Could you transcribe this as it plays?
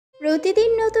প্রতিদিন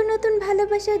নতুন নতুন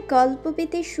ভালোবাসার গল্প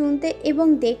পেতে, শুনতে এবং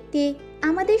দেখতে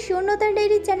আমাদের শূন্যতার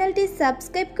ডায়েরি চ্যানেলটি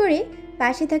সাবস্ক্রাইব করে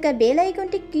পাশে থাকা বেল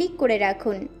আইকনটি ক্লিক করে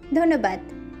রাখুন। ধন্যবাদ।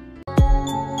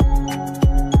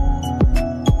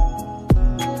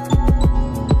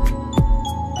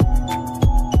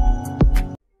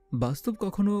 বাস্তব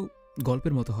কখনো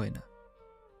গল্পের মতো হয় না।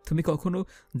 তুমি কখনো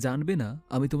জানবে না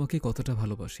আমি তোমাকে কতটা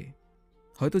ভালোবাসি।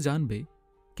 হয়তো জানবে,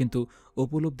 কিন্তু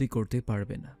উপলব্ধি করতে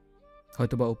পারবে না।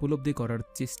 হয়তোবা উপলব্ধি করার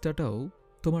চেষ্টাটাও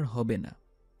তোমার হবে না,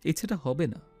 ইচ্ছেটা হবে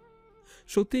না।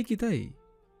 সত্যিই কি তাই?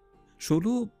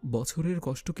 16 বছরের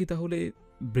কষ্ট কি তাহলে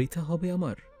বৃথা হবে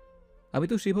আমার? আমি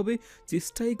তো সেভাবে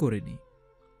চেষ্টাই করিনি।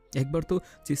 একবার তো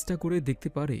চেষ্টা করে দেখতে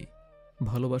পারি,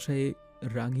 ভালোবাসায়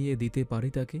রাঙিয়ে দিতে পারি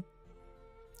তাকে।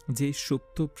 যে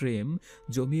সুপ্ত প্রেম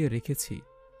জমিয়ে রেখেছি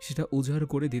সেটা উজাড়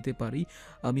করে দিতে পারি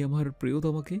আমি আমার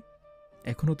প্রিয়তমাকে।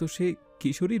 এখনো তো সে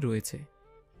কিশোরী রয়েছে।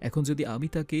 এখন যদি আমি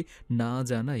তাকে না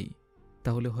জানাই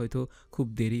তাহলে হয়তো খুব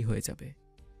দেরি হয়ে যাবে।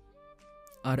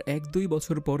 আর 1-2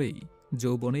 বছর পরেই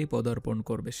যৌবনে পদার্পণ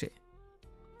করবে সে।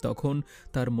 তখন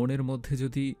তার মনের মধ্যে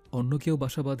যদি অন্য কেউ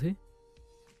বাসা বাঁধে।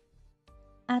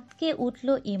 আতকে উঠল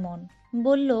ইমন,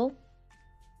 বলল,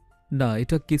 না,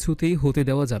 এটা কিছুতেই হতে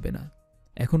দেওয়া যাবে না।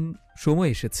 এখন সময়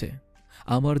এসেছে,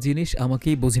 আমার জিনিস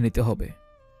আমাকেই বুঝে নিতে হবে।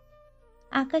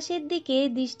 আকাশের দিকে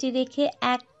দৃষ্টি রেখে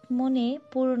এক মনে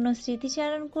পুরনো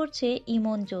স্মৃতিচারণ করছে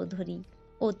ইমন চৌধুরী।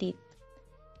 অতীত।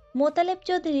 মোতালেব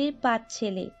চৌধুরীর 5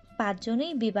 ছেলে, 5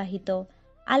 জনেই বিবাহিত।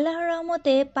 আল্লাহর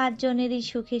রহমতে 5 জনেরই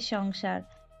সুখের সংসার।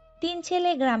 3 ছেলে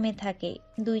গ্রামে থাকে,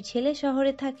 2 ছেলে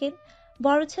শহরে থাকেন।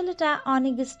 বড় ছেলেটা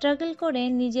অনেক স্ট্রাগল করে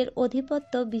নিজের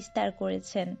আধিপত্য বিস্তার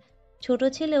করেছেন। ছোট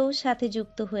ছেলেও সাথে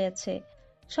যুক্ত হয়েছে।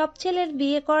 সব ছেলের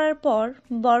বিয়ে করার পর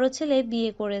বড় ছেলে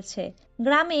বিয়ে করেছে।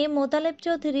 গ্রামে মোতালেব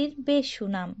চৌধুরীর বেশ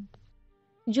সুনাম।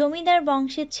 জমিদার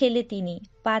বংশের ছেলে তিনি।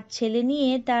 5 ছেলে নিয়ে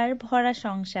তার ভরা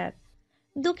সংসার।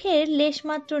 দুঃখের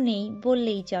লেশমাত্র নেই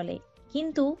বললেই চলে।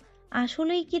 কিন্তু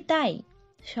আসলেই কি তাই?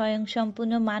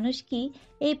 স্বয়ংসম্পূর্ণ মানুষ কি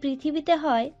এই পৃথিবীতে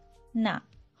হয়? না,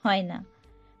 হয় না।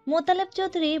 মোতালেব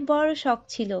চৌধুরীর বড় শখ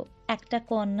ছিল একটা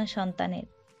কন্যা সন্তানের,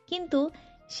 কিন্তু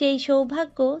সেই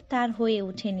সৌভাগ্য তার হয়ে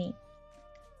ওঠেনি।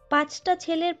 5টা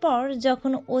ছেলের পর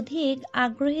যখন অধিক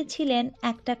আগ্রহী ছিলেন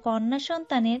একটা কন্যা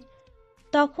সন্তানের,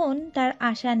 তখন তার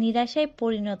আশা নিরাশায়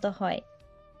পরিণত হয়।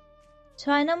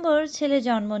 6 নম্বর ছেলে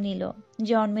জন্ম নিল।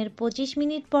 জন্মের 25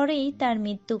 মিনিট পরেই তার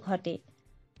মৃত্যু ঘটে।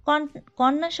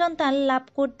 কন্যা সন্তান লাভ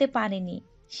করতে পারেনি।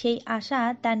 সেই আশা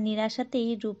তার নিরাশাতেই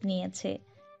রূপ নিয়েছে।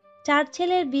 4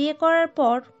 ছেলের বিয়ে করার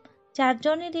পর 4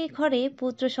 জনেরই ঘরে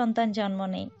পুত্র সন্তান জন্ম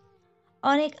নেয়।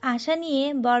 অনেক আশা নিয়ে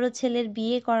বড় ছেলের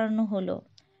বিয়ে করানো হলো।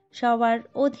 সবার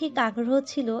অধিক আগ্রহ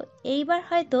ছিল এইবার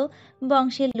হয়তো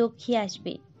বংশের লক্ষ্মী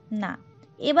আসবে। না,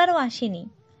 এবারও আসেনি।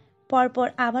 পরপর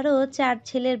আবারও 4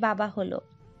 ছেলের বাবা হলো।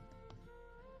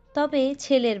 তবে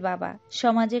ছেলের বাবা,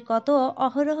 সমাজে কত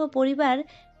অহরহ পরিবার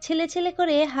ছেলে ছেলে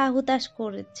করে হা হুতাশ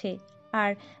করেছে।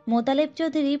 আর মোতালেব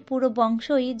চৌধুরী পুরো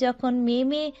বংশই যখন মেয়ে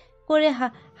মেয়ে করে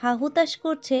হা হুতাশ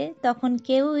করছে, তখন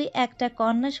কেউই একটা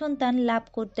কন্যা সন্তান লাভ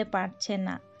করতে পারছে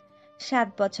না। 7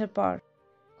 বছর পর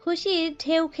খুশির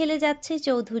ঢেউ খেলে যাচ্ছে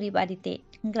চৌধুরী বাড়িতে।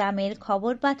 গ্রামের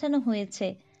খবর পাঠানো হয়েছে।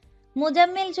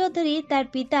 মোজাম্মেল চৌধুরী তার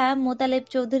পিতা মোতালেব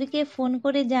চৌধুরীকে ফোন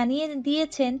করে জানিয়ে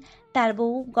দিয়েছেন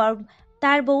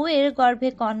তার বউয়ের গর্ভে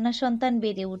কন্যা সন্তান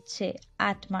বেড়ে উঠছে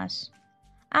 8 মাস।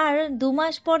 আর 2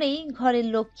 মাস পরেই ঘরের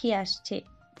লক্ষ্মী আসছে,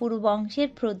 পুরো বংশের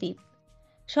প্রদীপ।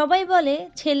 সবাই বলে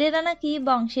ছেলেরা নাকি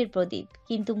বংশের প্রদীপ,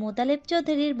 কিন্তু মোতালেব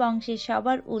চৌধুরীর বংশের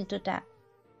সবার উল্টোটা।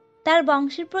 তার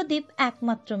বংশের প্রদীপ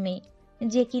একমাত্র মেয়ে,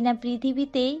 যে কিনা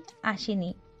পৃথিবীতেই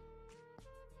আসেনি।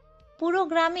 পুরো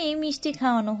গ্রামে মিষ্টি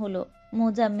খাওয়ানো হলো।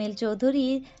 মোজাম্মেল চৌধুরী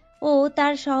ও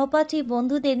তার সহপাঠী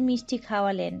বন্ধুদের মিষ্টি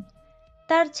খাওয়ালেন।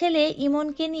 তার ছেলে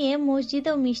ইমনকে নিয়ে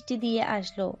মসজিদেও মিষ্টি দিয়ে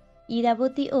আসলো।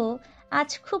 ইরাবতীও আজ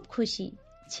খুব খুশি।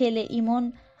 ছেলে ইমন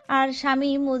আর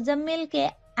স্বামী মোজাম্মেলকে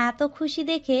এত খুশি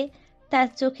দেখে তার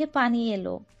চোখে পানি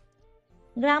এলো।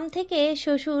 গ্রাম থেকে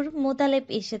শ্বশুর মোতালেব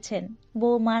এসেছেন।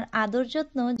 বৌমার আদর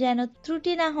যত্ন যেন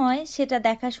ত্রুটি না হয় সেটা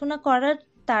দেখাশোনা করার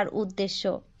তার উদ্দেশ্য।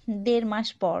 1.5 মাস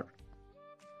পর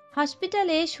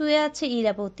হসপিটালে শুয়ে আছে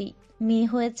ইরাবতী। মেয়ে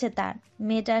হয়েছে তার।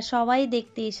 মেয়েটা সবাই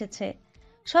দেখতে এসেছে।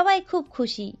 সবাই খুব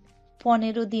খুশি।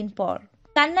 15 দিন পর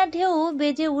কান্নার ঢেউ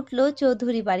বেজে উঠল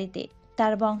চৌধুরী বাড়িতে।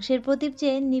 তার বংশের প্রদীপ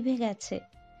যে নিভে গেছে।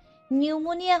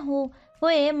 নিউমোনিয়া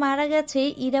হয়ে মারা গেছে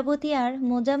ইরাবতী আর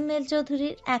মোজাম্মেল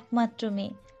চৌধুরীর একমাত্র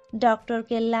মেয়ে।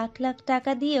 ডক্টরকে লাখ লাখ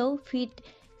টাকা দিয়েও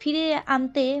ফিরে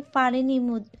আনতে পারেনি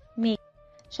মেয়ে।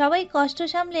 সবাই কষ্ট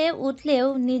সামলে উঠলেও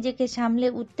নিজেকে সামলে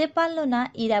উঠতে পারল না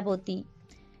ইরাবতী।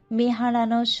 মেয়ে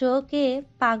হারানোর শোকে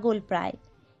পাগল প্রায়।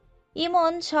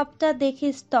 ইমন সবটা দেখে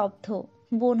স্তব্ধ।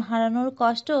 বোন হারানোর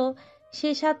কষ্ট,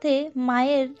 সে সাথে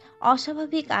মায়ের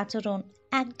অস্বাভাবিক আচরণ,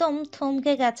 একদম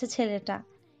থমকে গেছে ছেলেটা।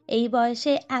 এই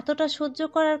বয়সে এতটা সহ্য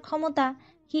করার ক্ষমতা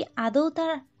কি আদৌ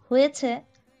তার হয়েছে?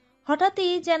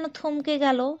 হঠাৎই যেন থমকে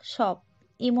গেল সব।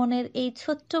 ইমনের এই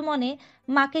ছোট্ট মনে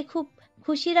মাকে খুব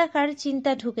খুশি রাখার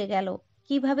চিন্তা ঢুকে গেল।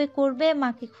 কিভাবে করবে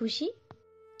মাকে খুশি?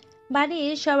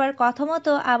 বাড়ির সবার কথা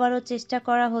মতো আবারও চেষ্টা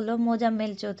করা হলো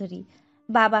মোজাম্মেল চৌধুরী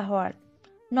বাবা হওয়ার,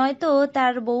 নয়তো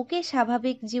তার বউকে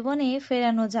স্বাভাবিক জীবনে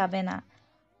ফেরানো যাবে না।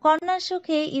 কন্যার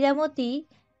সুখে ইরামতি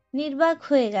নির্বাক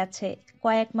হয়ে গেছে।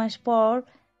 কয়েক মাস পর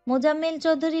মোজাম্মেল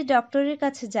চৌধুরী ডক্টরের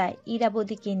কাছে যায়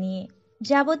ইরাবতীকে নিয়ে।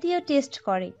 যাবতীয় টেস্ট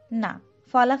করে, না,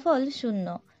 ফলাফল শূন্য।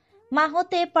 মা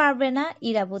হতে পারবে না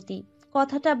ইরাবতী,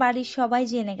 কথাটা বাড়ির সবাই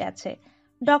জেনে গেছে।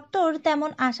 ডক্টর তেমন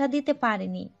আশা দিতে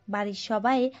পারেনি। বাড়ির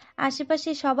সবাই,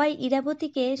 আশেপাশে সবাই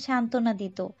ইরাবতীকে সান্ত্বনা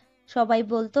দিত। সবাই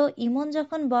বলতো, ইমন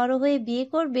যখন বড় হয়ে বিয়ে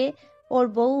করবে, ওর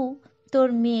বউ তোর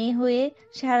মেয়ে হয়ে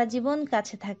সারা জীবন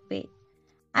কাছে থাকবে।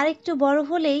 আরেকটু বড়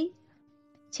হলেই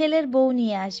ছেলের বউ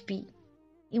নিয়ে আসবি।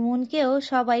 ইমনকেও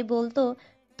সবাই বলতো,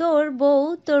 তোর বউ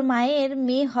তোর মায়ের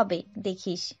মেয়ে হবে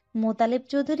দেখিস। মোতালেব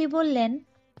চৌধুরী বললেন,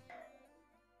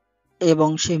 এ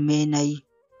বংশে মেয়ে নাই,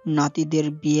 নাতিদের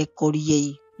বিয়ে করিয়েই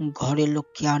ঘরে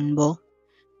লক্ষ্মী আনব।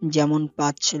 যেমন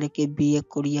 5 ছেলেকে বিয়ে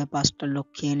করিয়ে 5টা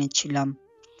লক্ষ্মী এনেছিলাম,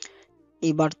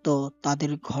 এবার তো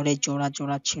তাদের ঘরে জোড়া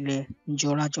জোড়া ছেলে,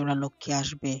 জোড়া জোড়া লক্ষ্মী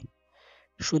আসবে।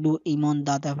 শুধু ইমন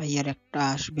দাদা ভাইয়ের একটা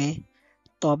আসবে,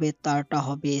 তবে তারটা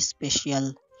হবে স্পেশাল।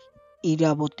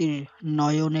 ইরাবতীর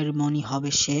নয়নের মণি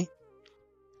হবে সে।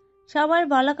 সবার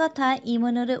বলা কথা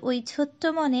ইমনের ওই ছোট্ট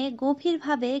মনে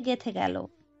গভীরভাবে গেঁথে গেল।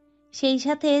 সেই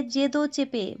সাথে জেদও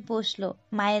চেপে বসল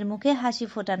মায়ের মুখে হাসি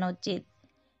ফোটানোর জেদ।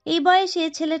 এই বয়সে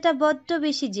ছেলেটা বড্ড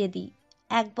বেশি জেদি।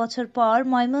 1 বছর পর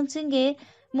ময়মনসিংহে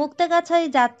মুক্তাগাছায়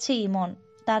যাচ্ছে ইমন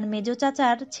তার মেজ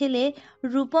চাচার ছেলে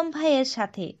রূপম ভাইয়ের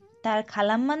সাথে। তার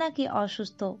খালাম্মা নাকি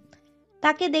অসুস্থ,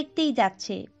 তাকে দেখতেই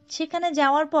যাচ্ছে। সেখানে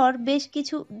যাওয়ার পর বেশ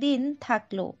কিছু দিন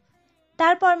থাকলো।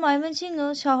 তারপর ময়মনসিংহ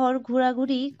শহর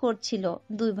ঘোরাঘুরি করছিল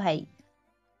 2 ভাই।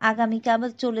 আগামীকাল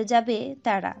চলে যাবে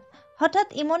তারা। হঠাৎ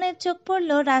ইমনের চোখ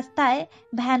পড়ল রাস্তায়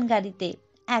ভ্যান গাড়িতে।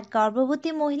 এক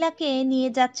গর্ভবতী মহিলাকে নিয়ে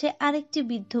যাচ্ছে আরেকটি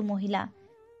বৃদ্ধ মহিলা।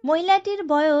 মহিলাটির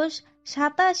বয়স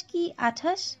 27 কি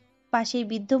 28। পাশেই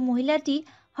বৃদ্ধ মহিলাটি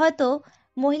হয়তো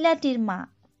মহিলাটির মা।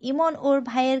 ইমন ওর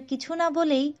ভাইয়ের কিছু না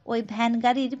বলেই ওই ভ্যান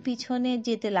গাড়ির পিছনে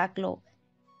যেতে লাগলো।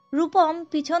 রূপম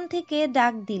পিছন থেকে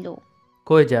ডাক দিল,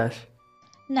 কই যাস?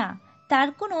 না, তার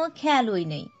কোনো খেয়ালই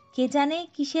নেই। কে জানে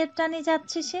কিসের টানে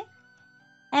যাচ্ছে সে।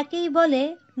 একেই বলে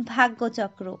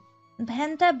ভাগ্যচক্র।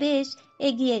 ভ্যানটা বেশ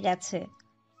এগিয়ে গেছে।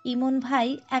 ইমন ভাই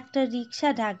একটা রিক্সা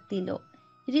ডাক দিল।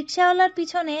 রিক্সাওয়ালার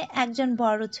পিছনে একজন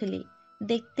বড় ছেলে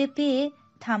দেখতে পেয়ে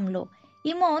থামলো।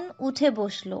 ইমন উঠে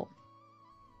বসলো।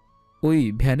 ওই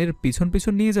ভ্যানের পিছন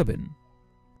পিছন নিয়ে যাবেন?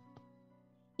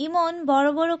 ইমন বড়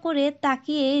বড় করে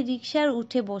তাকিয়ে রিক্সার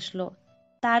উঠে বসলো।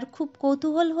 তার খুব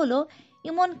কৌতূহল হলো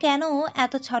ইমন কেন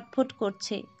এত ছটফট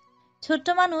করছে। ছোট্ট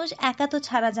মানুষ একা তো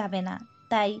ছাড়া যাবে না।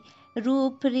 তাই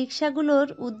রূপ রিক্সাগুলোর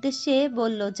উদ্দেশ্যে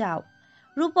বলল, যাও।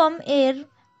 রূপম এর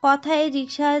কথায়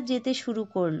রিক্সা যেতে শুরু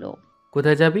করলো।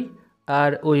 কোথায় যাবি?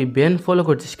 আর ওই বেন ফলো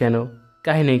করছিস কেন?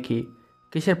 কাহিনী কি?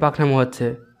 কিসের পাকনামো হচ্ছে?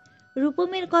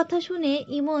 রূপমের কথা শুনে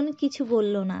ইমন কিছু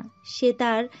বলল না। সে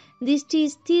তার দৃষ্টি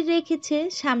স্থির রেখেছে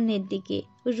সামনের দিকে।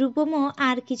 রূপমও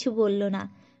আর কিছু বলল না,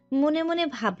 মনে মনে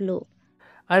ভাবল,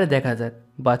 আরে দেখা যাক,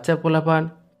 বাচ্চা পোলাপান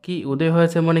কি উদয়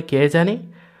হয়েছে মনে কে জানে।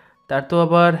 তার তো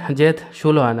আবার জেদ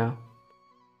 16 আনা।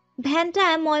 ভ্যানটা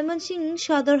ময়মনসিংহ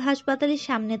সদর হাসপাতালের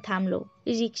সামনে থামলো।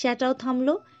 রিক্সাটাও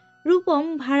থামলো। রূপম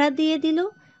ভাড়া দিয়ে দিল।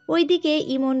 ওইদিকে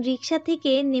ইমন রিক্সা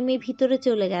থেকে নেমে ভিতরে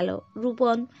চলে গেল।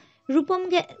 রূপম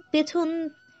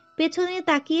পেছনে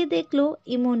তাকিয়ে দেখলো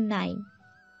ইমন নাই।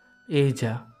 এই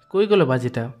যা, কই গেল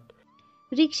বাজিটা?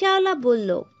 রিক্সাওয়ালা বলল।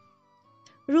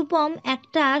 রূপম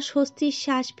একটা স্বস্তির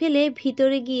শ্বাস ফেলে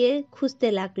ভিতরে গিয়ে খুঁজতে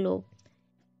লাগলো।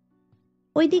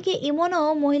 ওইদিকে ইমনও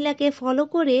মহিলাকে ফলো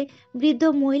করে বৃদ্ধ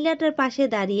মহিলাটার পাশে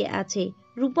দাঁড়িয়ে আছে।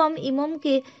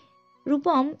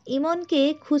 রূপম ইমনকে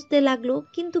খুঁজতে লাগলো,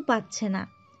 কিন্তু পাচ্ছে না।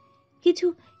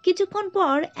 কিছুক্ষণ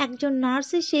পর একজন নার্স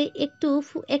এসে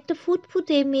একটা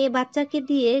ফুটফুটে মেয়ে বাচ্চাকে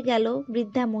দিয়ে গেল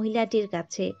বৃদ্ধা মহিলাটির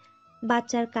কাছে।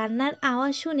 বাচ্চার কান্নার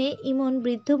আওয়াজ শুনে ইমন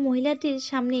বৃদ্ধ মহিলাটির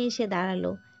সামনে এসে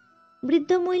দাঁড়ালো।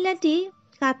 বৃদ্ধ মহিলাটি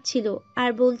কাঁদছিল আর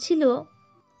বলছিল,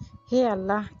 হে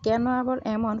আল্লাহ, কেন আবার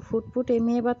এমন ফুটফুটে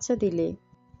মেয়ে বাচ্চা দিলে?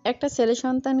 একটা ছেলে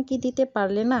সন্তান কি দিতে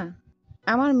পারলে না?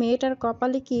 আমার মেয়েটার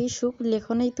কপালে কি সুখ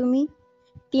লেখনি তুমি?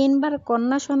 3 বার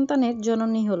কন্যা সন্তানের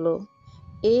জননী হলো।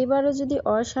 এইবারও যদি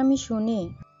ওর স্বামী শুনে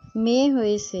মেয়ে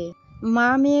হয়েছে, মা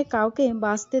মেয়ে কাউকে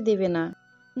বাঁচতে দেবে না।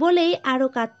 বলেই আরো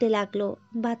কাঁদতে লাগলো।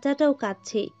 বাচ্চাটাও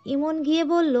কাঁদছে। ইমন গিয়ে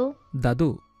বলল, দাদু,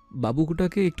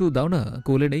 বাবুটাকে একটু দাও না,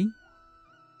 কোলে নেই।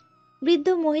 বৃদ্ধ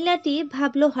মহিলাটি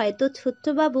ভাবলো হয়তো ছোট্ট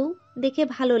বাবু দেখে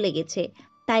ভালো লেগেছে,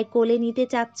 তাই কোলে নিতে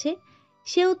চাচ্ছে।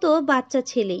 সেও তো বাচ্চা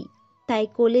ছেলেই, তাই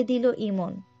কোলে দিল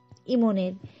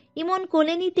ইমন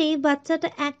কোলে নিতেই বাচ্চাটা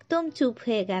একদম চুপ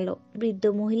হয়ে গেল। বৃদ্ধ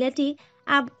মহিলাটি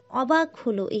অবাক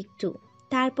হলো একটু।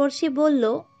 তারপর সে বলল,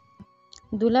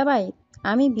 দুলাভাই,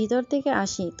 আমি ভিতর থেকে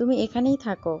আসি, তুমি এখানেই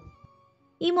থাকো।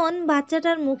 ইমন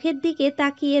বাচ্চাটার মুখের দিকে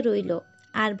তাকিয়ে রইল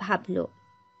আর ভাবল,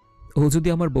 ও যদি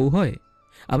আমার বউ হয়,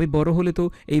 আমি বড় হলে তো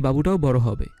এই বাবুটাও বড়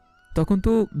হবে, তখন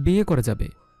তো বিয়ে করা যাবে।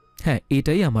 হ্যাঁ,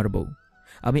 এটাই আমার বউ।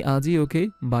 আমি আজই ওকে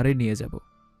বাড়ি নিয়ে যাব।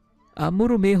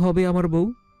 আম্মুরও মেয়ে হবে আমার বউ,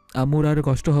 আম্মুর আর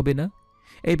কষ্ট হবে না।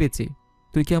 এই পেচি,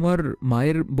 তুই কি আমার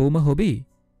মায়ের বৌমা হবি?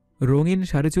 রঙিন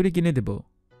শাড়ি চুড়ি কিনে দেব।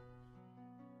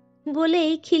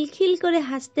 বলেই খিলখিল করে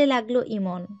হাসতে লাগলো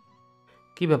ইমন।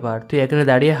 কি ব্যাপার, তুই এখানে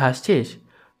দাঁড়িয়ে হাসছিস?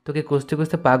 তোকে খুঁজতে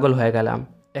খুঁজতে পাগল হয়ে গেলাম।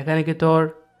 এখানে কি তোর?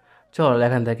 চল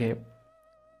এখান থেকে।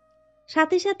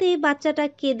 সাথে সাথেই বাচ্চাটা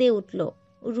কেঁদে উঠল।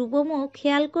 রূপমও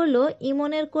খেয়াল করলো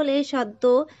ইমনের কোলে সদ্য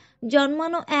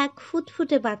জন্মানো এক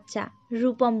ফুটফুটে বাচ্চা।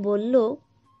 রূপম বলল,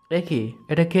 এ কি,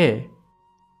 এটা কে?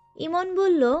 ইমন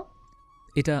বলল,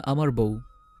 এটা আমার বউ।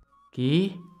 কি?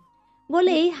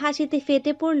 বলেই হাসিতে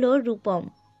ফেটে পড়ল রূপম।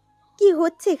 কি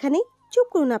হচ্ছে এখানে? চুপ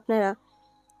করুন আপনারা,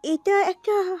 এটা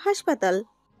একটা হাসপাতাল।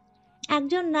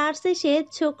 একজন নার্স এসে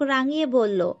চোখ রাঙিয়ে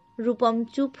বলল। রূপম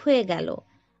চুপ হয়ে গেল।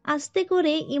 আস্তে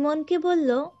করে ইমনকে বলল,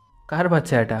 কার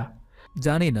বাচ্চা এটা?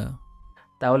 জানি না।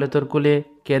 তাহলে তোর কোলে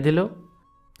কে দিল?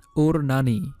 ওর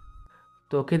নানি।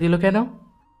 তোকে দিল কেন?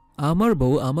 আমার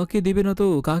বউ আমাকে দিবে না তো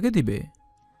কাকে দিবে?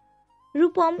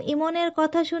 রূপম ইমনের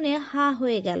কথা শুনে হা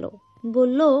হয়ে গেল।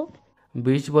 বলল,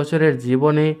 20 বছরের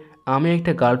জীবনে আমি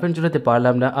একটা গার্লফ্রেন্ড জুটাতে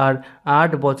পারলাম না, আর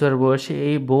 8 বছর বয়সে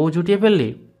এই বউ জুটিয়ে ফেললি?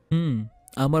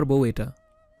 আমার বউ এটা।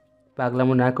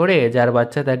 পাগলামো না করে যার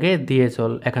বাচ্চা তাকে দিয়ে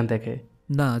চল এখান থেকে।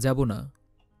 না, যাব না।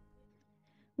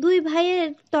 দুই ভাইয়ের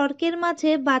তর্কের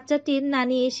মাঝে বাচ্চাটির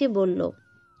নানি এসে বলল।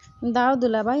 দাও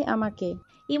দুলাভাই আমাকে।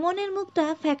 ইমনের মুখটা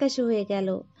ফ্যাকাশে হয়ে গেল।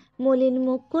 মলিন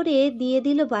মুখ করে দিয়ে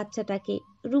দিল বাচ্চাটাকে।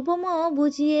 রূপমও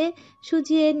বুঝিয়ে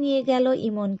সুঝিয়ে নিয়ে গেল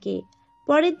ইমনকে।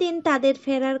 পরের দিন তাদের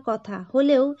ফেরার কথা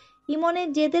হলেও ইমনের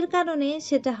জেদের কারণে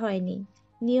সেটা হয়নি।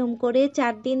 নিয়ম করে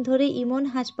 4 দিন ধরে ইমন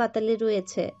হাসপাতালে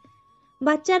রয়েছে।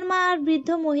 বাচ্চার মা আর বৃদ্ধ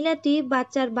মহিলাটি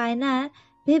বাচ্চার বায়না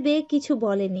ভেবে কিছু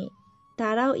বলেনি।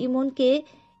 তারাও ইমনকে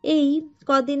এই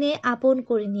কদিনে আপন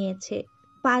করে নিয়েছে।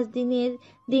 5 দিনের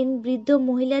দিন বৃদ্ধ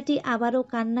মহিলাটি আবারও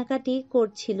কান্নাকাটি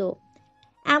করছিল।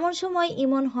 এমন সময়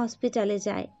ইমন হসপিটালে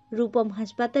যায়। রূপম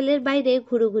হাসপাতালের বাইরে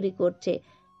ঘুরোঘুরি করছে,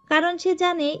 কারণ সে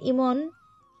জানে ইমন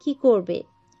কি করবে,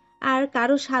 আর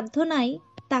কারো সাধ্য নাই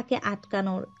তাকে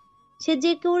আটকানোর।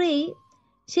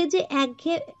 সে যে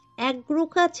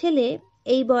একরুখা ছেলে,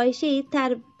 এই বয়সেই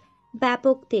তার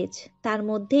ব্যাপক তেজ, তার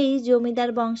মধ্যেই জমিদার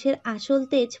বংশের আসল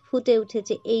তেজ ফুটে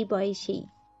উঠেছে এই বয়সেই।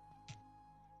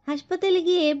 হাসপাতালে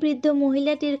গিয়ে বৃদ্ধ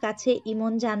মহিলাটির কাছে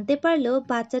ইমন জানতে পারল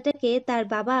বাচ্চাটাকে তার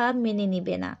বাবা মেনে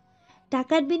নিবে না।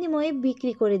 টাকার বিনিময়ে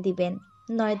বিক্রি করে দিবেন,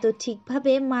 নয়তো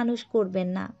ঠিকভাবে মানুষ করবেন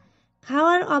না।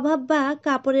 খাওয়ার অভাব বা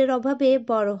কাপড়ের অভাবে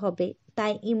বড় হবে।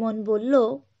 তাই ইমন বলল,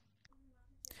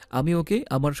 আমি ওকে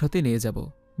আমার সাথে নিয়ে যাব,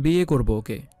 বিয়ে করব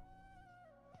ওকে।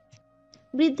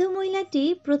 বৃদ্ধ মহিলাটি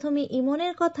প্রথমে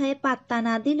ইমনের কথায় পাত্তা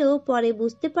না দিলেও পরে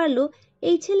বুঝতে পারল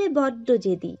এই ছেলে বড্ড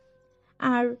জেদি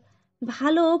আর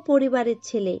ভালো পরিবারের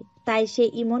ছেলে। তাই সে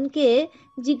ইমনকে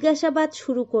জিজ্ঞাসাবাদ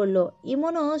শুরু করলো।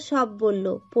 ইমনও সব বলল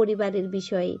পরিবারের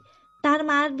বিষয়ে। তার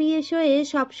মার বিষয়ে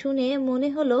সব শুনে মনে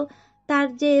হলো তার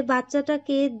যে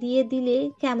বাচ্চাটাকে দিয়ে দিলে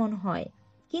কেমন হয়,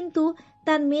 কিন্তু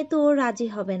তার মেয়ে তো রাজি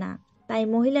হবে না। তাই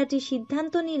মহিলাটি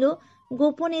সিদ্ধান্ত নিল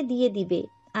গোপনে দিয়ে দিবে,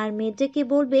 আর মেয়েটাকে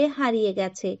বলবে হারিয়ে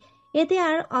গেছে। এতে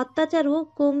আর অত্যাচারও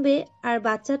কমবে, আর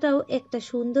বাচ্চাটাও একটা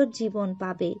সুন্দর জীবন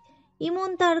পাবে। ইমন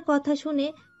তার কথা শুনে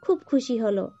খুব খুশি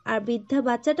হলো, আর বৃদ্ধা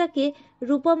বাচ্চাটাকে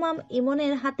রূপমাম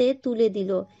ইমনের হাতে তুলে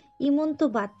দিল। ইমন তো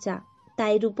বাচ্চা,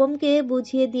 তাই রূপমকে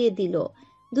বুঝিয়ে দিয়ে দিল।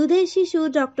 দুধের শিশু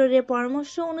ডক্টরের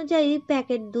পরামর্শ অনুযায়ী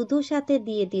প্যাকেট দুধও সাথে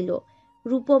দিয়ে দিল।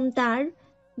 রূপম তার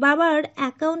বাবার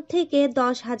অ্যাকাউন্ট থেকে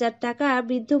 10,000 টাকা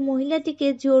বৃদ্ধ মহিলাটিকে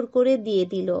জোর করে দিয়ে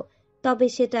দিল, তবে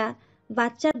সেটা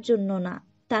বাচ্চার জন্য না,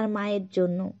 তার মায়ের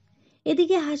জন্য।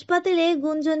 এদিকে হাসপাতালে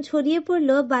গুঞ্জন ছড়িয়ে পড়ল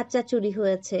বাচ্চা চুরি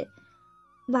হয়েছে।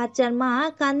 বাচ্চার মা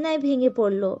কান্নায় ভেঙে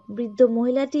পড়ল। বৃদ্ধ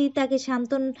মহিলাটি তাকে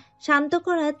শান্ত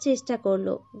করার চেষ্টা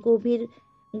করলো।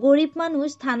 গরিব মানুষ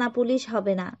থানা পুলিশ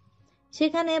হবে না,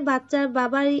 সেখানে বাচ্চার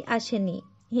বাবাই আসেনি,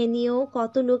 হে নিয়েও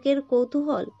কত লোকের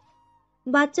কৌতূহল।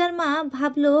 বাচ্চার মা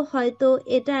ভাবলো হয়তো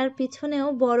এটার পিছনেও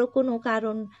বড় কোনো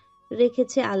কারণ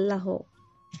রেখেছে আল্লাহ।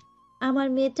 আমার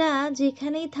মেয়েটা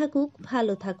যেখানেই থাকুক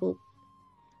ভালো থাকুক।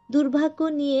 দুর্ভাগ্য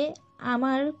নিয়ে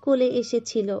আমার কোলে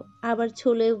এসেছিল, আবার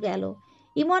চলেও গেল।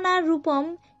 ইমন আর রূপম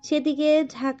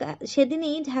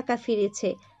সেদিনই ঢাকা ফিরেছে।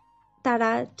 তারা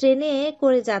ট্রেনে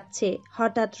করে যাচ্ছে।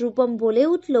 হঠাৎ রূপম বলে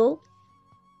উঠল,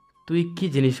 তুই কি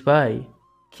জিনিস ভাই?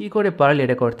 কি করে পারলি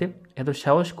এটা করতে? এত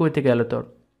সাহস করতে গেল তোর?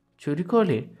 চুরি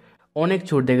করলি? অনেক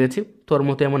চোর দেখেছি, তোর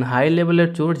মতো এমন হাই লেভেলের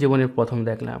চোর জীবনের প্রথম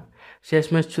দেখলাম।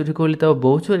 শেষমেশ চুরি করলি, তাও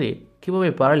বউ চুরি? কীভাবে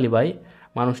পারলি ভাই?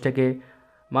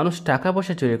 মানুষ টাকা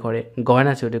পয়সা চুরি করে,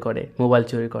 গয়না চুরি করে, মোবাইল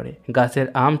চুরি করে, গাছের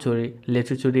আম চুরি,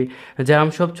 লেচু চুরি, জাম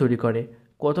সব চুরি করে।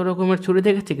 কত রকমের চুরি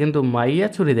দেখেছি, কিন্তু মাইয়া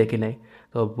চুরি দেখি নাই।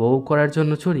 তো বউ করার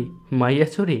জন্য চুরি, মাইয়া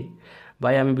চুরি?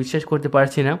 ভাই আমি বিশ্বাস করতে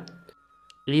পারছি না।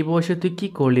 এই বয়সে তুই কি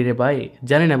করলি রে ভাই?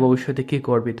 জানি না ভবিষ্যতে কি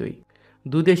করবি তুই।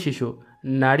 দুধের শিশু,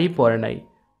 নারী পড়ে নাই,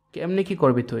 কেমনে কি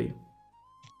করবি তুই?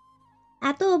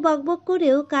 এত বকবক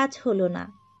করেও কাজ হলো না।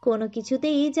 কোনো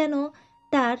কিছুতেই যেন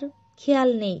তার খেয়াল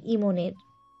নেই ইমনের।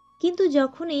 কিন্তু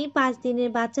যখনই 5 দিনের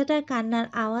বাচ্চাটার কান্নার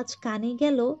আওয়াজ কানে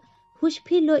গেল, হুঁশ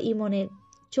ফিরল ইমনের।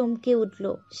 চমকে উঠল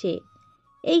সে।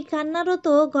 এই কান্নারত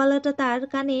গলাটা তার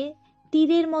কানে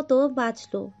তীরের মতো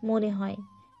বাজল মনে হয়।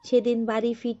 সেদিন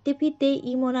বাড়ি ফিরতে ফিরতে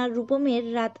ইমন আর রূপমের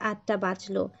রাত 8টা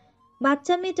বাজল।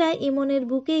 বাচ্চা মেয়েটা ইমনের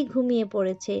বুকেই ঘুমিয়ে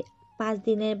পড়েছে। 5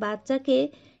 দিনের বাচ্চাকে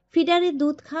ফিডারে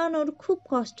দুধ খাওয়ানোর খুব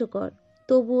কষ্টকর।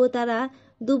 তবুও তারা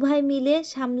দুভাই মিলে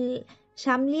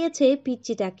সামলিয়েছে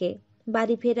পিচ্চিটাকে।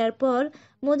 বাড়ি ফেরার পর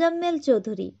মোজাম্মেল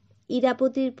চৌধুরী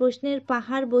ইরাপতির প্রশ্নের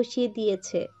পাহাড় বসিয়ে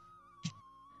দিয়েছে।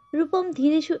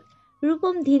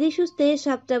 রূপম ধীরে সুস্থে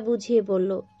সবটা বুঝিয়ে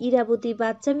বলল। ইরাবতী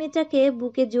বাচ্চা মেয়েটাকে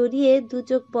বুকে জড়িয়ে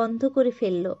দুচোখ বন্ধ করে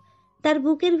ফেলল। তার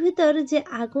বুকের ভিতর যে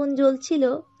আগুন জ্বলছিল,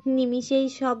 নিমিষেই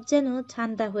সব যেন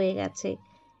ঠান্ডা হয়ে গেছে।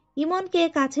 ইমনকে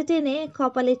কাছে টেনে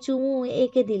কপালে চুমু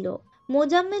এঁকে দিল।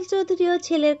 মোজাম্মেল চৌধুরীও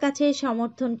ছেলের কাছে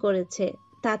সমর্থন করেছে।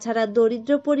 তাছাড়া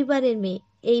দরিদ্র পরিবারের মেয়ে,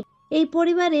 এই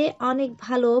পরিবারে অনেক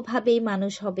ভালোভাবেই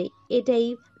মানুষ হবে, এটাই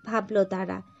ভাবল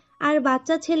তারা। আর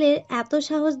বাচ্চা ছেলের এত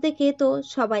সাহস দেখে তো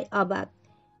সবাই অবাক।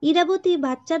 ইরাবতী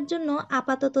বাচ্চার জন্য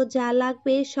আপাতত যা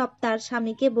লাগবে সব তার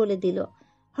স্বামীকে বলে দিল।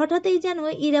 হঠাৎই যেন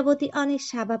ইরাবতী অনেক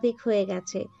স্বাভাবিক হয়ে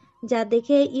গেছে, যা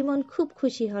দেখে ইমন খুব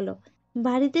খুশি হলো।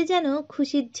 বাড়িতে যেন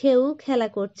খুশির ঢেউ খেলা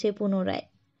করছে পুনরায়।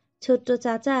 ছোট্ট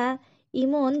চাচা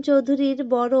ইমন চৌধুরীর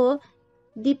বড়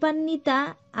দীপান্বিতা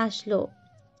আসলো।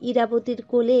 ইরাবতীর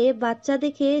কোলে বাচ্চা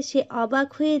দেখে সে অবাক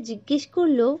হয়ে জিজ্ঞেস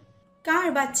করলো, কার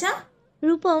বাচ্চা?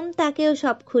 রূপম তাকেও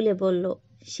সব খুলে বলল।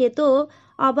 সে তো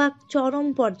অবাক চরম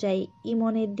পর্যায়ে।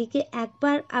 ইমনের দিকে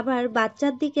একবার, আবার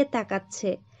বাচ্চার দিকে তাকাচ্ছে।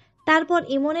 তারপর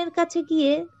ইমনের কাছে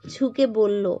গিয়ে ঝুঁকে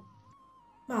বলল,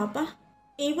 বাবা,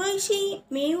 এই বয়সে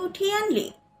মেয়ে উঠিয়ে আনলি?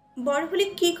 বড় হলে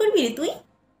কি করবি রে তুই?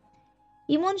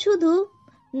 ইমন শুধু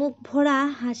মুখ ভরা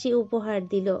হাসি উপহার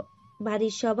দিল।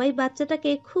 বাড়ির সবাই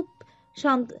বাচ্চাটাকে খুব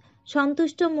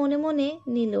সন্তুষ্ট মনে মনে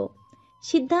নিল।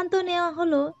 সিদ্ধান্ত নেওয়া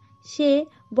হলো সে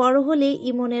বড় হলে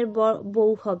ইমনের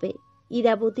বউ হবে।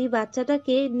 ইরাবতী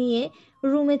বাচ্চাটাকে নিয়ে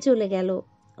রুমে চলে গেল।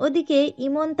 ওদিকে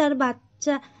ইমন তার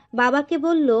বাবাকে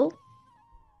বলল,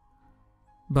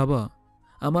 বাবা,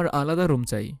 আমার আলাদা রুম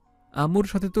চাই। আম্মুর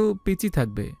সাথে তো পিচি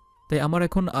থাকবে, তাই আমার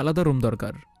এখন আলাদা রুম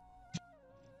দরকার।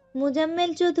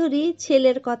 মোজাম্মেল চৌধুরী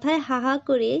ছেলের কথায় হাহা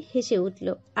করে হেসে উঠল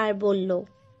আর বলল,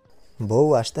 বউ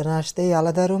আসতে না আসতেই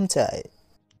আলাদা রুম চায়?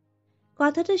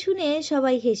 কথাটা শুনে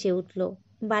সবাই হেসে উঠল।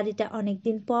 বাড়িটা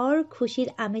অনেকদিন পর খুশির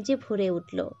আমেজে ভরে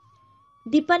উঠল।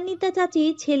 দীপান্বিতা চাচি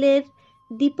ছেলের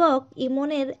দীপক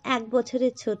ইমনের 1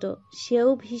 বছরের ছোট। সেও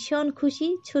ভীষণ খুশি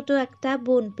ছোট একটা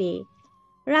বোন পেয়ে।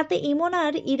 রাতে ইমন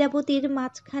আর ইরাবতীর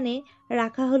মাঝখানে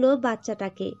রাখা হলো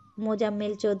বাচ্চাটাকে।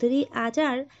 মোজাম্মেল চৌধুরী আজ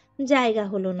আর জায়গা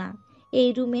হলো না এই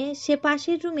রুমে, সে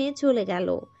পাশের রুমে চলে গেল।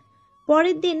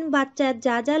 পরের দিন বাচ্চার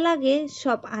যা যা লাগে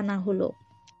সব আনা হলো।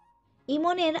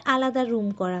 ইমনের আলাদা রুম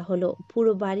করা হলো।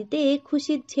 পুরো বাড়িতে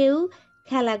খুশির ঢেউ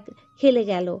খেলে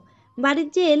গেল। বাড়ির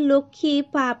যে লক্ষ্মী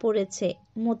পা পড়েছে।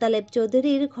 মোতালেব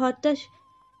চৌধুরীর ঘরটা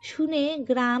শুনে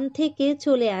গ্রাম থেকে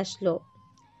চলে আসলো।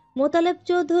 মোতালেব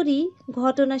চৌধুরী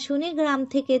ঘটনা শুনে গ্রাম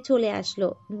থেকে চলে আসলো।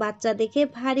 বাচ্চা দেখে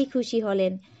ভারী খুশি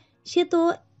হলেন। সে তো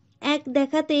এক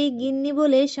দেখাতেই গিন্নি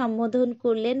বলে সম্বোধন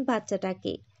করলেন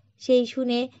বাচ্চাটাকে। সেই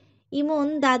শুনে ইমন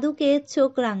দাদুকে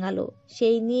চোখ রাঙালো।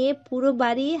 সেই নিয়ে পুরো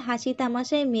বাড়ি হাসি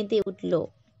তামাশায় মেতে উঠল।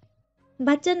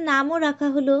 বাচ্চার নামও রাখা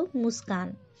হলো মুস্কান,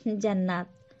 জান্নাত।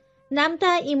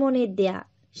 নামটা ইমনের দেয়া।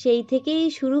 সেই থেকেই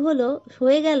শুরু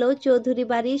হয়ে গেল চৌধুরী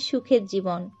বাড়ির সুখের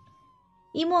জীবন।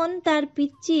 ইমন তার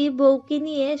পিচ্চি বউকে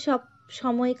নিয়ে সব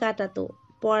সময় কাটাতো।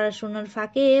 পড়াশোনার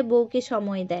ফাঁকে বউকে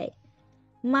সময় দেয়,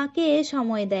 মাকে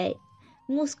সময় দেয়।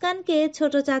 মুস্কানকে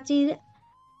ছোট চাচির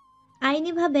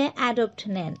আইনিভাবে অ্যাডপ্ট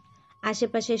নেন।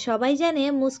 আশেপাশে সবাই জানে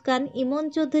মুস্কান ইমন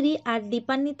চৌধুরী আর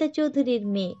দীপান্বিতা চৌধুরীর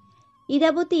মেয়ে।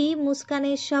 ইরাবতী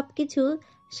মুস্কানের সব কিছু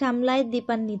সামলায়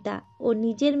দীপান্বিতা ও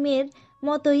নিজের মেয়ের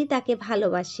মতোই তাকে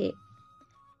ভালোবাসে।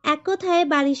 এক কথায়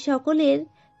বাড়ির সকলের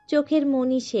চোখের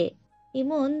মণি সে।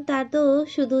 ইমন তার তো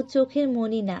শুধু চোখের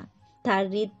মণি না, তার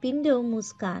হৃৎপিণ্ডেও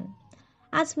মুস্কান।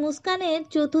 আজ মুস্কানের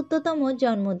 ৪র্থতম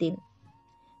জন্মদিন।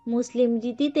 মুসলিম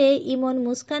রীতিতে ইমন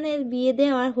মুস্কানের বিয়ে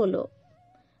দেওয়া হলো।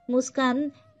 মুস্কান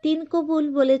 ৩ কবুল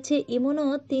বলেছে, ইমনও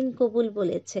 ৩ কবুল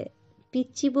বলেছে।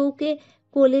 পিচ্চি বউকে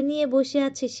কোলে নিয়ে বসে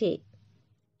আছে সে।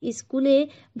 স্কুলে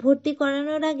ভর্তি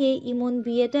করানোর আগে ইমন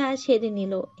বিয়েটা সেরে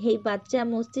নিল। এই বাচ্চা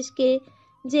মস্তিষ্কে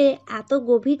যে এত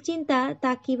গভীর চিন্তা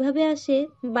তা কিভাবে আসে,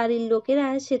 বাড়ির লোকেরা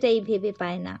সেটাই ভেবে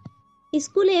পায় না।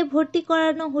 স্কুলে ভর্তি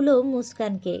করানো হলো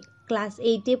মুস্কানকে। ক্লাস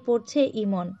 8-এ পড়ছে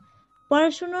ইমন।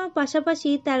 পড়াশোনার পাশাপাশি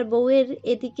তার বউয়ের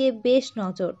এদিকে বেশ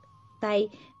নজর। তাই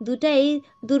দুটাই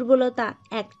দুর্বলতা,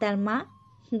 এক তার মা,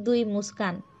 2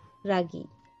 মুস্কান রাগী,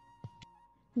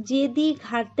 জেদি,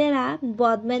 ঘাড়তেরা,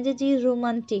 বদমেজাজি,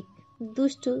 রোমান্টিক,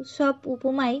 দুষ্টু সব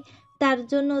উপমাই তার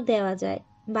জন্য দেওয়া যায়।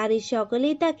 বাড়ির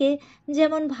সকলেই তাকে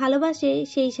যেমন ভালোবাসে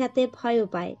সেই সাথে ভয়ও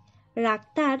পায়। রাগ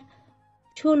তার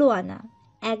 16 আনা।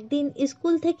 একদিন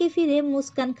স্কুল থেকে ফিরে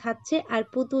মুস্কান খাচ্ছে আর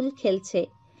পুতুল খেলছে।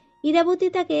 ইরাবতী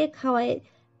তাকে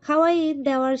খাওয়াই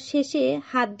দেওয়ার শেষে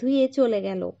হাত ধুয়ে চলে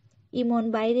গেল। ইমন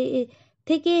বাইরে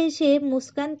থেকে এসে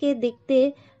মুস্কানকে দেখতে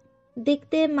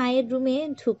দেখতে মায়ের রুমে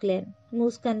ঢুকলেন।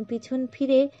 মুস্কান পিছন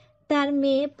ফিরে তার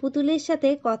মেয়ে পুতুলের সাথে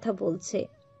কথা বলছে।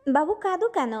 বাবু কাঁদো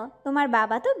কেন? তোমার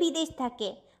বাবা তো বিদেশ থাকে,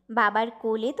 বাবার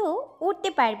কোলে তো উঠতে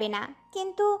পারবে না,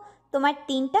 কিন্তু তোমার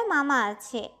 3টা মামা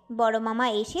আছে, বড় মামা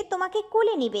এসে তোমাকে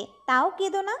কোলে নিবে, তাও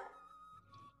কেঁদো না।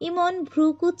 ইমন ভ্রু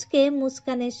কুঁচকে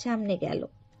মুস্কানের সামনে গেল।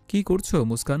 কি করছো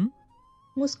মুস্কান?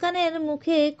 মুস্কানের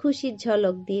মুখে খুশির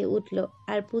ঝলক দিয়ে উঠল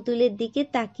আর পুতুলের দিকে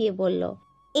তাকিয়ে বলল,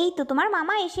 এই তো তোমার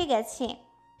মামা এসে গেছে।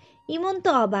 ইমন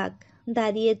তো অবাক,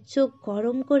 দাঁড়িয়ে চোখ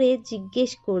গরম করে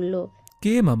জিজ্ঞেস করল,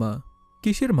 কে মামা?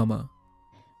 কিসের মামা?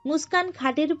 মুস্কান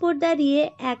খাটের উপর দাঁড়িয়ে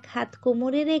এক হাত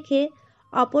কোমরে রেখে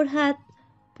অপর হাত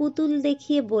পুতুল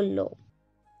দেখিয়ে বলল,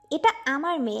 এটা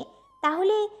আমার মেয়ে,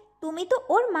 তাহলে তুমি তো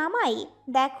ওর মামাই।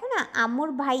 দেখো না আম্মুর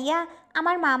ভাইয়া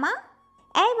আমার মামা।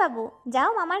 এই বাবু যাও,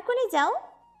 মামার কোলে যাও।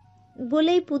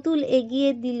 বলেই পুতুল এগিয়ে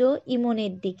দিল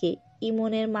ইমনের দিকে।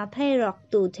 ইমনের মাথায়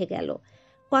রক্ত উঠে গেল।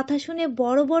 কথা শুনে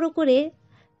বড় বড় করে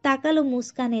তাকালো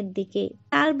মুস্কানের দিকে।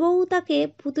 তার বউ তাকে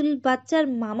পুতুল বাচ্চার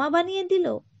মামা বানিয়ে দিল।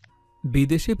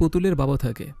 বিদেশে পুতুলের বাবা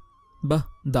থাকে? বাহ,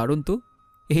 দারুণ তো।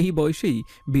 এই বয়সেই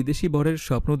বিদেশি বরের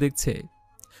স্বপ্ন দেখছে।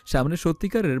 সামনে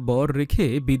সত্যিকারের বর রেখে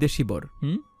বিদেশি বর।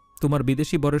 তোমার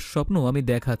বিদেশি বরের স্বপ্ন আমি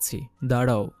দেখাচ্ছি,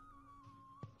 দাঁড়াও।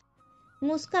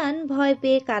 মুস্কান ভয়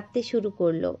পেয়ে কাঁদতে শুরু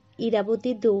করলো।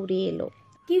 ইরাবতী দৌড়ে এলো।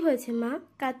 কি হয়েছে মা,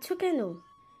 কাঁদছো কেন?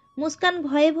 মুস্কান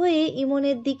ভয়ে ভয়ে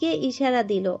ইমনের দিকে ইশারা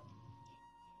দিল।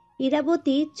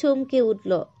 ইরাবতী চমকে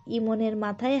উঠল ইমনের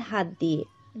মাথায় হাত দিয়ে।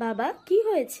 বাবা কি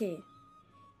হয়েছে?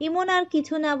 ইমন আর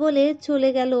কিছু না বলে চলে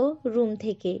গেল রুম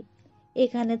থেকে।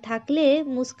 এখানে থাকলে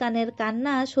মুস্কানের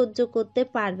কান্না সহ্য করতে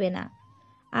পারবে না,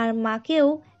 আর মাকেও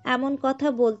এমন কথা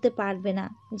বলতে পারবে না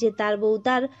যে তার বউ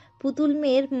তার পুতুল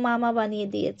মেয়ের মামা বানিয়ে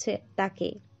দিয়েছে তাকে।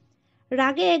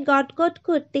 রাগে গটগট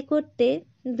করতে করতে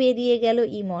বেরিয়ে গেল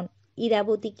ইমন।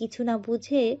 ইরাবতী কিছু না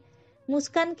বুঝে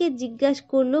মুস্কানকে জিজ্ঞাসা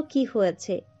করলো কি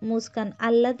হয়েছে। মুস্কান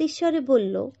আহ্লাদের স্বরে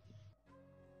বলল,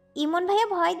 ইমন ভাইয়া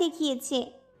ভয় দেখিয়েছে।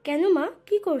 কেন মা,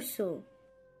 কি করছো?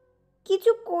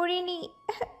 কিছু করিনি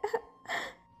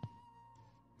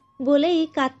বলেই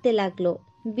কাঁদতে লাগলো।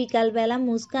 বিকালবেলা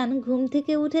মুস্কান ঘুম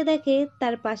থেকে উঠে দেখে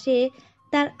তার পাশে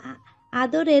তার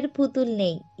আদরের পুতুল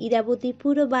নেই। ইরাবতী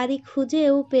পুরো বাড়ি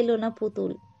খুঁজেও পেল না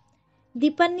পুতুল।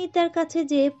 দীপান্বিতার কাছে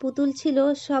যে পুতুল ছিল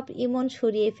সব ইমন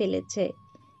সরিয়ে ফেলেছে।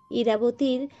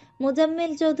 ইরাবতীর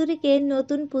মোজাম্মেল চৌধুরীকে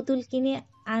নতুন পুতুল কিনে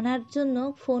আনার জন্য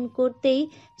ফোন করতেই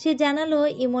সে জানালো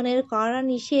ইমনের কড়া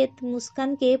নিষেধ,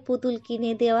 মুস্কানকে পুতুল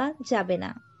কিনে দেওয়া যাবে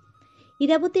না।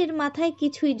 ইরাবতীর মাথায়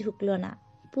কিছুই ঢুকলো না।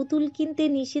 পুতুল কিনতে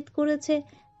নিষেধ করেছে,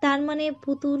 তার মানে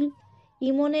পুতুল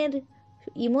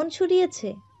ইমন সরিয়েছে।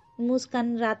 মুস্কান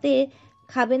রাতে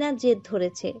খাবে না জেদ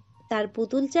ধরেছে, তার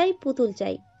পুতুল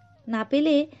চাই, না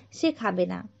পেলে সে খাবে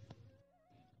না।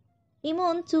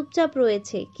 ইমন চুপচাপ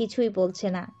রয়েছে, কিছুই বলছে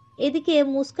না। এদিকে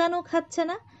মুস্কানও খাচ্ছে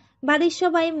না। বাড়ির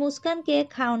সবাই মুস্কানকে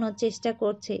খাওয়ানোর চেষ্টা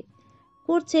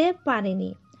করছে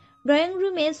পারেনি। ড্রয়িং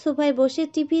রুমে সোফায় বসে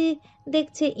টিভি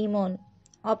দেখছে ইমন।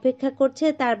 অপেক্ষা করছে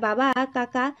তার বাবা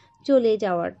কাকা চলে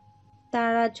যাওয়ার।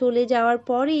 তারা চলে যাওয়ার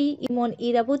পরই ইমন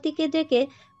ইরাবতীকে ডেকে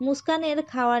মুস্কানের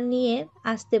খাবার নিয়ে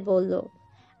আসতে বলল,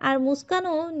 আর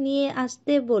মুস্কানও নিয়ে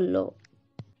আসতে বলল।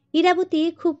 ইরাবতী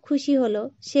খুব খুশি হলো।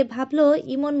 সে ভাবলো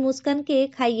ইমন মুস্কানকে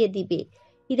খাইয়ে দিবে।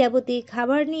 ইরাবতী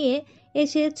খাবার নিয়ে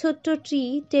এসে ছোট্ট ট্রি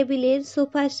টেবিলের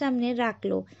সোফার সামনে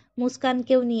রাখলো।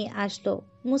 মুস্কানকেও নিয়ে আসলো।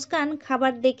 মুস্কান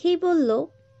খাবার দেখেই বলল,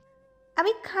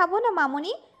 আমি খাবো না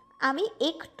মামুনি, আমি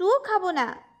একটুও খাবো না।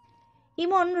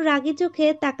 ইমন রাগী চোখে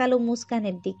তাকালো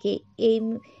মুস্কানের দিকে। এই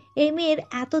এই মেয়ের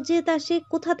এত জেদ আসে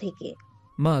কোথা থেকে?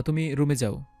 মা, তুমি রুমে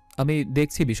যাও, আমি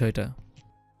দেখছি বিষয়টা।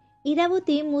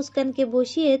 ইরাবতী মুস্কানকে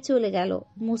বসিয়ে চলে গেল।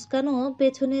 মুস্কানও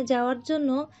পেছনে যাওয়ার জন্য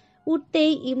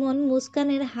উঠতেই ইমন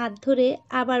মুস্কানের হাত ধরে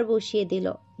আবার বসিয়ে দিল।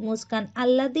 মুস্কান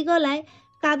আহ্লাদি গলায়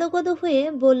কাঁদো কাঁদো হয়ে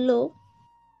বলল,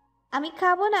 আমি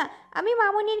খাবো না, আমি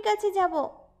মামুনির কাছে যাব।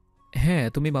 হ্যাঁ,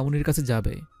 তুমি মামুনির কাছে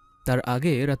যাবে, তার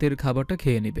আগে রাতের খাবারটা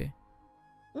খেয়ে নিবে।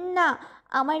 না,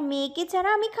 আমার মেয়েকে ছাড়া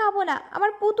আমি খাবো না,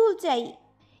 আমার পুতুল চাই।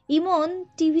 ইমন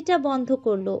টিভিটা বন্ধ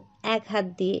করলো এক হাত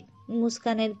দিয়ে।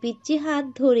 মুস্কানের পিচ্চি হাত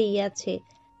ধরেই আছে।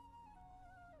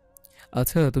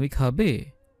 আচ্ছা, তুমি খাবে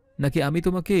নাকি আমি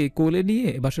তোমাকে কোলে নিয়ে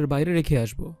বাসার বাইরে রেখে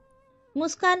আসব?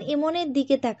 মুস্কান ইমনের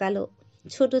দিকে তাকালো।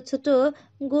 ছোট ছোট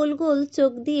গোল গোল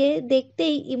চোখ দিয়ে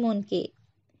দেখতেই ইমনকে।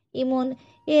 ইমন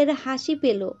এর হাসি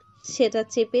পেল, সেটা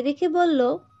চেপে রেখে বলল,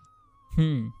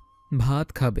 ভাত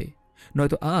খাবে,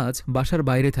 নয়তো আজ বাসার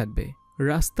বাইরে থাকবে।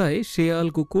 রাস্তায় শেয়াল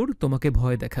কুকুর তোমাকে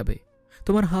ভয় দেখাবে,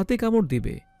 তোমার হাতে কামড়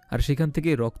দিবে, আর সেখান থেকে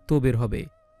রক্ত বের হবে।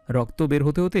 রক্ত বের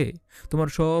হতে হতে তোমার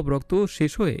সব রক্ত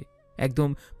শেষ হয়ে একদম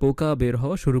পোকা বের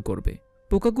হওয়া শুরু করবে।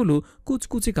 পোকাগুলো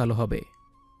কুচকুচে কালো হবে।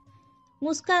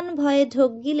 মুস্কান ভয়ে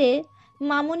ঢোক গিলে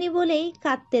মামুনি বলেই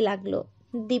কাঁদতে লাগলো।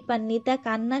 দীপান্বিতা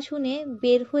কান্না শুনে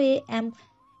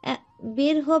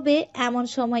বের হবে এমন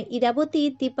সময় ইরাবতী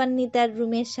দীপান্বিতার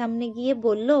রুমের সামনে গিয়ে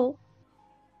বলল,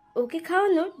 ওকে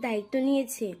খাওয়ানোর দায়িত্ব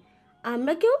নিয়েছে,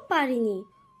 আমরা কেউ পারিনি,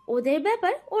 ওদের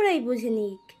ব্যাপার ওরাই বুঝে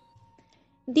নিক।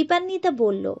 দীপান্বিতা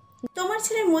বলল, তোমার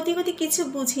ছেলের মতিগতি কিছু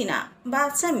বুঝি না,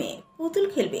 বাচ্চা মেয়ে পুতুল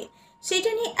খেলবে,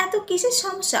 সেটা নিয়ে এত কিসের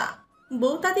সমস্যা?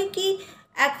 বউ তাদের কি?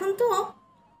 এখন তো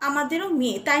আমাদেরও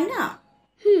মেয়ে, তাই না?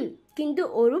 কিন্তু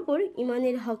ওর উপর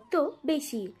ইমানের হক তো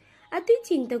বেশি। আর তুই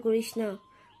চিন্তা করিস না,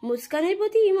 মুস্কানের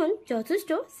প্রতি ইমন যথেষ্ট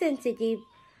সেন্সিটিভ,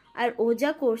 আর ও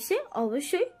যা করছে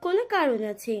অবশ্যই কোনো কারণ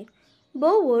আছে।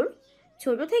 বউ ওর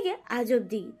ছোট থেকে আজ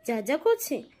অব্দি যা যা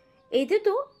করছে, এতে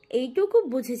তো এইটুকু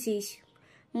বুঝেছিস।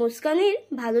 মুস্কানের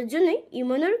ভালোর জন্যই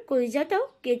ইমনের কলিজাটাও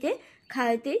কেটে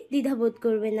খাওয়াতে দ্বিধাবোধ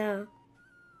করবে না।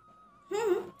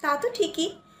 তা তো ঠিকই।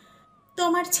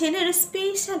 তোমার ছেলের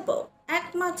স্পেশাল বউ,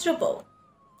 একমাত্র বউ।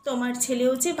 তোমার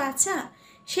ছেলেও যে বাচ্চা,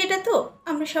 সেটা তো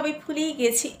আমরা সবাই ভুলেই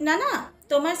গেছি। না না,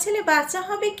 তোমার ছেলে বাচ্চা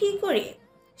হবে কি করে?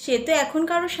 সে তো এখন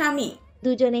কারো স্বামী।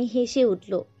 দুজনেই হেসে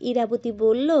উঠল। ইরাবতী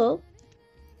বলল,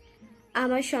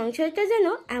 আমার সংসারটা যেন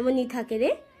এমনই থাকে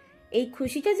রে, এই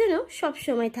খুশিটা যেন সব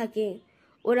সময় থাকে।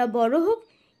 ওরা বড় হোক,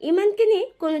 ইমানকে নিয়ে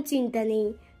কোনো চিন্তা নেই,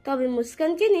 তবে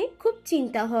মুস্কানকে নিয়ে খুব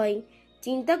চিন্তা হয়।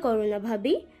 চিন্তা করো না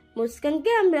ভাবি,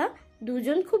 মুস্কানকে আমরা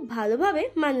দুজন খুব ভালোভাবে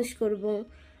মানুষ করব।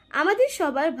 আমাদের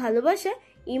সবার ভালোবাসা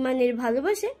ইমানের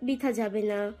ভালোবাসা বৃথা যাবে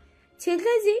না।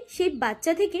 ছেলেটা যে সেই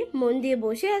বাচ্চা থেকে মন দিয়ে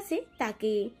বসে আছে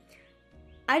তাকে,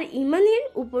 আর ইমানের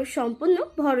উপর সম্পূর্ণ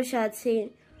ভরসা আছে।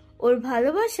 ওর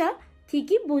ভালোবাসা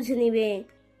ঠিকই বুঝে নিবে,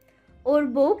 ওর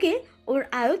বউকে ওর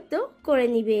আয়ত্ত করে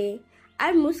নিবে।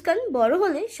 আর মুস্কান বড়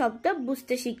হলে সবটা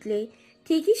বুঝতে শিখলে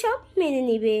ঠিকই সব মেনে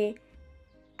নিবে।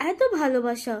 এত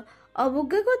ভালোবাসা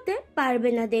অবজ্ঞা করতে পারবে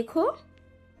না, দেখো।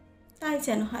 তাই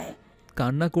যেন হয়।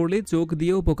 কান্না করলে চোখ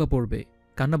দিয়েও পোকা পড়বে,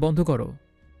 কান্না বন্ধ করো।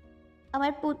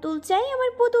 আমার পুতুল চাই,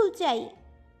 আমার পুতুল চাই।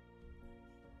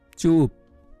 চুপ।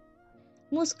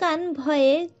 মুস্কান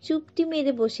ভয়ে চুপটি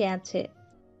মেরে বসে আছে।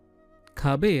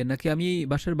 খাবে নাকি আমি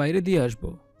বাসার বাইরে দিয়ে আসব?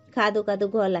 কাঁদো কাঁদো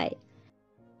গলায়।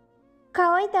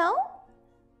 খাওয়াই দাও।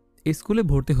 স্কুলে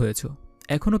ভর্তি হয়েছ,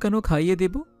 এখনো কেন খাইয়ে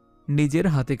দেব? নিজের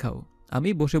হাতে খাও, আমি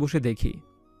বসে বসে দেখি।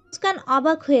 মুস্কান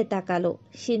অবাক হয়ে তাকালো।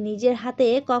 সে নিজের হাতে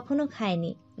কখনো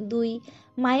খায়নি। দুই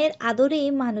মায়ের আদরেই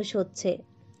মানুষ হচ্ছে।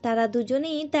 তারা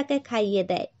দুজনেই তাকে খাইয়ে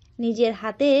দেয়, নিজের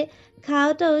হাতে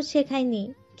খাওয়াটাও শেখায়নি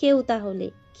কেউ। তাহলে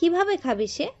কিভাবে খাবে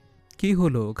সে? কি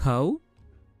হলো, খাও।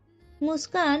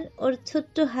 মুস্কান ওর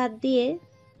ছোট্ট হাত দিয়ে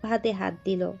ভাতে হাত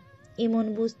দিল। ইমন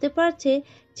বুঝতে পারছে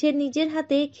সে নিজের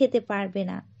হাতে খেতে পারবে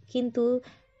না, কিন্তু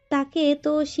তাকে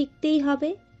তো শিখতেই হবে।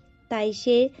 তাই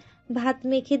সে ভাত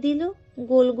মেখে দিল,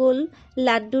 গোল গোল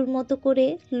লাড্ডুর মতো করে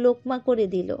লোকমা করে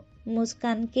দিল।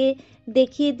 মুস্কানকে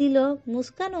দেখিয়ে দিল।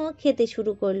 মুস্কানও খেতে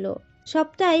শুরু করলো,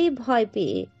 সবটাই ভয়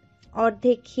পেয়ে।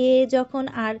 অর্ধেক খেয়ে যখন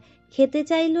আর খেতে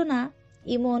চাইল না,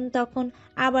 ইমন তখন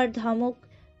আবার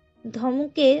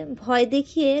ধমকে ভয়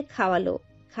দেখিয়ে খাওয়ালো।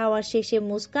 খাওয়ার শেষে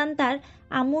মুস্কান তার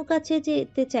আম্মুর কাছে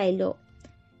যেতে চাইল,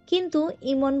 কিন্তু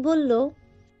ইমন বলল,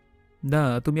 না,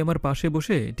 তুমি আমার পাশে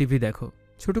বসে টিভি দেখো।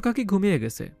 ছোট কাকি ঘুমিয়ে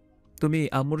গেছে, তুমি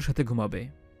আম্মুর সাথে ঘুমাবে।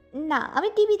 না, আমি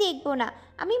টিভি দেখবো না,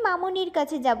 আমি মামুনির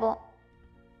কাছে যাব।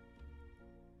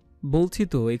 বলছি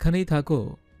তো এখানেই থাকো,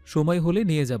 সময় হলে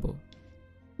নিয়ে যাব।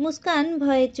 মুস্কান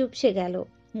ভয়ে চুপসে গেল।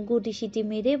 গুটি সিটি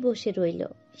মেরে বসে রইল।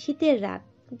 শীতের রাত,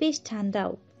 বেশ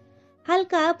ঠান্ডাও।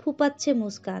 হালকা ফুপাচ্ছে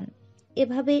মুস্কান।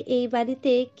 এভাবে এই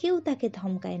বাড়িতে কেউ তাকে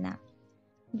ধমকায় না,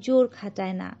 জোর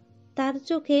খাটায় না। তার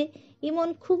চোখে ইমন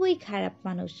খুবই খারাপ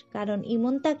মানুষ, কারণ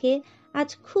ইমন তাকে আজ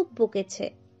খুব বকেছে।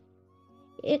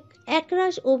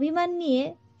 একরাশ অভিমান নিয়ে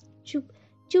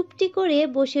চুপটি করে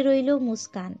বসে রইল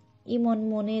মুস্কান।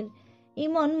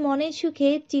 ইমন মনের সুখে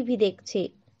টিভি দেখছে,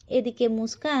 এদিকে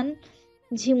মুস্কান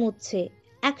ঝিমুচ্ছে।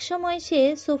 একসময় সে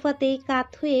সোফাতেই কাত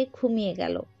হয়ে ঘুমিয়ে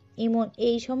গেল। ইমন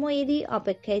এই সময়েরই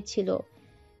অপেক্ষায় ছিল।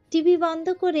 টিভি বন্ধ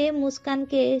করে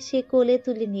মুস্কানকে সে কোলে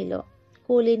তুলে নিল।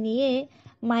 কোলে নিয়ে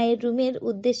মায়ের রুমের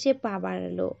উদ্দেশ্যে পা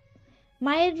বাড়ালো।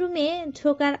 মায়ের রুমে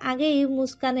ঢোকার আগেই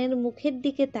মুস্কানের মুখের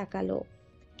দিকে তাকালো।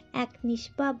 এক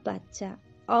নিষ্পাপ বাচ্চা,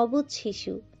 অবুঝ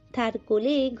শিশু, তার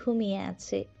কোলে ঘুমিয়ে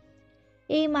আছে।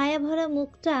 এই মায়াভরা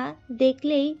মুখটা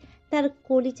দেখলেই তার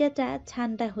কলিজাটা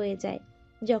ঠান্ডা হয়ে যায়।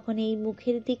 যখন এই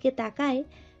মুখের দিকে তাকায়,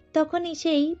 তখনই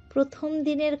সেই প্রথম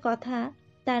দিনের কথা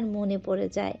তার মনে পড়ে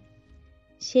যায়।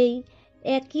 সেই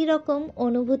একই রকম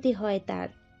অনুভূতি হয় তার।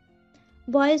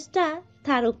 বয়সটা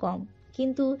তারও কম,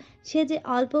 কিন্তু সে যে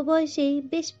অল্প বয়সেই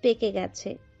বেশ পেকে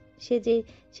গেছে। সে যে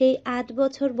সেই 8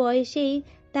 বছর বয়সেই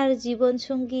তার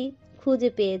জীবনসঙ্গী খুঁজে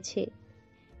পেয়েছে,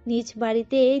 নিজ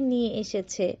বাড়িতে নিয়ে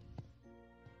এসেছে।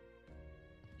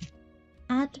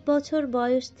 8 বছর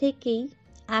বয়স থেকেই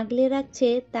আগলে রাখছে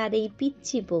তার এই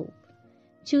পিচ্চি বউ,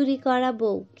 চুরি করা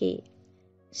বউকে।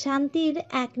 শান্তির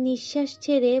এক নিঃশ্বাস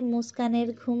ছেড়ে মুস্কানের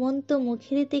ঘুমন্ত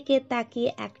মুখের দিকে তাকিয়ে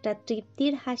একটা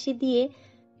তৃপ্তির হাসি দিয়ে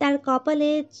তার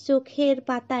কপালে চোখের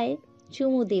পাতায়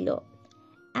চুমু দিল।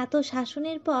 এত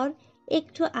শাসনের পর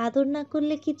একটু আদর না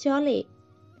করলে কি চলে?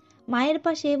 মায়ের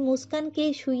পাশে মুস্কানকে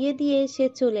শুইয়ে দিয়ে সে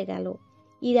চলে গেল।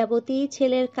 ইরাবতী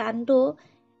ছেলের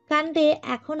কাণ্ডে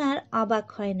এখন আর অবাক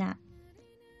হয় না।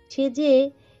 সে যে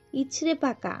ইছড়ে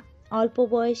পাকা, অল্প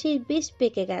বয়সেই বেশ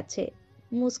পেকে গেছে।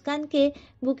 মুস্কানকে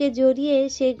বুকে জড়িয়ে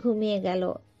সে ঘুমিয়ে গেল।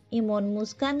 ইমন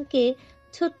মুস্কানকে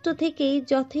ছোট্ট থেকেই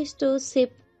যথেষ্ট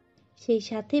সেই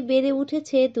সাথে বেড়ে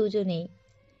উঠেছে দুজনেই।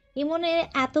 ইমনের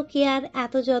এত কেয়ার,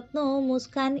 এত যত্ন,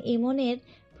 মুস্কান ইমনের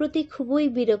প্রতি খুবই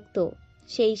বিরক্ত।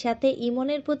 সেই সাথে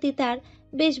ইমনের প্রতি তার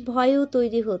বেশ ভয়ও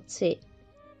তৈরি হচ্ছে।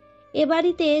 এ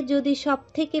বাড়িতে যদি সব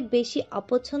থেকে বেশি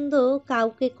অপছন্দ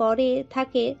কাউকে করে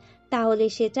থাকে, তাহলে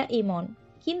সেটা ইমন।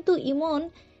 কিন্তু ইমন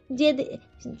যে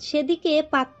সেদিকে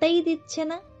পাত্তাই দিচ্ছে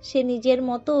না। সে নিজের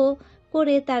মতো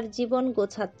করে তার জীবন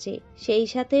গোছাচ্ছে, সেই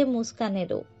সাথে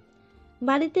মুস্কানেরও।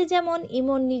 বাড়িতে যেমন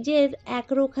ইমন নিজের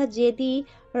একরোখা জেদি,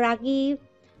 রাগী,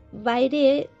 বাইরে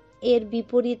এর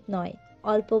বিপরীত নয়।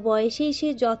 অল্প বয়সেই সে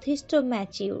যথেষ্ট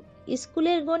ম্যাচিউর।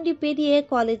 স্কুলের গণ্ডি পেরিয়ে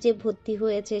কলেজে ভর্তি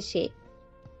হয়েছে সে।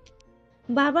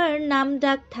 বাবার নাম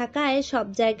ডাক থাকায় সব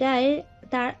জায়গায়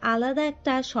তার আলাদা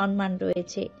একটা সম্মান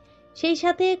রয়েছে। সেই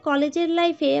সাথে কলেজের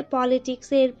লাইফে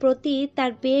পলিটিক্সের প্রতি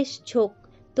তার বেশ ঝোঁক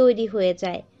তৈরি হয়ে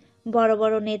যায়। বড়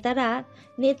বড়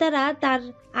নেতারা তার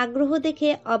আগ্রহ দেখে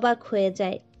অবাক হয়ে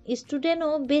যায়।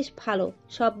 স্টুডেন্টও বেশ ভালো,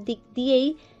 সব দিক দিয়েই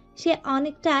সে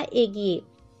অনেকটা এগিয়ে।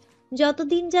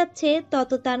 যতদিন যাচ্ছে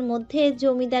তত তার মধ্যে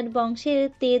জমিদার বংশের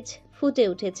তেজ ফুটে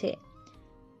উঠেছে।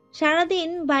 সারাদিন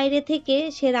বাইরে থেকে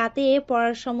সে রাতে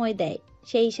পড়ার সময় দেয়,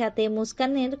 সেই সাথে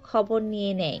মুস্কানের খবর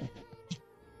নিয়ে নেয়।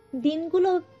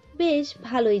 দিনগুলো বেশ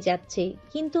ভালোই যাচ্ছে,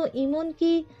 কিন্তু ইমন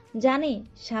কি জানে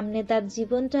সামনে তার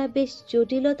জীবনটা বেশ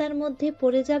জটিলতার মধ্যে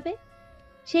পড়ে যাবে?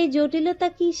 সেই জটিলতা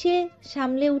কি সে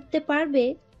সামলে উঠতে পারবে,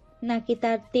 নাকি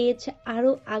তার তেজ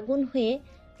আরো আগুন হয়ে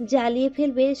জ্বালিয়ে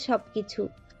ফেলবে সবকিছু?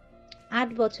 8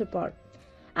 বছর পর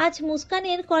আজ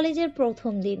মুস্কানের কলেজের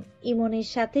প্রথম দিন। ইমনের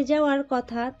সাথে যাওয়ার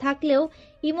কথা থাকলেও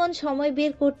ইমন সময়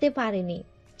বের করতে পারেনি।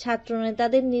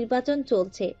 ছাত্রনেতাদের নির্বাচন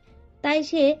চলছে, তাই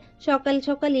সে সকাল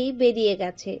সকালেই বেরিয়ে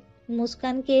গেছে।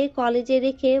 মুস্কানকে কলেজে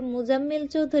রেখে মুজাম্মেল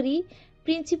চৌধুরী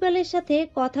প্রিন্সিপালের সাথে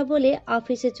কথা বলে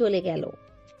অফিসে চলে গেল।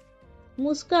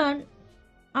 মুস্কান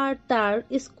আর তার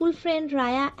স্কুল ফ্রেন্ড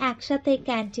রায়া একসাথে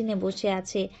ক্যান্টিনে বসে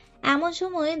আছে। এমন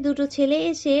সময় দুটো ছেলে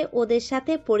এসে ওদের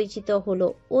সাথে পরিচিত হলো।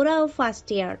 ওরাও ফার্স্ট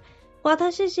ইয়ার। কথা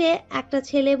শেষে একটা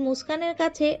ছেলে মুস্কানের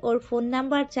কাছে ওর ফোন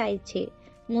নাম্বার চাইছে।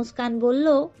 মুস্কান বলল,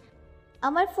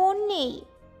 আমার ফোন নেই।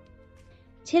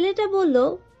 ছেলেটা বলল,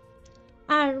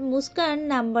 আর মুস্কান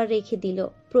নাম্বার রেখে দিল।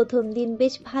 প্রথম দিন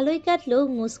বেশ ভালোই কাটলো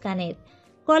মুস্কানের।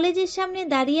 কলেজের সামনে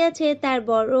দাঁড়িয়ে আছে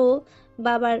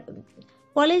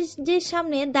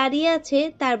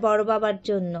তার বড় বাবার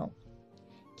জন্য।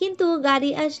 কিন্তু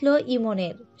গাড়ি আসলো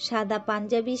ইমনের। সাদা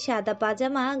পাঞ্জাবি, সাদা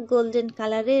পাজামা, গোল্ডেন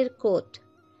কালারের কোট,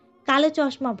 কালো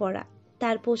চশমা পরা।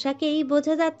 তার পোশাকেই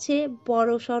বোঝা যাচ্ছে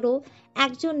বড় সড়ো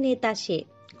একজন নেতা সে।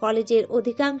 কলেজের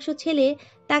অধিকাংশ ছেলে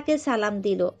তাকে সালাম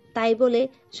দিল, তাই বলে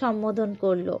সম্বোধন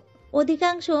করলো।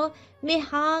 অধিকাংশ মেয়ে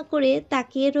হাঁ করে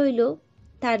তাকিয়ে রইল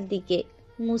তার দিকে।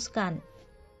 মুস্কান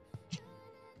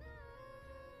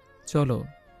চলো।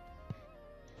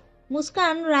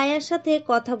 মুস্কান রায়ার সাথে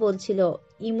কথা বলছিল।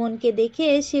 ইমনকে দেখে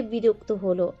সে বিরক্ত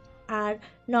হলো আর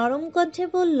নরম কণ্ঠে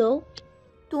বলল,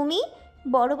 তুমি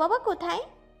বড় বাবা কোথায়?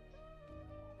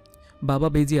 বাবা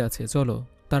বেজে আছে, চলো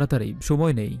তাড়াতাড়ি,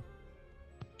 সময় নেই।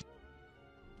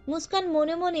 মুস্কান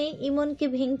মনে মনে ইমনকে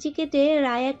ভেঙচি কেটে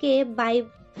রায়াকে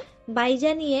বাই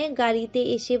জানিয়ে গাড়িতে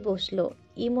এসে বসলো।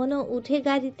 ইমনও উঠে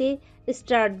গাড়িতে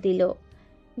স্টার্ট দিল।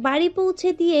 বাড়ি পৌঁছে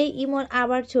দিয়ে ইমন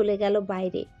আবার চলে গেল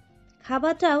বাইরে।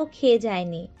 খাবারটাও খেয়ে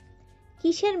যায়নি,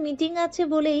 কিসের মিটিং আছে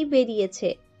বলেই বেরিয়েছে।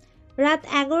 রাত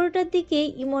 11টার দিকে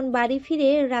ইমন বাড়ি ফিরে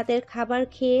রাতের খাবার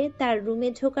খেয়ে তার রুমে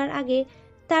ঢোকার আগে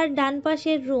তার ডান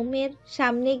পাশের রুমের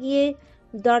সামনে গিয়ে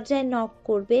দরজায় নক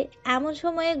করবে, এমন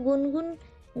সময়ে গুনগুন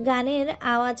গানের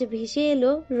আওয়াজ ভেসে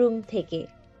এলো রুম থেকে।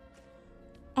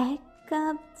 এক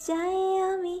কাপ চাই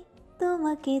আমি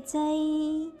তোমাকে চাই,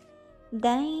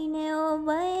 ডাইনে ও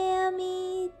বায়ে আমি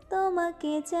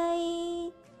তোমাকে চাই,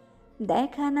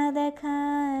 দেখা না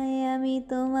দেখায় আমি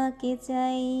তোমাকে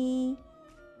চাই,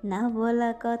 না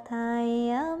বলা কথায়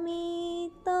আমি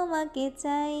তোমাকে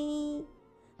চাই।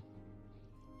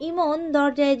 ইমন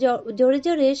দরজায় জোরে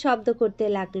জোরে শব্দ করতে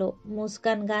লাগলো।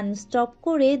 মুস্কান গান স্টপ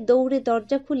করে দৌড়ে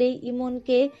দরজা খুলে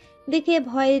ইমনকে দেখে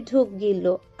ভয়ে ঢোক গিলল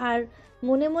আর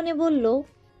মনে মনে বলল,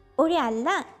 ওরে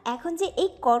আল্লাহ, এখন যে এই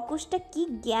কর্কশটা কি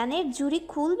জ্ঞানের ঝুড়ি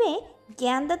খুলবে,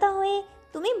 জ্ঞানদাতা হয়ে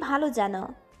তুমি ভালো জানো।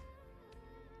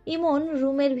 ইমন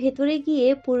রুমের ভেতরে গিয়ে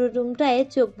পুরো রুমটায়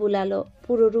চোখ বুলালো।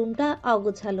 পুরো রুমটা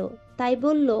অগোছালো, তাই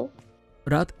বলল,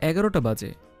 রাত 11টা বাজে,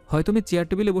 হয় তুমি চেয়ার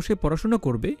টেবিলে বসে পড়াশোনা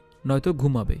করবে, নয়তো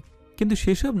ঘুমাবে, কিন্তু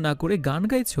সেসব না করে গান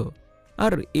গাইছ।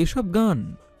 আর এসব গান।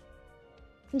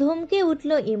 ধমকে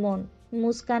উঠল ইমন।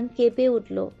 মুস্কান কেঁপে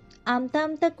উঠল, আমতা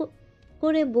আমতা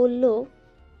করে বলল,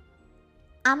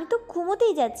 আমি তো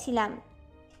ঘুমোতেই যাচ্ছিলাম।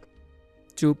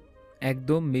 চুপ,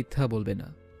 একদম মিথ্যা বলবে না।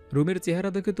 রুমের চেহারা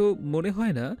দেখে তো মনে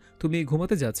হয় না তুমি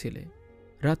ঘুমাতে যাচ্ছিলে।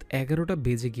 রাত 11টা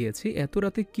বেজে গিয়েছে, এত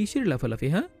রাতে কিসের লাফালাফি?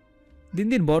 হ্যাঁ, দিন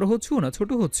দিন বড় হচ্ছ না ছোট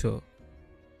হচ্ছ?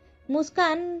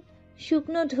 মুস্কান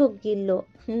শুকনো ঢোক গিলল,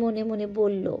 মনে মনে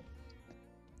বলল,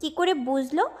 কি করে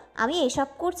বুঝলো আমি এসব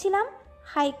করছিলাম?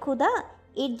 হাই খোদা,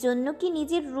 এর জন্য কি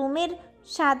নিজের রুমের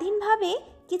স্বাধীনভাবে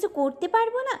কিছু করতে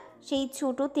পারবো না? সেই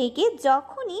ছোট থেকে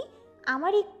যখনই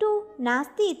আমার একটু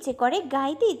নাচতে ইচ্ছে করে,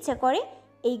 গাইতে ইচ্ছে করে,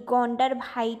 এই গন্ডার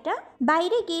ভাইটা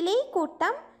বাইরে গেলেই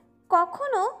করতাম,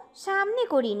 কখনো সামনে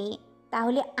করিনি।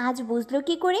 তাহলে আজ বুঝলো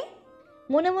কি করে?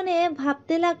 মনে মনে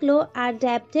ভাবতে লাগলো আর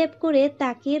ড্যাব ড্যাব করে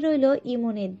তাকিয়ে রইল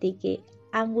ইমনের দিকে।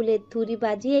 আঙ্গুলের থুরি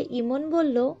বাজিয়ে ইমন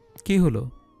বলল, কি হলো,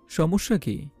 সমস্যা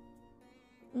কি?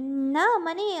 না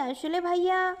মানে আসলে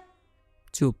ভাইয়া।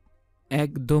 চুপ,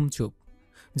 একদম চুপ।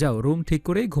 যাও রুম ঠিক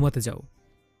করে ঘুমাতে যাও।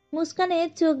 মুস্কানের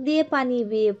চোখ দিয়ে পানি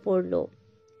বেয়ে পড়ল।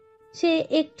 সে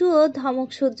একটুও ধমক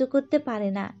সহ্য করতে পারে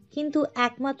না, কিন্তু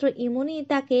একমাত্র ইমনই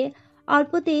তাকে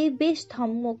অল্পতেই বেশ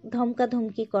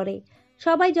ধমকাধমকি করে।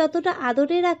 সবাই যতটা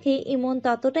আদরে রাখে, ইমন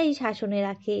ততটাই শাসনে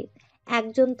রাখে।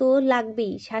 একজন তো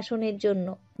লাগবেই শাসনের জন্য,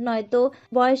 নয়তো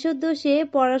বয়সের দোষে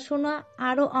পড়াশোনা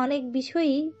আরো অনেক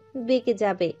বিষয়ই বেঁকে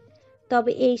যাবে।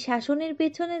 তবে এই শাসনের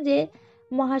পেছনে যে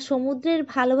মহাসমুদ্রের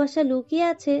ভালোবাসা লুকিয়ে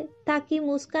আছে, তা কি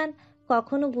মুস্কান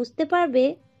কখনো বুঝতে পারবে?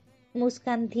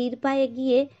 মুস্কান ধীর পায়ে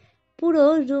গিয়ে পুরো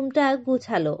রুমটা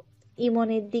গুছালো।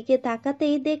 ইমনের দিকে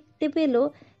তাকাতেই দেখতে পেল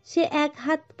সে এক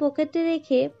হাত পকেটে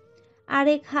রেখে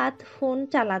আরেক হাত ফোন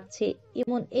চালাচ্ছে।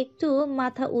 ইমন একটু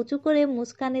মাথা উঁচু করে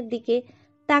মুস্কানের দিকে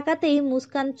তাকাতেই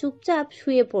মুস্কান চুপচাপ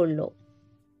শুয়ে পড়ল।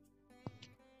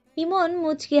 ইমন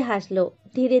মুচকে হাসলো।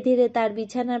 ধীরে ধীরে তার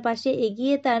বিছানার পাশে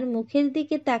এগিয়ে তার মুখের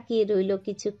দিকে তাকিয়ে রইল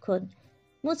কিছুক্ষণ।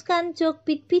 মুস্কান চোখ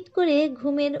পিটপিট করে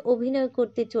ঘুমের অভিনয়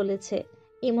করতে চলেছে।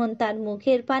 ইমন তার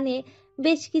মুখের পানে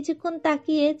বেশ কিছুক্ষণ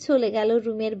তাকিয়ে চলে গেল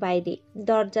রুমের বাইরে,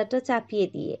 দরজাটা চাপিয়ে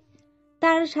দিয়ে।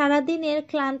 তার সারাদিনের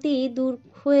ক্লান্তি দূর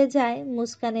হয়ে যায়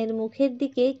মুস্কানের মুখের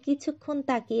দিকে কিছুক্ষণ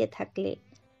তাকিয়ে থাকলে।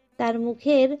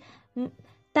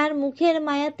 তার মুখের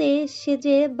মায়াতে সে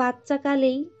যে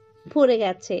বাচ্চাকালেই পড়ে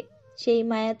গেছে, সেই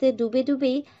মায়াতে ডুবে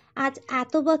ডুবেই আজ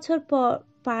এত বছর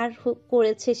পার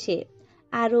করেছে সে।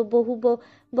 আরো বহু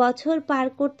বছর পার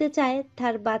করতে চায়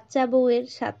তার বাচ্চা বউয়ের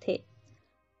সাথে।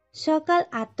 সকাল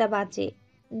 8টা বাজে।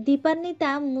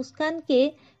 দীপান্বিতা মুস্কানকে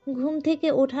ঘুম থেকে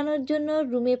ওঠানোর জন্য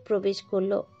রুমে প্রবেশ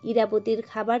করলো। ইরাবতীর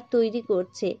খাবার তৈরি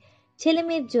করছে ছেলে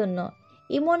মেয়ের জন্য।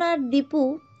 ইমন আর দীপু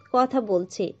কথা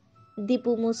বলছে।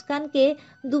 দীপু মুস্কানকে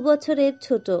 2 বছরের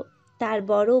ছোট। তার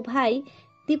বড় ভাই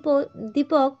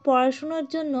দীপক পড়াশোনার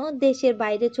জন্য দেশের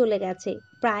বাইরে চলে গেছে,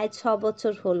 প্রায় 6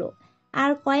 বছর হলো।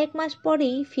 আর কয়েক মাস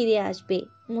পরেই ফিরে আসবে।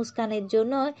 মুস্কানের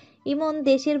জন্য ইমন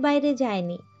দেশের বাইরে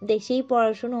যায়নি, দেশেই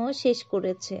পড়াশোনা শেষ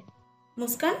করেছে।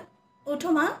 মুস্কান, ওঠো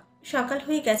মা, সকাল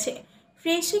হয়ে গেছে,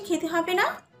 ফ্রেশ হয়ে খেতে হবে না?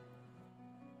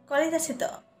 কলেজ আছে তো।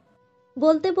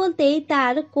 বলতে বলতেই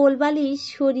তার কোলবালিশ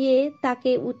সরিয়ে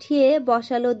তাকে উঠিয়ে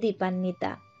বসালো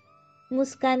দীপান্বিতা।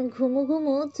 মুস্কান ঘুমু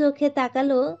ঘুমু চোখে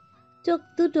তাকালো, চোখ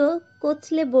দুটো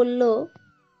কচলে বলল,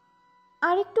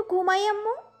 আর একটু ঘুমাই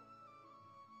আম্মু।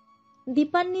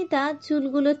 দীপান্বিতা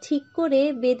চুলগুলো ঠিক করে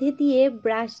বেঁধে দিয়ে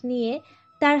ব্রাশ নিয়ে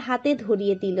তার হাতে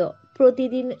ধরিয়ে দিল।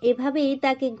 প্রতিদিন এভাবেই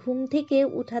তাকে ঘুম থেকে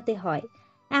উঠাতে হয়।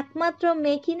 একমাত্র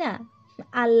মেয়ে কিনা,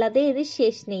 আহ্লাদের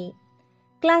শেষ নেই।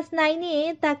 ক্লাস 9-এ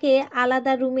তাকে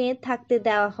আলাদা রুমে থাকতে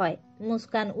দেওয়া হয়।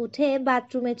 মুস্কান উঠে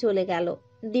বাথরুমে চলে গেল।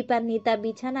 দীপান্বিতা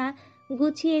বিছানা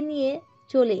গুছিয়ে নিয়ে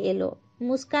চলে এলো।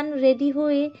 মুস্কান রেডি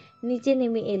হয়ে নিচে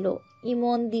নেমে এলো।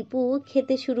 ইমন, দীপু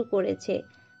খেতে শুরু করেছে।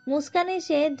 মুস্কান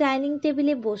এসে ডাইনিং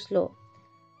টেবিলে বসলো।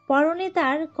 পরনে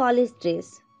তার কলেজ ড্রেস,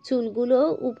 চুলগুলো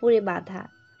উপরে বাঁধা,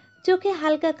 চোখে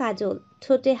হালকা কাজল,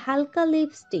 ঠোঁটে হালকা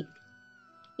লিপস্টিক।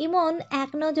 ইমন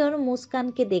এক নজর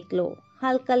মুস্কানকে দেখলো।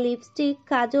 হালকা লিপস্টিক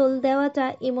কাজল দেওয়াটা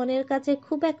ইমনের কাছে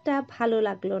খুব একটা ভালো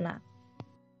লাগলো না।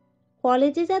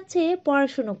 কলেজে যাচ্ছে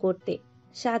পড়াশুনো করতে,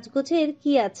 সাজগোছের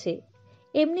কি আছে,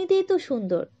 এমনিতেই তো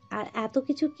সুন্দর, আর এত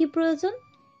কিছু কি প্রয়োজন?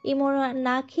 ইমন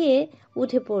না খেয়ে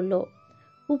উঠে পড়ল।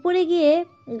 উপরে গিয়ে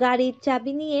গাড়ির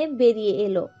চাবি নিয়ে বেরিয়ে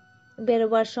এলো।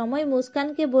 বেরোবার সময়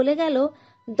মুস্কানকে বলে গেল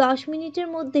 10 মিনিটের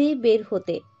মধ্যেই বের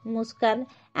হতে। মুস্কান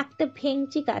একটা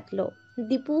ভেংচি কাটলো।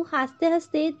 দীপু হাসতে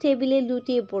হাসতে টেবিলে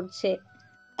লুটিয়ে পড়ছে।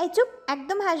 এই চুপ,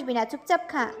 একদম হাসবি না, চুপচাপ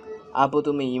খা। আপু,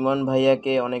 তুমি ইমন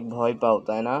ভাইয়াকে অনেক ভয় পাও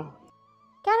তাই না?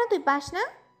 কেন, তুই পাস না?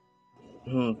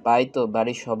 পাই তো,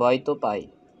 বাড়ির সবাই তো পাই।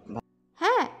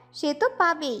 হ্যাঁ, সে তো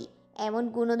পাবেই। এমন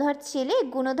গুণধর ছেলে,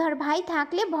 গুণধর ভাই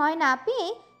থাকলে ভয় না পেয়ে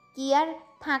কি আর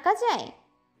থাকা যায়?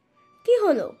 কি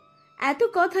হলো, এত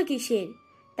কথা কিসের?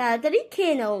 তাড়াতাড়ি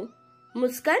খেয়ে নাও।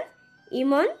 মুস্কান,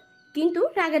 ইমন কিন্তু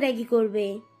রাগারাগি করবে।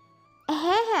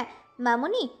 হ্যাঁ হ্যাঁ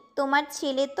মামুনি, তোমার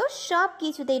ছেলে তো সব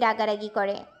কিছুতেই রাগারাগি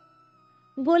করে।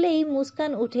 বলেই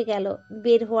মুস্কান উঠে গেল।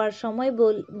 বের হওয়ার সময়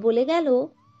বলে গেল,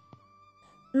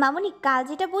 মামুনি, কাল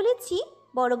যেটা বলেছি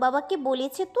বড় বাবাকে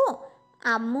বলেছে তো?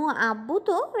 আম্মু আব্বু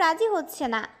তো রাজি হচ্ছে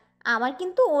না, আমার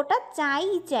কিন্তু ওটা চাই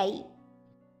চাই।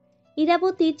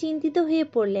 ইরাবতী চিন্তিত হয়ে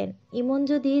পড়লেন। ইমন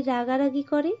যদি রাগারাগি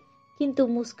করে, কিন্তু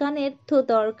মুস্কানের তো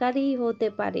দরকারই হতে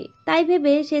পারে। তাই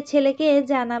ভেবে সে ছেলেকে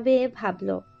জানাবে ভাবল।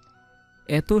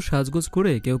 এত সাজগোজ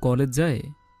করে কেউ কলেজ যায়?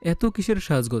 এত কিসের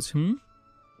সাজগোজ?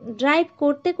 ড্রাইভ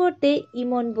করতে করতে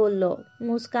ইমন বলল।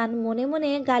 মুস্কান মনে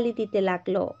মনে গালি দিতে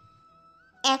লাগলো।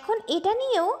 এখন এটা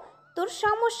নিয়েও তোর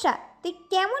সমস্যা? তুই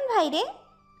কেমন ভাই রে?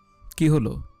 কি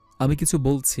হলো? আমি কিছু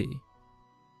বলছি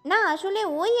না, আসলে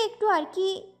ওই একটু আর কি।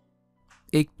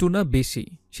 একটু না বেশি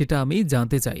সেটা আমি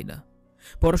জানতে চাই না।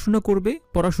 পড়াশোনা করবে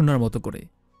পড়াশোনার মতো করে,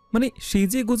 মানে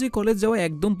সেজে গুজে কলেজ যাওয়া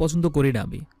একদম পছন্দ করি না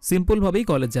আমি। সিম্পলভাবেই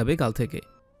কলেজ যাবে কাল থেকে।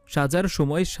 সাজার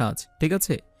সময় সাজ, ঠিক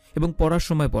আছে, এবং পড়ার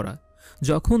সময় পড়া।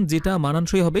 যখন যেটা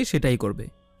মানানসই হবে সেটাই করবে,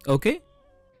 ওকে?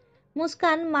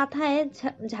 মুস্কান মাথায়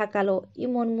ঝাঁকালো।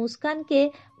 ইমন মুস্কানকে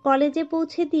কলেজে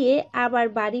পৌঁছে দিয়ে আবার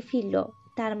বাড়ি ফিরল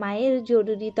তার মায়ের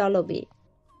জরুরি তলবে।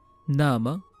 না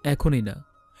মা, এখনই না,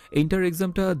 ইন্টার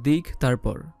এক্সামটা দিক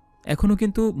তারপর। এখনও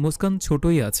কিন্তু মুস্কান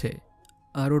ছোটই আছে,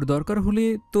 আর ওর দরকার হলে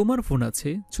তোমার ফোন আছে,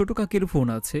 ছোট কাকির ফোন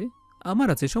আছে, আমার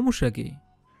আছে, সমস্যা কি?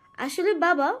 আসলে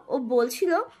বাবা, ও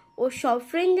বলছিল ওর সব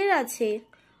ফ্রেন্ডের আছে,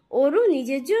 ওরও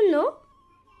নিজের জন্য।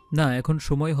 না, এখন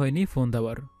সময় হয়নি ফোন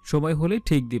দেওয়ার, সময় হলে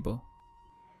ঠিক দিব।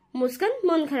 মুস্কান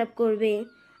মন খারাপ করবে।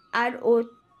 আর ও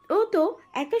ও তো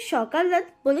একটা সকাল রাত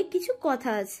বলে কিছু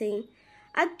কথা আছে।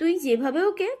 আর তুই যেভাবে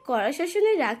ওকে কড়া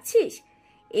শাসনে রাখছিস,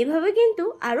 এভাবে কিন্তু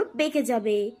আরো বেঁকে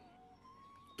যাবে।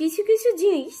 কিছু কিছু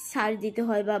জিনিস ছাড় দিতে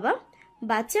হয় বাবা,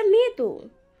 বাচ্চা মেয়ে তো।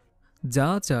 যা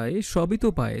চায় সবই তো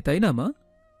পায়, তাই না মা?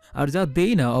 আর যা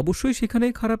দেই না অবশ্যই সেখানে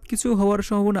খারাপ কিছু হওয়ার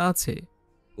সম্ভাবনা আছে।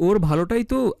 ওর ভালোটাই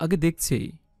তো আগে দেখছি।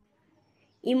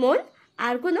 ইমন,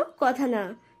 আর কোনো কথা না,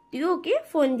 তুই ওকে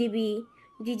ফোন দিবি।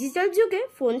 ডিজিটাল যুগে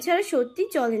ফোন ছাড়া সত্যি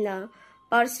চলে না,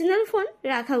 পার্সোনাল ফোন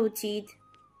রাখা উচিত।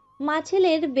 মা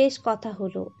ছেলের বেশ কথা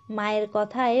হলো। মায়ের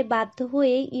কথায় বাধ্য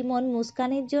হয়ে ইমন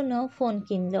মুস্কানের জন্য ফোন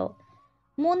কিনল।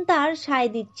 মন তার সায়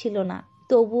দিচ্ছিল না,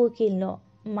 তবুও কিনল।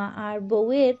 মা আর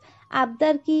বউয়ের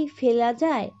আবদার কি ফেলা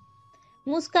যায়?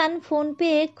 মুস্কান ফোন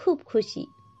পেয়ে খুব খুশি।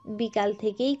 বিকাল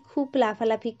থেকেই খুব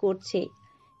লাফালাফি করছে।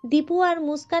 দীপু আর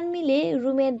মুস্কান মিলে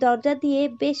রুমের দরজা দিয়ে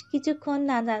বেশ কিছুক্ষণ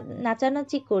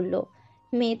নাচানাচি করলো।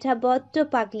 মেয়েটা বড্ড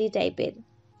পাগলি টাইপের,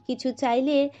 কিছু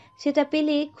চাইলে সেটা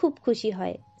পেলে খুব খুশি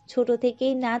হয়। ছোট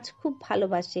থেকেই নাচ খুব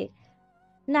ভালোবাসে।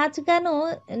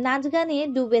 নাচ গানে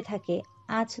ডুবে থাকে।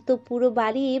 আজ তো পুরো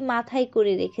বাড়ি মাথায়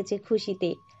করে রেখেছে খুশিতে।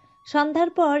 সন্ধ্যার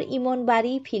পর ইমন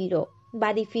বাড়ি ফিরল।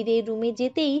 বাড়ি ফিরে রুমে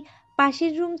যেতেই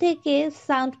পাশের রুম থেকে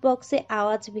সাউন্ড বক্সে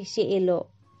আওয়াজ ভেসে এলো।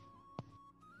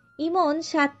 ইমন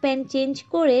শার্ট প্যান্ট চেঞ্জ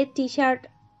করে টি শার্ট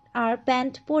আর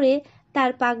প্যান্ট পরে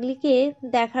তার পাগলিকে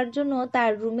দেখার জন্য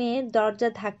তার রুমে দরজা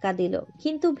ধাক্কা দিল,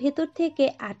 কিন্তু ভেতর থেকে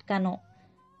আটকানো।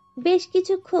 বেশ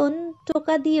কিছুক্ষণ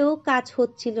টোকা দিয়েও কাজ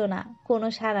হচ্ছিল না, কোনো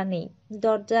সাড়া নেই।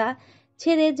 দরজা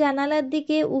ছেড়ে জানালার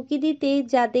দিকে উকি দিতেই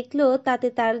যা দেখলো তাতে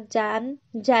তার জান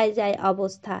যায় যায়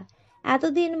অবস্থা।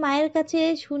 এতদিন মায়ের কাছে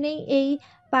শুনেই এই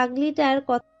পাগলিটার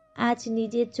কথা আজ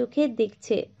নিজের চোখে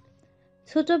দেখছে।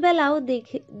 ছোটবেলাও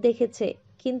দেখেছে,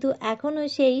 কিন্তু এখনো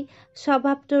সেই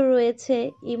স্বভাবটা রয়েছে।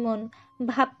 ইমন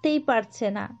ভাবতেই পারছে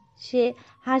না সে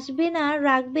হাসবে না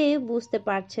রাগবে, বুঝতে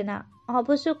পারছে না।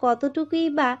 অবশ্য কতটুকুই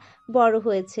বা বড়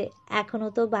হয়েছে, এখনো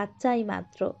তো বাচ্চাই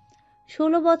মাত্র।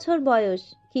 16 বছর বয়স,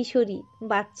 কিশোরী।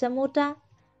 বাচ্চা মোটা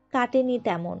কাটেনি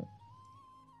তেমন।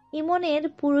 ইমনের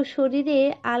পুরো শরীরে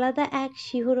আলাদা এক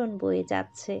শিহরণ বয়ে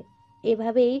যাচ্ছে।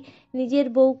 এভাবেই নিজের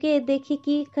বউকে দেখে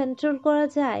কি কন্ট্রোল করা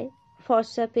যায়?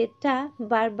 ফর্সা পেটটা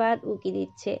বারবার উকি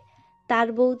দিচ্ছে। তার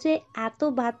বউ যে এত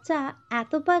বাচ্চা,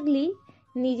 এত পাগলি,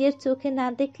 নিজের চোখে না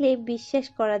দেখলে বিশ্বাস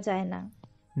করা যায় না।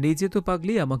 নিজে তো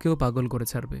পাগলি, আমাকেও পাগল করে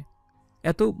ছাড়বে।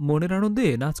 এত মনের আনন্দে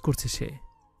নাচ করছে সে।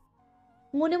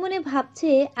 মনে মনে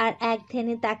ভাবছে আর এক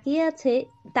ধ্যানে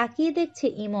তাকিয়ে দেখছে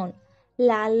ইমন।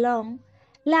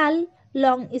 লাল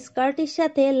লং স্কার্টের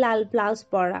সাথে লাল ব্লাউজ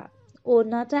পরা,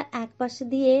 ওড়নাটা একপাশে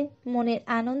দিয়ে মনের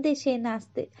আনন্দে সে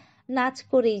নাচ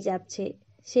করেই যাচ্ছে।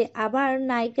 সে আবার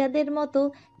নায়িকাদের মতো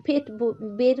পেট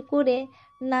বের করে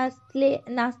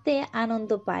নাচতে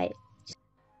আনন্দ পায়।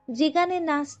 যে গানে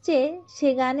নাচছে সে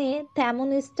গানে তেমন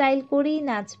স্টাইল করেই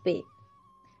নাচবে।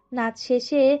 নাচ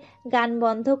শেষে গান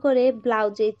বন্ধ করে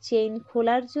ব্লাউজের চেইন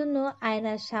খোলার জন্য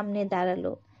আয়নার সামনে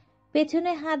দাঁড়ালো।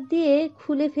 পেছনে হাত দিয়ে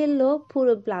খুলে ফেললো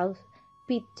পুরো ব্লাউজ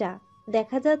পিঠটা।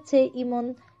 দেখা যাচ্ছে ইমন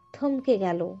থমকে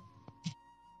গেল।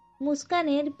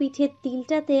 মুস্কানের পিঠের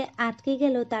তিলটাতে আটকে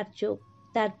গেল তার চোখ।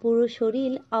 তার পুরো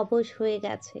শরীর অবশ হয়ে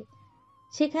গেছে।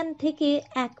 সেখান থেকে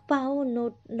এক পাও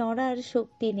নড়ার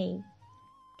শক্তি নেই।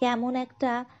 কেমন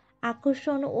একটা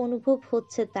আকর্ষণ অনুভব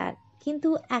হচ্ছে তার, কিন্তু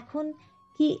এখন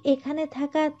কি এখানে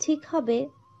থাকা ঠিক হবে?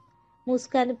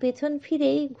 মুস্কান পেছন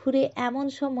ফিরেই ঘুরে এমন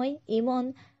সময় ইমন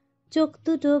চোখ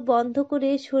দুটো বন্ধ করে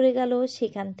সরে গেল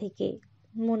সেখান থেকে।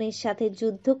 মনের সাথে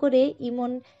যুদ্ধ করে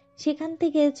ইমন সেখান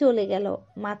থেকে চলে গেল।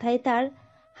 মাথায় তার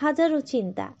হাজারো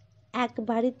চিন্তা। এক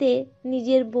বাড়িতে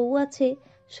নিজের বউ আছে,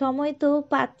 সময় তো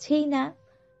পাচ্ছেই না।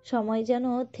 সময় যেন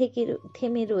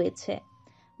থেমে রয়েছে।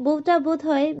 বউটা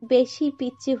বোধহয় বেশি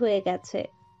পিচ্চি হয়ে গেছে।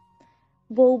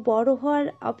 বউ বড় হওয়ার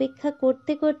অপেক্ষা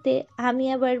করতে করতে আমি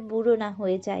আবার বুড়ো না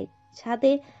হয়ে যাই।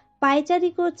 ছাদে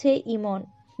পায়চারি করছে ইমন।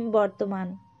 বর্তমান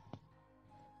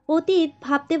অতীত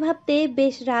ভাবতে ভাবতে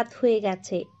বেশ রাত হয়ে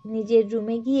গেছে। নিজের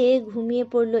রুমে গিয়ে ঘুমিয়ে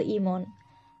পড়ল ইমন।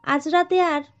 আজ রাতে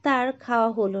আর তার খাওয়া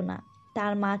হলো না।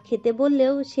 তার মা খেতে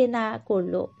বললেও সে না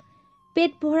করলো।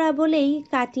 পেট ভরা বলেই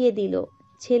কাটিয়ে দিল।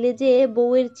 ছেলে যে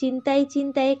বউয়ের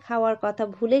চিন্তায় খাওয়ার কথা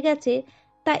ভুলে গেছে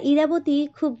তা ইরাবতী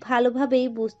খুব ভালোভাবেই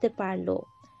বুঝতে পারল।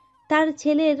 তার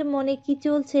ছেলের মনে কি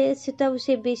চলছে সেটাও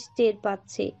সে বেশ টের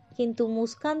পাচ্ছে। কিন্তু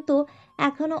মুস্কান তো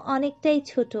এখনো অনেকটাই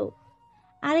ছোট,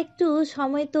 আরেকটু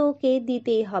সময় তো ওকে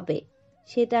দিতেই হবে।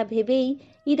 সেটা ভেবেই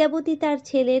ইরাবতী তার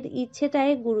ছেলের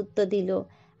ইচ্ছেটায় গুরুত্ব দিল।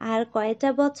 আর কয়টা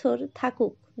বছর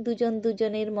থাকুক দুজন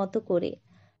দুজনের মতো করে।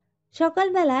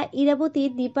 সকালবেলা ইরাবতী,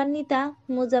 দীপান্বিতা,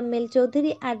 মোজাম্মেল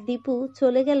চৌধুরী আর দীপু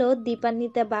চলে গেল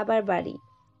দীপান্বিতা বাবার বাড়ি।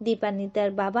 দীপান্বিতার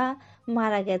বাবা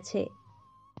মারা গেছে।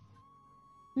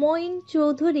 মঈন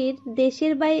চৌধুরীর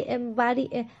দেশের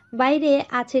বাইরে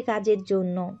আছে কাজের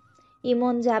জন্য।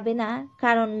 ইমন যাবে না,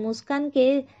 কারণ মুস্কানকে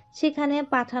সেখানে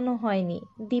পাঠানো হয়নি।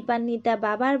 দীপান্বিতা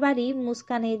বাবার বাড়ি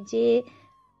মুস্কানের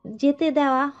যেতে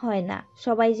দেওয়া হয় না।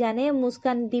 সবাই জানে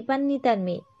মুস্কান দীপান্বিতার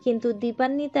মেয়ে, কিন্তু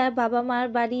দীপান্বিতার বাবা মার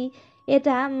বাড়ি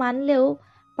এটা মানলেও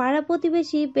পাড়া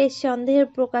প্রতিবেশী বেশ সন্দেহের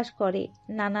প্রকাশ করে,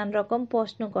 নানান রকম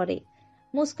প্রশ্ন করে।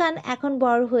 মুস্কান এখন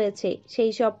বড় হয়েছে,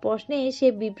 সেই সব প্রশ্নে সে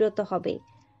বিব্রত হবে।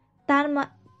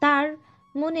 তার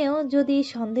মনেও যদি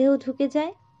সন্দেহ ঢুকে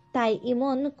যায়, তাই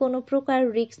ইমন কোনো প্রকার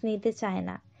রিস্ক নিতে চায়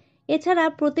না। এছাড়া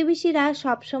প্রতিবেশীরা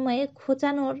সবসময়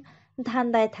খোঁচানোর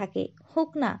ধান্দায় থাকে, হোক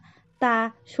না তা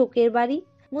শোকের বাড়ি।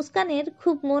 মুস্কানের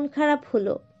খুব মন খারাপ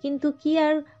হলো, কিন্তু কি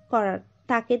আর করার,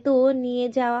 তাকে তো নিয়ে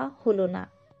যাওয়া হলো না।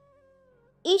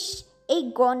 ইস, এই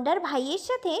গন্ডার ভাইয়ের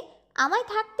সাথে আমায়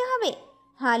থাকতে হবে।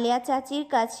 হালিয়া চাচির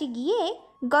কাছে গিয়ে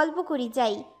গল্প করি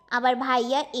যাই, আবার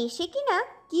ভাইয়া এসে কিনা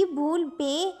কি ভুল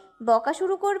পেয়ে বকা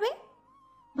শুরু করবে।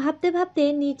 ভাবতে ভাবতে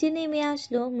নিচে নেমে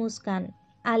আসলো মুস্কান।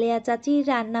 আলেয়া চাচি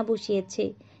রান্না বসিয়েছে,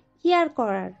 কি আর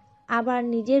করার। আবার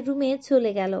নিজের রুমে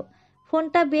চলে গেল।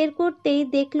 ফোনটা বের করতেই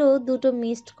দেখলো দুটো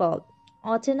মিসড কল,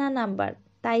 অচেনা নাম্বার।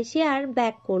 তাই সে আর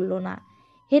ব্যাক করলো না।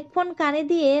 হেডফোন কানে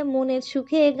দিয়ে মনের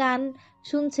সুখে গান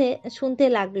শুনতে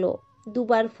লাগলো।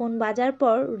 দুবার ফোন বাজার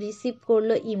পর রিসিভ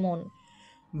করলো ইমন।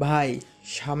 ভাই,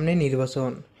 সামনে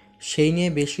নির্বাচন, সেই নিয়ে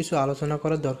বেশ কিছু আলোচনা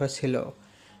করার দরকার ছিল।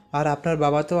 আর আপনার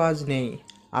বাবা তো আজ নেই,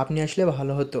 আপনি আসলে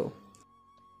ভালো হতো।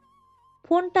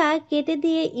 ফোনটা কেটে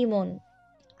দিয়ে ইমন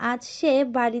আজ সে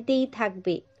বাড়িতেই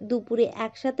থাকবে। দুপুরে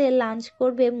একসাথে লাঞ্চ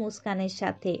করবে মুস্কানের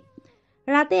সাথে,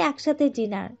 রাতে একসাথে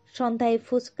ডিনার, সন্ধ্যায়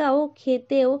ফুচকা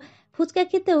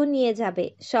খেতেও নিয়ে যাবে।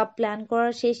 সব প্ল্যান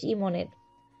করা শেষ ইমনের।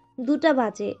 2টা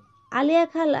বাজে।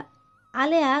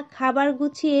 আলেয়া খাবার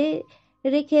গুছিয়ে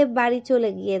রেখে বাড়ি চলে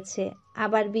গিয়েছে।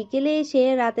 আবার বিকেলে এসে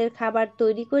রাতের খাবার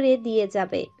তৈরি করে দিয়ে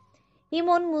যাবে।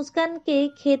 ইমন মুস্কানকে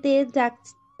খেতে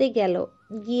ডাকতে গেল।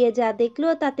 গিয়ে যা দেখলো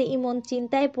তাতে ইমন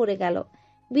চিন্তায় পড়ে গেল।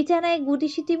 বিছানায়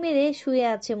গুটিসুটি মেরে শুয়ে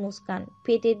আছে মুস্কান,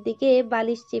 পেটের দিকে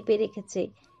বালিশ চেপে রেখেছে।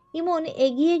 ইমন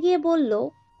এগিয়ে গিয়ে বলল,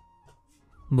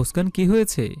 মুস্কান, কি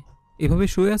হয়েছে? এভাবে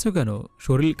শুয়ে আছো কেন?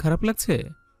 শরীর খারাপ লাগছে?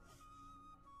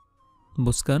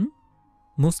 মুস্কান,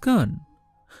 মুস্কান,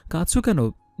 কাঁদছো কেন?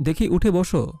 দেখি, উঠে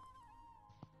বসো।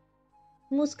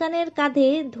 মুস্কানের কাঁধে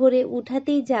ধরে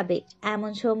উঠাতেই যাবে,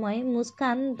 এমন সময়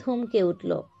মুস্কান ধমকে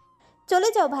উঠল। চলে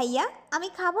যাও ভাইয়া, আমি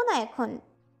খাবো না এখন।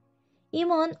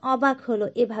 ইমন অবাক হলো।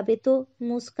 এভাবে তো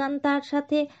মুস্কান তার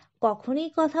সাথে কখনোই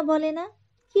কথা বলে না।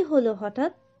 কি হলো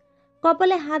হঠাৎ?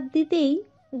 কপালে হাত দিতেই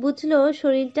বুঝলো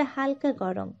শরীরটা হালকা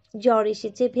গরম। জ্বর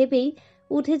এসেছে ভেবেই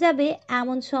উঠে যাবে,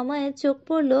 এমন সময়ে চোখ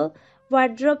পড়ল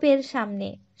ওয়ার্ড্রপের সামনে।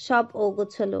 সব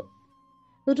অগোছলো,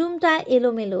 রুমটা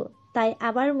এলোমেলো। তাই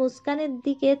আবার মুস্কানের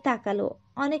দিকে তাকালো।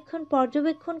 অনেকক্ষণ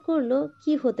পর্যবেক্ষণ করলো,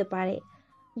 কি হতে পারে?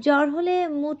 জ্বর হলে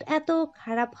মুড এত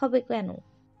খারাপ হবে কেন?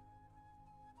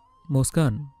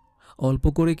 মুস্কান, অল্প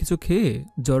করে কিছু খেয়ে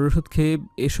জ্বর ওষুধ খেয়ে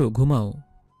এসো, ঘুমাও।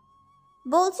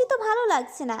 বলছি তো ভালো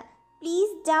লাগছে না, প্লিজ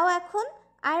যাও এখন।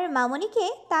 আর মামনিকে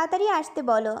তাড়াতাড়ি আসতে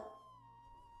বলো।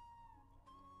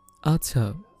 আচ্ছা,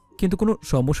 কিন্তু কোনো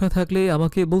সমস্যা থাকলে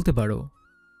আমাকে বলতে পারো।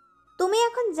 তুমি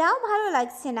এখন যাও, ভালো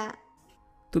লাগছে না।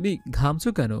 তুমি ঘামছো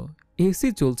কেন? এসি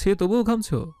চলছে তবুও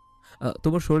ঘামছো?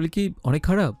 তোমার শরীর কি অনেক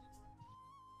খারাপ?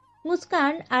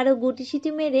 মুস্কান আরো গুটিসিটি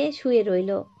মেরে শুয়ে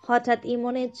রইল। হঠাৎ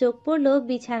ইমনের চোখ পড়ল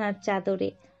বিছানার চাদরে।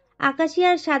 আকাশি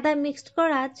আর সাদা মিক্সড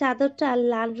করা চাদরটা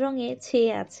লাল রঙে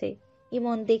ছেয়ে আছে।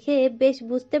 ইমন দেখে বেশ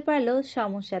বুঝতে পারল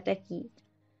সমস্যাটা কি।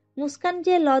 মুস্কান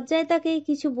যে লজ্জায় তাকে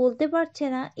কিছু বলতে পারছে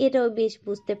না, এটাও বেশ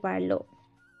বুঝতে পারল।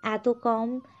 এত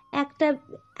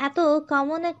এত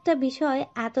কমন একটা বিষয়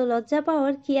এত লজ্জা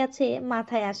পাওয়ার কি আছে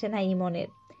মাথায় আসে না ইমনের।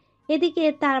 এদিকে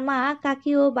তার মা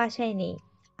কাকিও বাসায় নেই,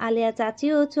 আলেয়া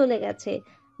চাচিও চলে গেছে।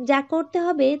 যা করতে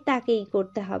হবে তাকেই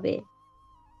করতে হবে।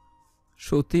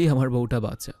 সত্যিই আমার বউটা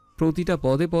বাচ্চা, প্রতিটা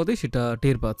পদে পদে সেটা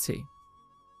টের পাচ্ছে।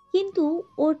 কিন্তু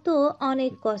ওর তো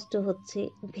অনেক কষ্ট হচ্ছে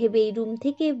ভেবেই রুম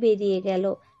থেকে বেরিয়ে গেল।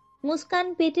 মুস্কান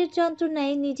পেটের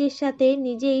যন্ত্রণায় নিজের সাথে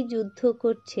নিজেই যুদ্ধ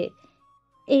করছে।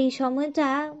 এই সময়টা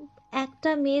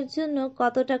একটা মেয়ের জন্য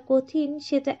কতটা কঠিন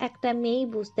সেটা একটা মেয়েই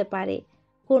বুঝতে পারে।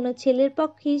 কোনো ছেলের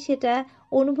পক্ষেই সেটা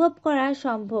অনুভব করা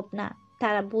সম্ভব না।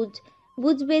 তারা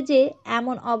বুঝবে যে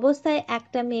এমন অবস্থায়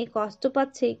একটা মেয়ে কষ্ট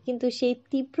পাচ্ছে, কিন্তু সেই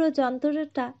তীব্র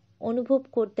যন্ত্রণাটা অনুভব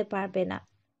করতে পারবে না।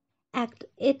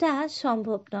 এটা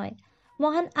সম্ভব নয়।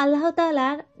 মহান আল্লাহ তাআলা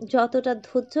যতটা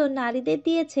ধৈর্য নারীদের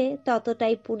দিয়েছে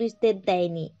ততটাই পুরুষদের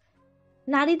দেয়নি।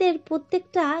 নারীদের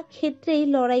প্রত্যেকটা ক্ষেত্রেই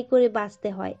লড়াই করে বাঁচতে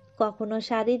হয়, কখনো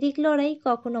শারীরিক লড়াই,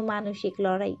 কখনো মানসিক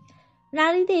লড়াই।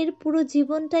 নারীদের পুরো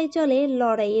জীবনটাই চলে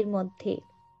লড়াইয়ের মধ্যে।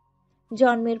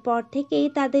 জন্মের পর থেকেই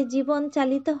তাদের জীবন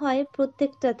চালিত হয়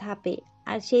প্রত্যেকটা ধাপে।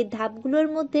 আর সেই ধাপগুলোর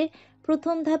মধ্যে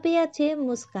প্রথম ধাপে আছে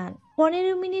মুস্কান।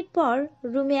 15 মিনিট পর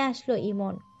রুমে আসলো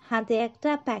ইমন, হাতে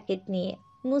একটা প্যাকেট নিয়ে।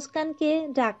 মুস্কানকে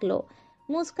ডাকলো।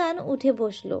 মুস্কান উঠে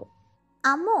বসলো।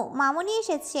 আম্মু, মামনি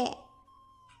এসেছে।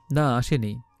 না,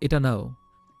 আসেনি, এটা নাও।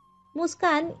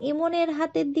 মুস্কান ইমনের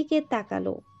হাতের দিকে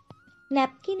তাকালো।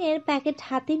 ন্যাপকিনের প্যাকেট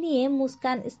হাতে নিয়ে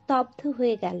মুস্কান স্তব্ধ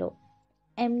হয়ে গেল।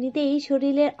 এমনিতেই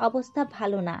শরীরের অবস্থা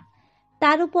ভালো না,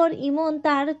 তার উপর ইমন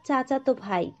তার চাচাতো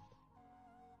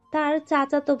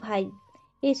ভাই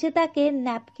এসে তাকে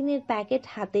ন্যাপকিনের প্যাকেট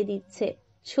হাতে দিচ্ছে।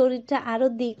 শরীরটা আরো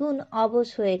দ্বিগুণ অবশ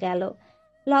হয়ে গেল।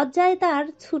 লজ্জায় তার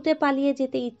ছুটে পালিয়ে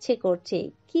যেতে ইচ্ছে করছে।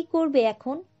 কি করবে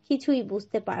এখন কিছুই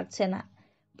বুঝতে পারছে না।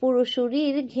 পুরো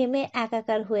শরীর ঘেমে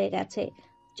একাকার হয়ে গেছে,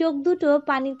 চোখ দুটো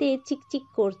পানিতে চিকচিক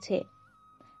করছে।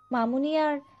 মামুনি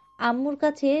আর আম্মুর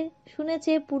কাছে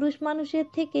শুনেছে পুরুষ মানুষের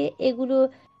থেকে এগুলো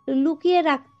লুকিয়ে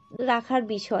রাখার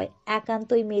বিষয়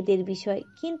একান্তই মেয়েদের বিষয়,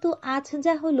 কিন্তু আজ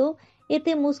যা হলো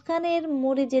এতে মুস্কানের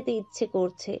মরে যেতে ইচ্ছে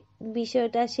করছে।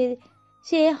 বিষয়টা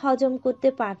সে হজম করতে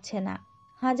পারছে না।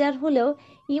 হাজার হলেও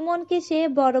ইমনকে সে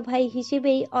বড় ভাই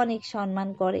হিসেবেই অনেক সম্মান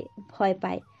করে, ভয়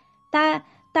পায়।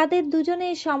 তাদের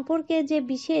দুজনের সম্পর্কে যে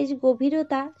বিশেষ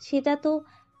গভীরতা সেটা তো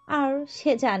আর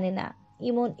সে জানে না।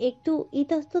 ইমন একটু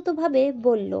ইতস্ততভাবে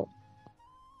বলল,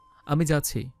 আমি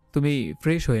যাচ্ছি, তুমি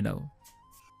ফ্রেশ হয়ে নাও।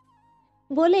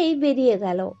 বলেই বেরিয়ে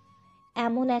গেল।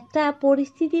 এমন একটা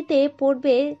পরিস্থিতিতে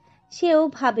পড়বে সেও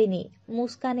ভাবেনি।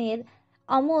 মুস্কানের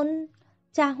অমন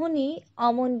চাহনি,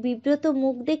 অমন বিব্রত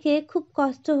মুখ দেখে খুব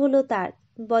কষ্ট হলো তার।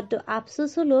 বড্ড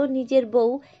আফসোস হলো নিজের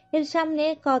বউ এর সামনে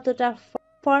কতটা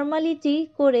ফর্মালিটি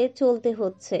করে চলতে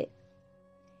হচ্ছে।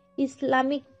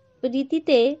 ইসলামিক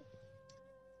রীতিতে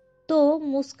তো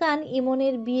মুস্কান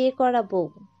ইমনের বিয়ে করা বউ।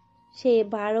 সে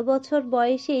 12 বছর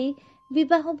বয়সেই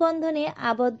বিবাহ বন্ধনে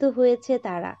আবদ্ধ হয়েছে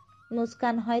তারা।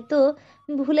 মুস্কান হয়তো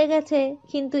ভুলে গেছে,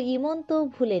 কিন্তু ইমন তো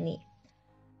ভুলেনি।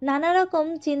 নানা রকম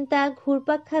চিন্তা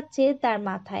ঘুরপাক খাচ্ছে তার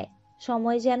মাথায়।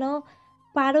 সময় যেন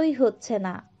পারই হচ্ছে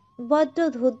না। বড্ড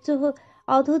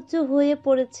অধৈর্য হয়ে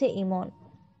পড়েছে ইমন।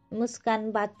 মুস্কান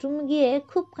বাথরুম গিয়ে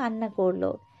খুব কান্না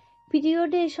করলো।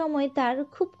 পিরিয়ডের সময় তার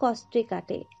খুব কষ্টে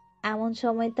কাটে। এমন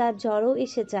সময় তার জ্বরও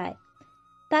এসে যায়।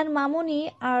 তার মামুনি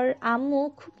আর আম্মু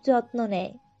খুব যত্ন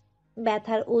নেয়,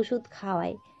 ব্যথার ওষুধ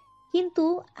খাওয়ায়। কিন্তু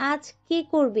আজ কে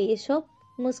করবে এসব?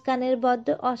 মুস্কানের বড্ড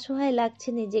অসহায় লাগছে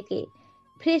নিজেকে।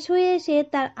 ফ্রেশ হয়ে এসে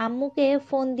তার আম্মুকে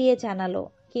ফোন দিয়ে জানালো,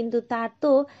 কিন্তু তার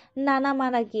তো নানা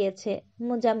মারা গিয়েছে।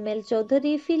 মোজাম্মেল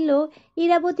চৌধুরী ফিরল,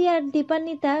 ইরাবতী আর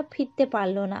দীপান্বিতা ফিরতে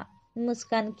পারল না।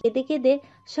 মুস্কান কেঁদে কেঁদে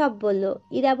সব বলল।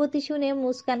 ইরাবতী শুনে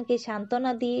মুস্কানকে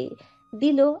সান্ত্বনা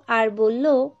দিল আর বলল,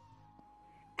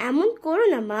 এমন করো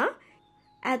না মা,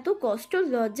 এত কষ্ট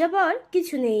লজ্জা পাওয়ার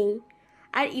কিছু নেই।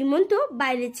 আর ইমন তো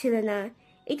বাইরের ছেলে না,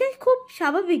 এটা খুব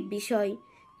স্বাভাবিক বিষয়।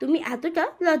 তুমি এতটা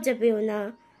লজ্জা পেও না।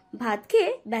 ভাত খেয়ে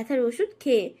ব্যথার ওষুধ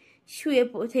খেয়ে শুয়ে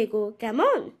থেকো,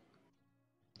 কেমন?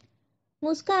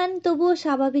 মুস্কান তবুও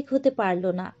স্বাভাবিক হতে পারল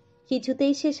না।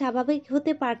 কিছুতেই সে স্বাভাবিক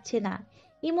হতে পারছে না।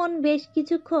 ইমন বেশ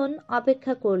কিছুক্ষণ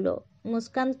অপেক্ষা করলো।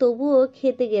 মুস্কান তবুও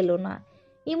খেতে গেল না।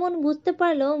 ইমন বুঝতে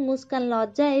পারল মুস্কান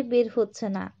লজ্জায় বের হচ্ছে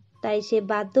না। তাই সে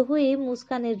বাধ্য হয়ে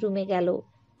মুস্কানের রুমে গেল।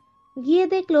 গিয়ে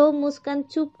দেখলো মুস্কান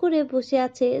চুপ করে বসে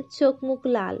আছে, চোখ মুখ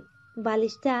লাল,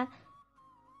 বালিশটা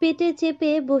পেটে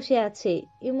চেপে বসে আছে।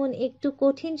 ইমন একটু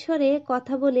কঠিন স্বরে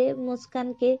কথা বলে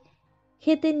মুস্কানকে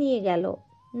খেতে নিয়ে গেল।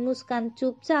 মুস্কান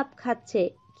চুপচাপ খাচ্ছে,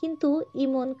 কিন্তু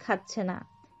ইমন খাচ্ছে না।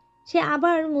 সে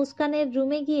আবার মুস্কানের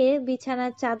রুমে গিয়ে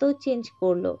বিছানার চাদর চেঞ্জ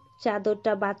করলো।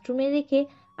 চাদরটা বাথরুমে রেখে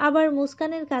আবার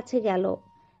মুস্কানের কাছে গেল।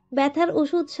 ব্যথার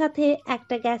ওষুধ সাথে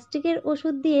একটা গ্যাস্ট্রিকের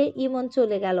ওষুধ দিয়ে ইমন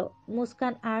চলে গেল।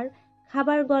 মুস্কান আর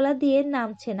খাবার গলা দিয়ে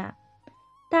নামছে না।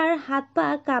 তার হাত পা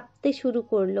কাঁপতে শুরু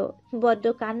করলো। বড্ড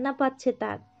কান্না পাচ্ছে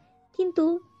তার, কিন্তু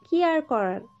কি আর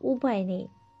করার, উপায় নেই।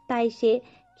 তাই সে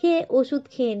ওষুধ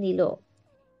খেয়ে নিল।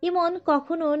 ইমন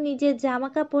কখনো নিজের জামা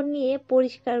কাপড় নিয়ে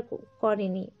পরিষ্কার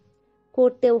করেনি,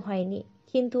 করতেও হয়নি।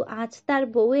 কিন্তু আজ তার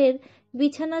বউয়ের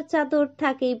বিছানার চাদর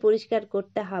তাকেই পরিষ্কার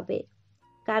করতে হবে।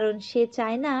 কারণ সে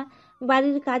চায় না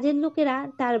বাড়ির কাজের লোকেরা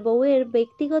তার বউয়ের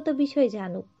ব্যক্তিগত বিষয়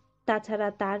জানুক। তাছাড়া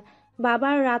তার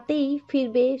বাবার রাতেই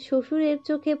ফিরবে, শ্বশুরের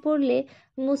চোখে পড়লে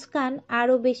মুস্কান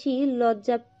আরো বেশি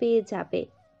লজ্জা পেয়ে যাবে।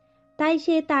 তাই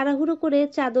সে তাড়াহুড়ো করে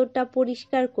চাদরটা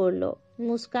পরিষ্কার করলো।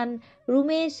 মুস্কান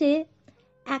রুমে এসে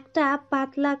একটা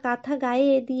পাতলা কাঁথা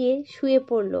গায়ে দিয়ে শুয়ে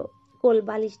পড়ল, কোল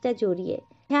বালিশটা জড়িয়ে।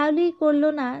 খেয়ালই করলো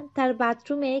না তার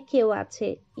বাথরুমে কেউ আছে।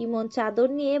 ইমন চাদর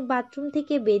নিয়ে বাথরুম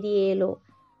থেকে বেরিয়ে এলো।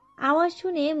 আওয়াজ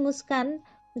শুনে মুস্কান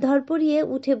ধরপড়িয়ে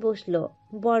উঠে বসলো।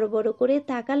 বড় বড় করে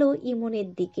তাকালো ইমনের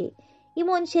দিকে।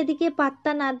 ইমন সেদিকে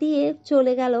পাত্তা না দিয়ে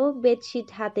চলে গেল বেডশিট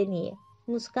হাতে নিয়ে।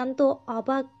 মুস্কান তো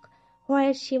অবাক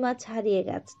হওয়ার সীমা ছাড়িয়ে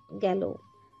গেল।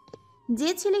 যে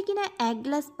ছেলে কিনা এক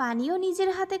গ্লাস পানিও নিজের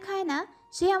হাতে খায় না,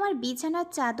 সে আমার বিছানার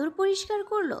চাদর পরিষ্কার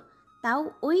করলো, তাও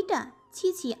ওইটা! ছি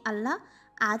ছি আল্লাহ,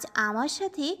 আজ আমার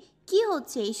সাথে কি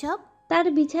হচ্ছে এইসব? তার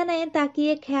বিছানায়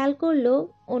তাকিয়ে খেয়াল করলো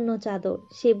অন্য চাদর।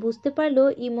 সে বুঝতে পারলো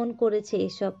ইমন করেছে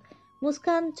এসব।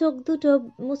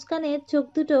 মুস্কানের চোখ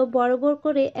দুটো বড় বড়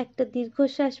করে একটা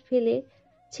দীর্ঘশ্বাস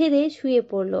ছেড়ে শুয়ে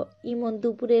পড়ল। ইমন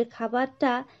দুপুরের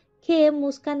খাবারটা খেয়ে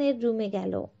মুস্কানের রুমে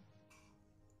গেল।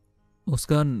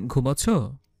 মুস্কান, ঘুমাচ্ছ?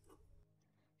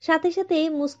 সাথে সাথেই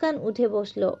মুস্কান উঠে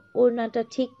বসলো। ওড়নাটা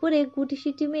ঠিক করে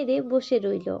গুটিসুটি মেরে বসে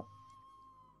রইল।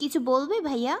 কিছু বলবে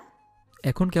ভাইয়া?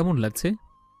 এখন কেমন লাগছে?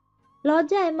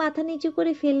 লজ্জায় মাথা নিচু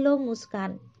করে ফেললো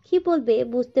মুস্কান। কি বলবে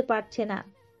বুঝতে পারছে না।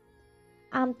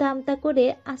 আমতা আমতা করে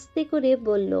আস্তে করে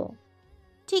বলল,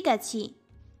 ঠিক আছি।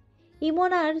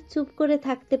 ইমন আর চুপ করে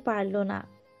থাকতে পারল না।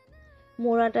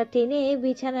 মোড়াটা টেনে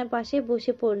বিছানার পাশে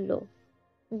বসে পড়ল।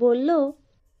 বলল,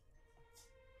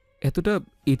 এতটা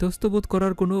ইতস্তবোধ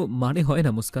করার কোনো মানে হয়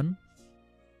না মুস্কান।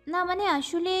 না মানে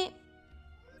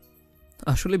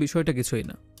আসলে বিষয়টা কিছুই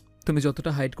না। তুমি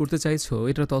যতটা হাইড করতে চাইছো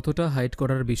এটা ততটা হাইড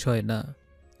করার বিষয় না।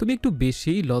 তুমি একটু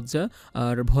বেশি লজ্জা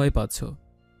আর ভয় পাচ্ছ।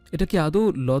 এটা কি আদৌ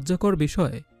লজ্জাকর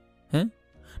বিষয়? হ্যাঁ,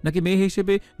 নাকি মেয়ে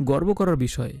হিসেবে গর্ব করার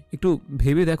বিষয়? একটু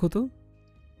ভেবে দেখো তো।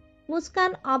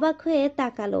 মুস্কান অবাক হয়ে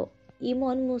তাকালো।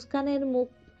 ইমন মুস্কানের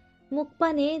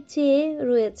মুখপানে চেয়ে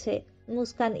রয়েছে।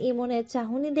 মুস্কান ইমনের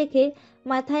চাহনি দেখে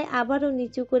মাথায় আবারও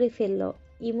নিচু করে ফেলল।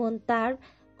 ইমন তার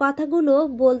কথাগুলো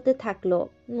বলতে থাকলো।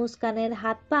 মুস্কানের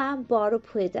হাত পা বরফ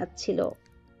হয়ে যাচ্ছিল।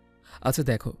 আচ্ছা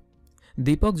দেখো,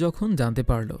 দীপক যখন জানতে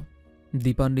পারল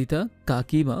দীপান্বিতা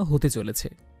কাকিমা হতে চলেছে,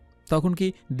 তখন কি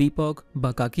দীপক বা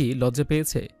কাকি লজ্জা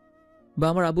পেয়েছে? বা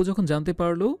আমার আব্বু যখন জানতে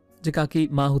পারল যে কাকি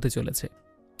মা হতে চলেছে,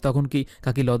 তখন কি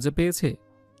কাকি লজ্জা পেয়েছে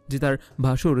যে তার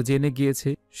ভাসুর জেনে গিয়েছে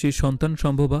সে সন্তান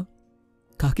সম্ভবা?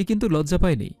 কাকি কিন্তু লজ্জা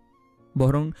পায়নি,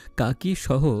 বরং কাকি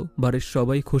সহ বাড়ির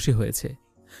সবাই খুশি হয়েছে।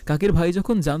 কাকির ভাই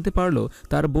যখন জানতে পারল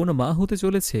তার বোন মা হতে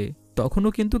চলেছে, তখনও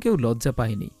কিন্তু কেউ লজ্জা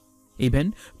পায়নি। ইভেন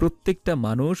প্রত্যেকটা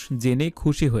মানুষ জেনে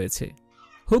খুশি হয়েছে,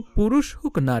 হোক পুরুষ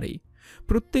হোক নারী,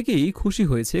 প্রত্যেকেই খুশি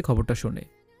হয়েছে খবরটা শুনে,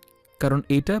 কারণ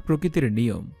এটা প্রকৃতির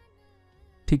নিয়ম।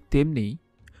 ঠিক তেমনি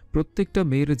প্রত্যেকটা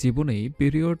মেয়ের জীবনেই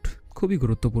পিরিয়ড খুবই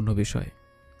গুরুত্বপূর্ণ বিষয়,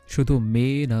 শুধু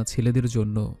মেয়ে না ছেলেদের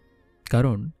জন্য।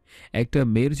 কারণ একটা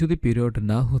মেয়ের যদি পিরিয়ড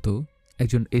না হতো,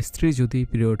 একজন স্ত্রী যদি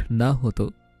পিরিয়ড না হতো,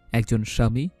 একজন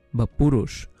স্বামী বা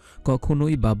পুরুষ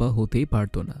কখনোই বাবা হতেই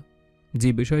পারত না। যে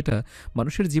বিষয়টা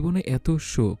মানুষের জীবনে এত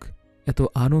সুখ, এত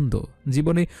আনন্দ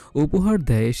জীবনে উপহার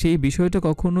দেয়, সেই বিষয়টা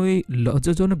কখনোই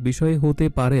লজ্জাজনক বিষয় হতে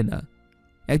পারে না।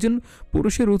 একজন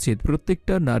পুরুষের উচিত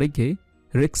প্রত্যেকটা নারীকে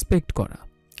রেসপেক্ট করা।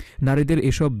 নারীদের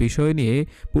এসব বিষয় নিয়ে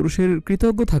পুরুষের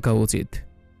কৃতজ্ঞ থাকা উচিত।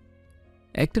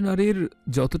 একটা নারীর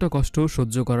যতটা কষ্ট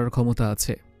সহ্য করার ক্ষমতা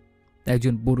আছে,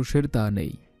 একজন পুরুষের তা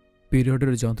নেই।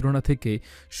 পিরিয়ডের যন্ত্রণা থেকে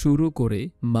শুরু করে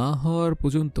মা হওয়ার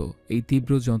পর্যন্ত এই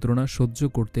তীব্র যন্ত্রণা সহ্য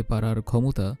করতে পারার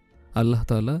ক্ষমতা আল্লাহ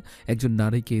তাআলা একজন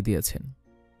নারীকে দিয়েছেন।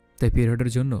 তাই পিরিয়ডের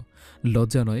জন্য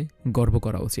লজ্জা নয়, গর্ব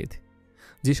করা উচিত।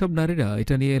 যেসব নারীরা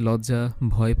এটা নিয়ে লজ্জা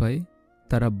ভয় পায়,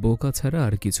 তারা বোকা ছাড়া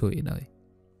আর কিছুই নয়।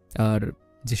 আর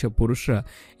যেসব পুরুষরা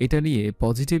এটা নিয়ে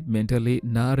পজিটিভ মেন্টালি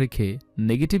না রেখে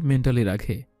নেগেটিভ মেন্টালি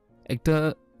রাখে,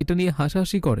 এটা নিয়ে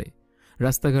হাসাহাসি করে,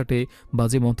 রাস্তাঘাটে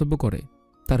বাজে মন্তব্য করে,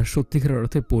 তারা সত্যিকার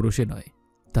অর্থে পুরুষে নয়,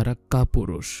 তারা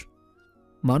কাপুরুষ।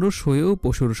 মানুষ হয়েও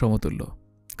পশুর সমতুল্য,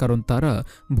 কারণ তারা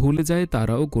ভুলে যায়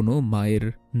তারাও কোনো মায়ের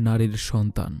নারীর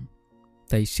সন্তান।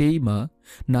 তাই সেই মা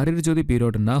নারীর যদি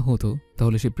পিরিয়ড না হতো,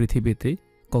 তাহলে সে পৃথিবীতে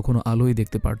কখনো আলোই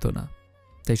দেখতে পারত না।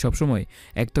 তাই সবসময়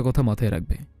একটা কথা মাথায়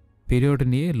রাখবে, পিরিয়ড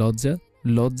নিয়ে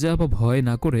লজ্জা বা ভয়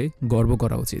না করে গর্ব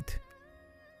করা উচিত।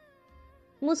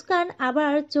 মুস্কান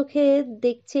আবার চোখে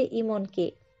দেখছে ইমনকে।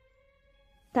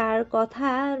 তার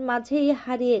কথার মাঝেই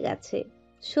হারিয়ে গেছে।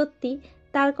 সত্যি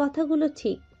তার কথাগুলো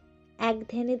ঠিক। এক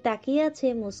ধ্যানে তাকিয়ে আছে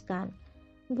মুস্কান।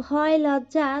 ভয়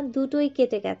লজ্জা দুটোই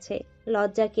কেটে গেছে।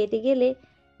 লজ্জা কেটে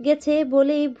গেছে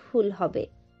বলেই ভুল হবে।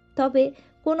 তবে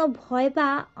কোনো ভয় বা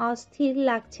অস্থির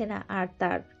লাগছে না আর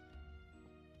তার।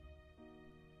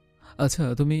 আচ্ছা,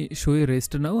 তুমি শুয়ে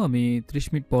রেস্ট নাও, আমি 30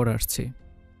 মিনিট পর আসছি।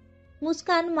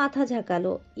 মুস্কান মাথা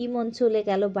ঝাঁকালো। ইমন চলে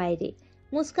গেল বাইরে।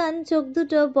 মুস্কান চোখ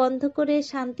দুটো বন্ধ করে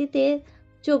শান্তিতে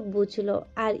চোখ বুঝল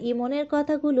আর ইমনের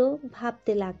কথাগুলো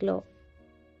ভাবতে লাগলো।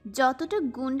 যতটা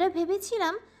গুন্ডা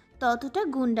ভেবেছিলাম ততটা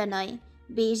গুন্ডা নয়,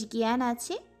 বেশ জ্ঞান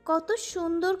আছে, কত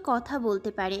সুন্দর কথা বলতে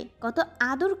পারে, কত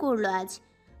আদর করলো আজ।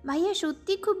 ভাইয়া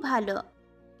সত্যি খুব ভালো।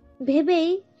 ভেবেই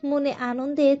মনে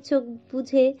আনন্দে চোখ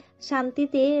বুঝে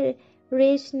শান্তিতে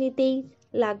রেস্ট নিতেই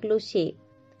লাগলো সে।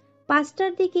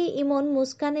 5টার দিকে ইমন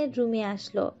মুস্কানের রুমে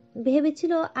আসলো।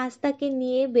 ভেবেছিল আজ তাকে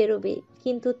নিয়ে বেরোবে,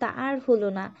 কিন্তু তা আর হলো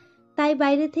না। তাই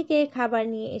বাইরে থেকে খাবার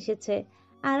নিয়ে এসেছে।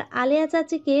 আর আলেয়া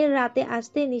চাচিকে রাতে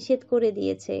আসতে নিষেধ করে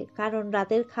দিয়েছে, কারণ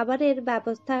রাতের খাবারের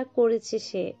ব্যবস্থা করেছে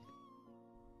সে।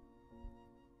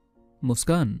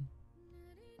 মুস্কান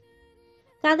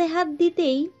কাঁধে হাত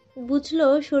দিতেই বুঝলো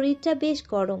শরীরটা বেশ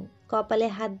গরম। কপালে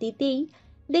হাত দিতেই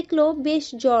দেখলো বেশ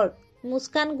জ্বর।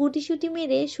 মুস্কান গুটিসুটি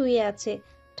মেরে শুয়ে আছে।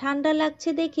 ঠান্ডা লাগছে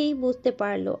দেখেই বুঝতে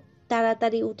পারলো।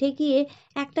 তাড়াতাড়ি উঠে গিয়ে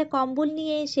একটা কম্বল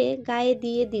নিয়ে এসে গায়ে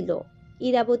দিয়ে দিল।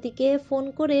 ইরাবতীকে ফোন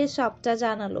করে সবটা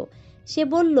জানালো। সে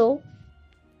বলল,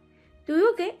 তুই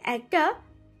ওকে একটা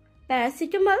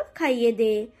প্যারাসিটামল খাইয়ে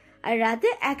দে, আর রাতে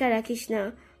একা রাখিস না,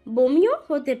 বমিও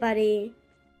হতে পারে।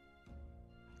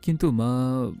 কিন্তু মা।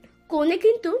 কোনে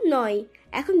কিন্তু নয়,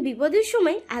 এখন বিপদের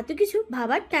সময় এত কিছু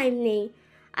ভাবার টাইম নেই।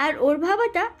 আর ওর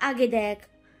ভাবাটা আগে দেখ।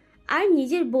 আর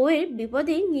নিজের বউয়ের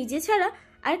বিপদে নিজে ছাড়া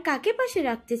আর কাকে পাশে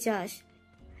রাখতে চাস?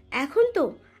 এখন তো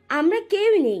আমরা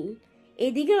কেউই নেই,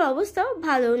 এদিকের অবস্থাও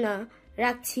ভালো না।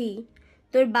 রাখছি,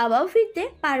 তোর বাবাও ফিরতে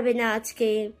পারবে না আজকে।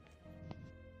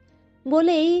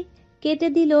 বলেই কেটে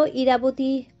দিল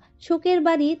ইরাবতী শোকের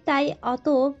বাড়ি। তাই অত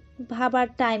ভাবার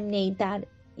টাইম নেই তার।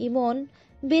 ইমন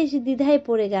বেশ দ্বিধায়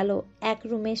পড়ে গেল। এক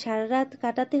রুমে সারা রাত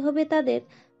কাটাতে হবে তাদের।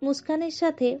 মুস্কানের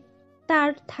সাথে তার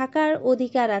থাকার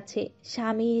অধিকার আছে,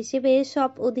 স্বামী হিসেবে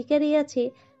সব অধিকারই আছে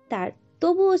তার।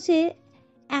 তবুও সে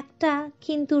একটা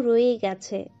কিন্তু রয়ে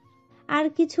গেছে। আর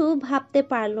কিছু ভাবতে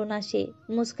পারল না সে।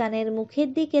 মুস্কানের মুখের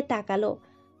দিকে তাকালো।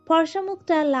 ফর্সা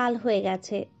মুখটা লাল হয়ে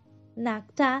গেছে,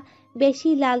 নাকটা বেশি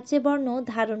লালচে বর্ণ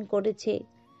ধারণ করেছে।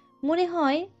 মনে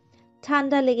হয়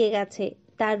ঠান্ডা লেগে গেছে।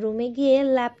 তার রুমে গিয়ে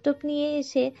ল্যাপটপ নিয়ে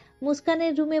এসে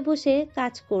মুস্কানের রুমে বসে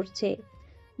কাজ করছে।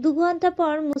 2 ঘন্টা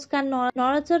পর মুস্কান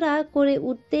নড়াচড়া করে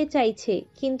উঠতে চাইছে,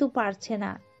 কিন্তু পারছে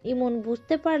না। ইমন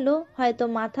বুঝতে পারলো হয়তো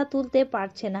মাথা তুলতে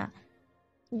পারছে না।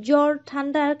 জ্বর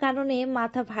ঠান্ডার কারণে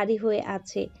মাথা ভারী হয়ে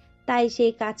আছে। তাই সে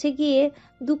কাছে গিয়ে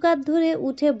 2 কাঁধ ধরে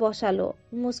উঠে বসালো।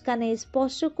 মুস্কানে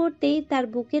স্পর্শ করতেই তার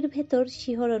বুকের ভেতর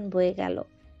শিহরণ বয়ে গেল।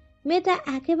 মেয়েটা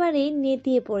একেবারেই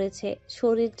নেতিয়ে পড়েছে,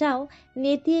 শরীরটাও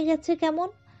নেতিয়ে গেছে কেমন।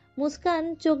 মুস্কান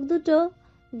চোখ দুটো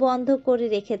বন্ধ করে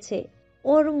রেখেছে।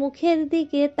 ওর মুখের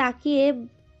দিকে তাকিয়ে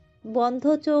বন্ধ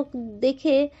চোখ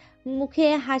দেখে মুখে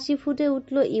হাসি ফুটে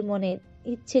উঠল ইমনের।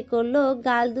 ইচ্ছে করলো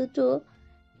গাল দুটো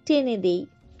টেনে দেই,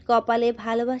 কপালে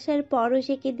ভালোবাসার পরশ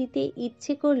এঁকে দিতে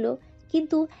ইচ্ছে করলো,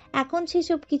 কিন্তু এখন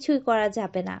সেসব কিছুই করা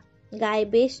যাবে না। গায়ে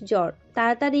বেশ জ্বর,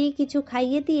 তাড়াতাড়ি কিছু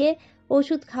খাইয়ে দিয়ে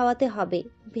ওষুধ খাওয়াতে হবে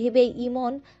ভেবে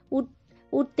ইমন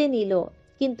উঠতে নিল,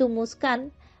 কিন্তু মুস্কান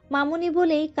মামুনি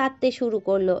বলেই কাঁদতে শুরু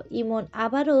করলো। ইমন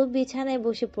আবারও বিছানায়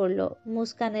বসে পড়ল।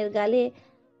 মুস্কানের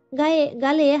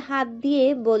গালে হাত দিয়ে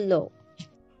বলল,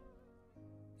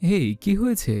 হেই, কি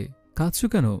হয়েছে? কাঁদছো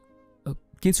কেন?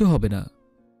 কিছু হবে না।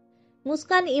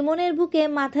 মুস্কান ইমনের বুকে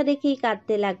মাথা রেখেই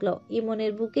কাঁদতে লাগলো।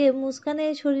 ইমনের বুকে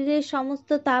মুস্কানের শরীরের সমস্ত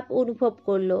তাপ অনুভব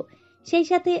করলো, সেই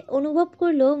সাথে অনুভব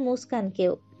করলো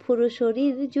মুস্কানকেও। পুরো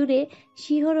শরীর জুড়ে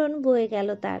শিহরণ বয়ে গেল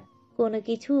তার। কোনো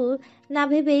কিছু না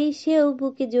ভেবেই সেও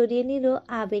বুকে জড়িয়ে নিল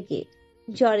আবেগে।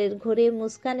 জ্বরের ঘোরে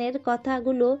মুস্কানের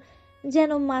কথাগুলো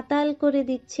যেন মাতাল করে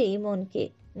দিচ্ছে ইমনকে।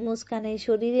 মুস্কানের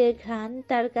শরীরের ঘ্রাণ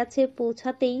তার কাছে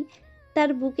পৌঁছাতেই তার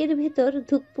বুকের ভেতর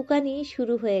ধুকপুকানি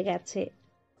শুরু হয়ে গেছে।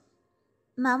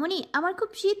 মামুনি, আমার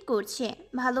খুব শীত করছে,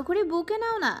 ভালো করে বুকে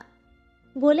নাও না।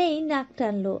 বলেই নাক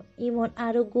টানলো। ইমন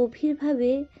আরো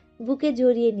গভীরভাবে বুকে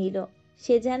জড়িয়ে নিল।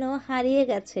 সে যেন হারিয়ে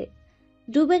গেছে,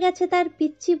 ডুবে গেছে তার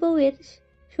পিচ্চি বউয়ের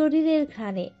শরীরের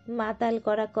ঘ্রাণে। মাতাল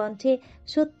করা কণ্ঠে,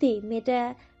 সত্যি মেয়েটা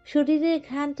শরীরের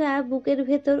ঘ্রাণটা বুকের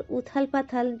ভেতর উথাল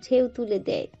পাথাল ঢেউ তুলে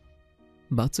দেয়।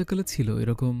 বাচ্চাকালে ছিল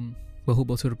এরকম, বহু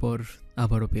বছর পর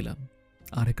আবারও পেলাম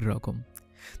আরেক রকম।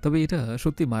 তবে এটা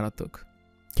সত্যি মারাত্মক।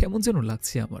 কেমন যেন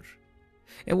লাগছে আমার,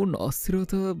 এমন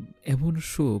অস্থিরতা, এমন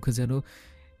সুখ যেন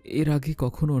এর আগে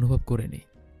কখনো অনুভব করিনি।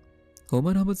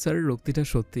 হুমায়ুন আহমেদ স্যারের রক্তিটা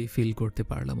সত্যি ফিল করতে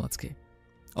পারলাম আজকে।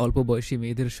 অল্প বয়সী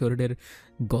মেয়েদের শরীরের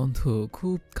গন্ধ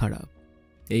খুব খারাপ।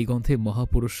 এই গন্ধে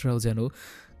মহাপুরুষরাও যেন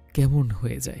কেমন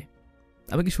হয়ে যায়।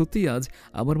 আমি কি সত্যিই আজ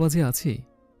আমার মাঝে আছি?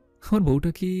 আমার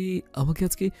বউটা কি আমাকে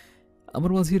আজকে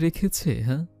আমার মাঝে রেখেছে,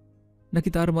 হ্যাঁ? নাকি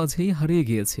তার মাঝেই হারিয়ে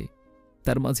গিয়েছে,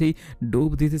 তার মাঝেই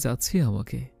ডোব দিতে চাচ্ছে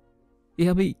আমাকে? এ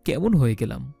আমি কেমন হয়ে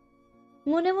গেলাম?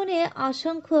 মনে মনে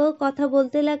অসংখ্য কথা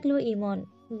বলতে লাগলো ইমন।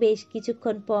 বেশ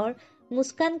কিছুক্ষণ পর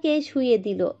মুস্কানকে শুইয়ে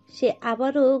দিল। সে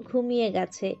আবারও ঘুমিয়ে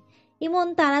গেছে। ইমন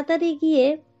তাড়াতাড়ি গিয়ে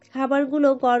খাবারগুলো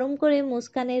গরম করে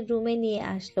মুস্কানের রুমে নিয়ে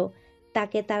আসলো।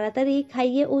 তাকে তাড়াতাড়ি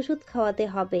খাইয়ে ওষুধ খাওয়াতে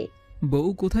হবে। বউ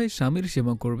কোথায় স্বামীর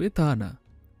সেবা করবে তা না,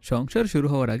 সংসার শুরু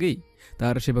হওয়ার আগেই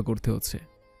তার সেবা করতে হচ্ছে।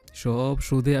 সব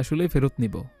সুদে আসলে ফেরত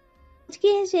নিব। মুচকি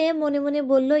হেসে মনে মনে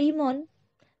বলল ইমন।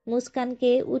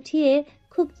 মুস্কানকে উঠিয়ে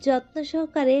খুব যত্ন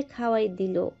সহকারে খাওয়াই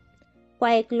দিল।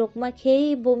 কয়েক লোকমা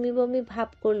খেয়েই বমি বমি ভাব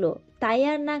করলো, তাই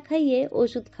আর না খাইয়ে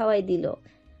ওষুধ খাওয়াই দিল।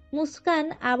 মুস্কান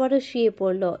আবারও শুয়ে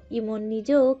পড়ল। ইমন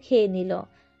নিজেও খেয়ে নিল।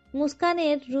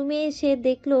 মুস্কানের রুমে এসে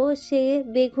দেখলো সে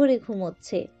বেঘোরে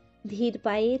ঘুমোচ্ছে। ধীর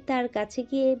পায়ে তার কাছে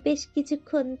গিয়ে বেশ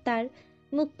কিছুক্ষণ তার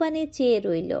মুখ পানে চেয়ে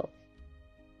রইল।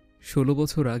 16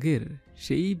 বছর আগের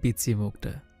সেই পিচ্চি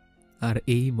মুখটা আর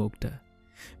এই মুখটা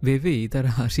ভেবেই তার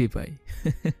হাসি পায়।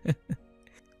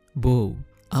 বউ,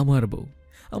 আমার বউ,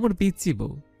 আমার পিচ্চি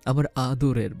বউ, আমার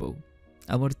আদরের বউ,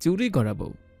 আমার চুরি করা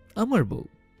বউ, আমার বউ।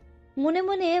 মনে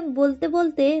মনে বলতে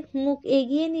বলতে মুখ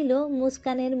এগিয়ে নিল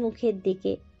মুস্কানের মুখের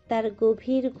দিকে। তার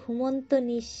গভীর ঘুমন্ত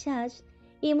নিঃশ্বাস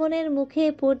ইমনের মুখে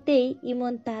পড়তেই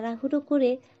ইমন তাড়াহুড়ো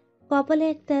করে কপালে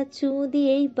একটা চুমু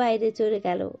দিয়েই বাইরে চলে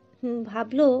গেল।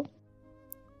 ভাবলো,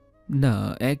 না,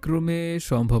 এক রুমে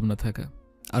সম্ভব না থাকা।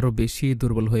 আরো বেশি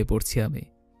দুর্বল হয়ে পড়ছি আমি।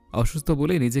 অসুস্থ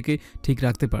বলে নিজেকে ঠিক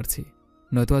রাখতে পারছি,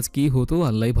 নয়তো আজ কি হতো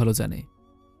আল্লাহই ভালো জানে।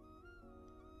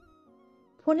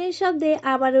 ফোনের শব্দে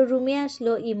আবারও রুমে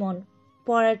আসলো ইমন।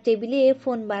 পড়ার টেবিলে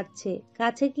ফোন বাজছে।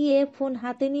 কাছে গিয়ে ফোন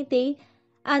হাতে নিতেই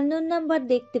আননোন নাম্বার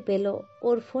দেখতে পেল।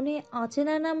 ওর ফোনে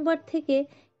অচেনা নাম্বার থেকে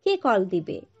কে কল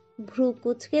দিবে? ভ্রু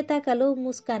কুঁচকে তাকালো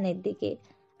মুস্কানের দিকে।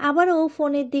 আবারও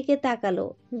ফোনের দিকে তাকালো।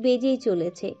 বেজেই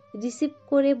চলেছে। রিসিভ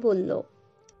করে বলল,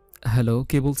 হ্যালো,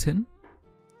 কে বলছেন?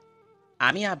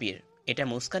 আমি আবির। এটা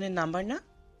মুস্কানের নাম্বার না?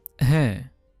 হ্যাঁ।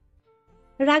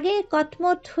 রাগে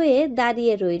কটমট হয়ে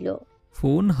দাঁড়িয়ে রইল।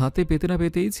 ফোন হাতে পেতে না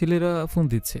পেতেই ছেলেরা ফোন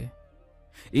দিচ্ছে,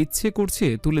 ইচ্ছে করছে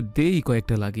তুলে দেই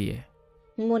কয়েকটা লাগিয়ে।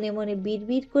 মনে মনে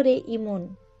বিড়বিড় করে ইমন,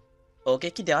 ওকে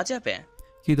কি দেওয়া যাবে?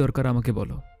 কি দরকার আমাকে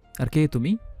বলো। আর কে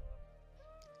তুমি?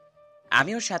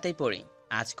 আমি ওর সাথেই পড়ি,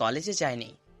 আজ কলেজে যাইনি,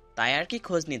 তাই আর কি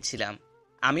খোঁজ নিচ্ছিলাম।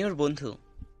 আমি ওর বন্ধু।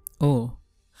 ও,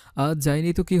 আজ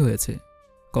যাইনি তো কি হয়েছে?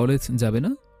 কলেজ যাবে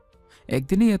না?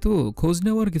 একদিনই এত খোঁজ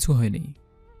নেওয়ার কিছু হয়নি।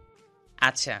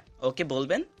 আচ্ছা, ওকে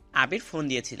বলবেন আবির ফোন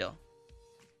দিয়েছিল।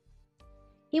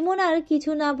 ইমন আর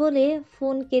কিছু না বলে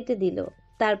ফোন কেটে দিল।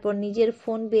 তারপর নিজের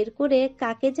ফোন বের করে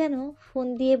কাকে যেন ফোন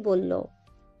দিয়ে বলল,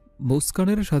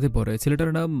 মুস্কানের সাথে পড়ে,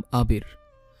 ছেলেটার নাম আবির,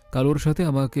 কাল ওর সাথে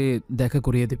আমাকে দেখা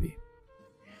করিয়ে দিবি।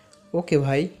 ওকে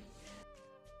ভাই।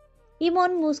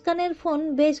 ইমন মুস্কানের ফোন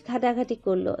বেশ ঘাটাঘাটি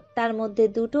করলো। তার মধ্যে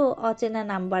দুটো অচেনা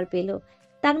নাম্বার পেল।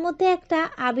 তার মধ্যে একটা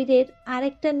আবিরের,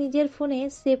 আরেকটা নিজের ফোনে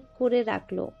সেভ করে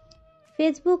রাখলো।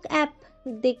 ফেসবুক অ্যাপ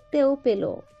দেখতেও পেল।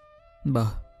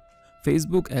 বাহ,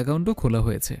 ফেসবুক অ্যাকাউন্টও খোলা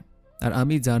হয়েছে, আর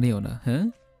আমি জানিও না। হ্যাঁ,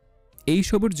 এই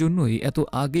সবের জন্যই এত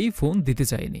আগেই ফোন দিতে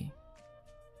চাইনি।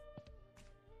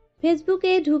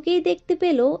 ফেসবুকে ঢুকেই দেখতে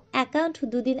পেল অ্যাকাউন্ট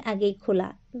দুদিন আগেই খোলা।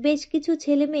 বেশ কিছু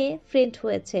ছেলে মেয়ে ফ্রেন্ড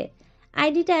হয়েছে।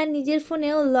 আইডিটা নিজের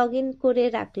ফোনেও লগ ইন করে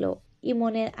রাখলো।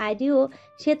 ইমনের আইডিও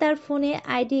সে তার ফোনে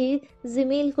আইডি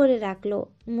জিমেইল করে রাখলো।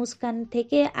 মুস্কান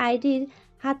থেকে আইডির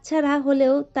হাতছাড়া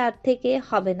হলেও তার থেকে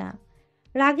হবে না।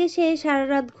 রাগে সে সারা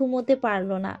রাত ঘুমোতে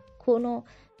পারল না।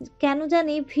 কেন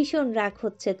জানি ভীষণ রাগ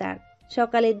হচ্ছে তার।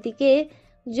 সকালের দিকে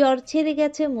জ্বর ছেড়ে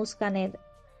গেছে মুস্কানের।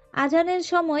 আজানের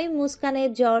সময় মুস্কানের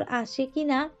জ্বর আসে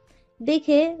কিনা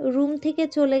দেখে রুম থেকে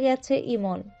চলে গেছে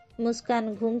ইমন। মুস্কান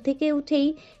ঘুম থেকে উঠেই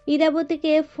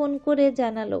ইরাবতীকে ফোন করে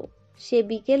জানালো সে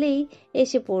বিকেলেই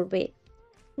এসে পড়বে।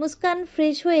 মুস্কান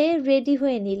ফ্রেশ হয়ে রেডি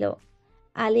হয়ে নিল।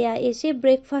 আলিয়া এসে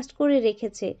ব্রেকফাস্ট করে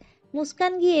রেখেছে।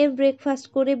 মুস্কান গিয়ে ব্রেকফাস্ট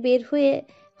করে বের হয়ে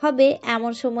হবে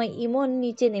এমন সময় ইমন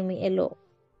নিচে নেমে এলো।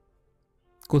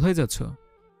 কোথায় যাচ্ছ?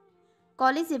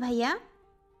 কলেজে ভাইয়া।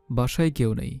 বাসায়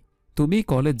কেউ নেই, তুমি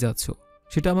কলেজ যাচ্ছ,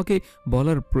 সেটা আমাকে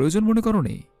বলার প্রয়োজন মনে করো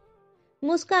নি?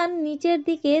 মুস্কান নিচের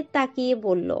দিকে তাকিয়ে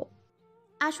বলল,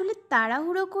 আসলে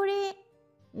তাড়াহুড়ো করে।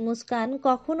 মুস্কান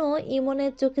কখনো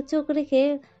ইমনের চোখে চোখ রেখে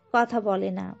কথা বলে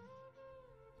না।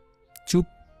 চুপ,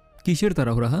 কিসের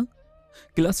তাড়াহুড়া? হ্যাঁ,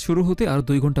 ক্লাস শুরু হতে আর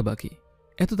 2 ঘন্টা বাকি,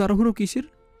 এত তাড়াহুড়ো কিসের?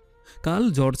 কাল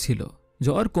জ্বর ছিল,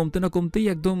 জ্বর কমতে না কমতেই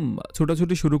একদম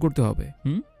ছোটাছুটি শুরু করতে হবে।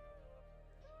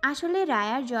 আসলে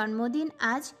রায়ার জন্মদিন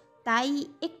আজ, তাই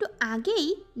একটু আগেই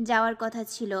যাওয়ার কথা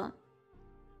ছিল।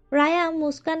 Raya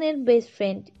মুস্কানের best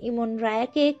friend. ইমন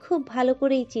রায়াকে খুব ভালো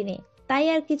করেই চিনে, তাই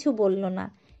আর কিছু বলল না।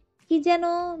 কি যেন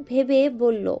ভেবে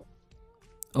বলল,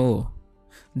 ও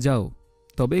যাও,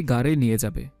 তবে গাড়ি নিয়ে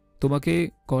যাবে, তোমাকে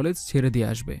কলেজ ছেড়ে দিয়ে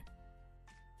আসবে।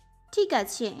 ঠিক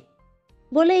আছে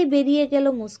বলেই বেরিয়ে গেল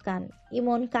মুস্কান।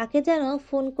 ইমন কাকে যেন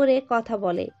ফোন করে কথা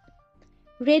বলে।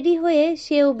 রেডি হয়ে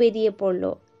সেও বেরিয়ে পড়ল।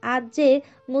 আজ যে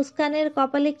মুস্কানের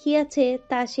কপালে কি আছে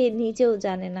তা সে নিজেও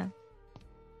জানে না।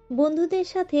 বন্ধুদের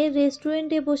সাথে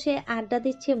রেস্টুরেন্টে বসে আড্ডা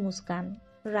দিচ্ছে মুস্কান।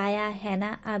 রায়া,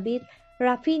 হেনা, আবির,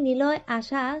 রাফি, নিলয়,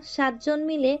 আশা 7 জন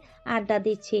মিলে আড্ডা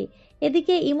দিচ্ছে।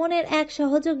 এদিকে ইমনের এক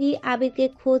সহযোগী আবিরকে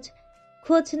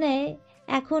খোঁজ নেয়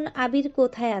এখন আবির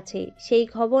কোথায় আছে সেই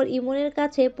খবর ইমনের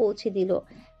কাছে পৌঁছে দিল।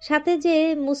 সাথে যে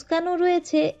মুস্কানও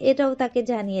রয়েছে এটাও তাকে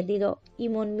জানিয়ে দিল।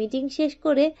 ইমন মিটিং শেষ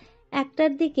করে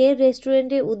 1টার দিকে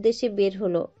রেস্টুরেন্টের উদ্দেশ্যে বের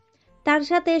হলো। তার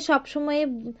সাথে সবসময়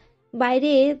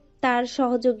বাইরে তার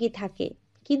সহযোগী থাকে,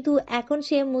 কিন্তু এখন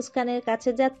সে মুস্কানের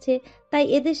কাছে যাচ্ছে, তাই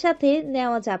এদের সাথে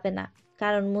নেওয়া যাবে না।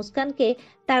 কারণ মুস্কানকে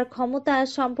তার ক্ষমতা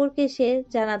সম্পর্কে সে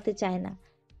জানাতে চায় না।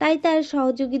 তাই তার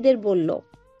সহযোগীদের বলল,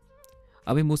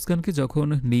 আমি মুস্কানকে যখন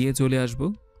নিয়ে চলে আসব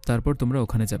তারপর তোমরা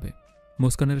ওখানে যাবে।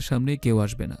 মুস্কানের সামনে কেউ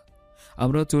আসবে না,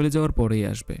 আমরা চলে যাওয়ার পরেই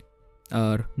আসবে,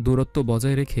 আর দূরত্ব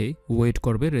বজায় রেখে ওয়েট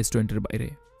করবে রেস্টুরেন্টের বাইরে।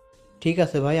 ঠিক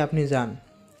আছে ভাই, আপনি যান।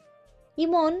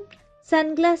 ইমন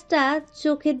সানগ্লাসটা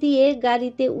চোখে দিয়ে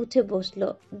গাড়িতে উঠে বসলো।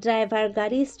 ড্রাইভার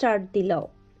গাড়ি স্টার্ট দিল।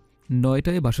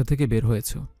 9টায় বাসা থেকে বের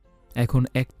হয়েছ, এখন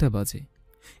 1টা বাজে।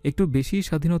 একটু বেশি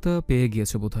স্বাধীনতা পেয়ে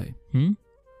গিয়েছ বোধহয়।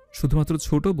 শুধুমাত্র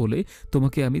ছোট বলে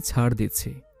তোমাকে আমি ছাড়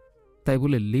দিচ্ছি। তাই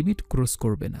বলে লিমিট ক্রস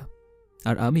করবে না।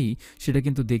 আর আমি সেটা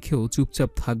কিন্তু দেখেও চুপচাপ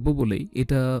থাকবো বলেই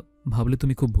এটা ভাবলে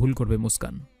তুমি খুব ভুল করবে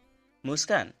মুস্কান।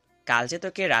 মুস্কান, কাল যে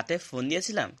তোকে রাতে ফোন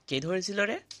দিয়েছিলাম, কে ধরেছিল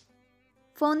রে?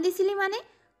 ফোন দিছিলি মানে?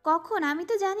 কখন? আমি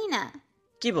তো জানি না।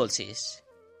 কি বলছিস?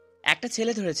 একটা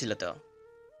ছেলে ধরেছিল তো।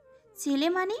 ছেলে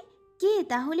মানে? কে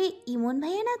তাহলে? ইমন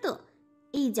ভাইয়া না তো?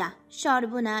 এই যা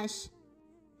সর্বনাশ!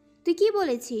 তুই কি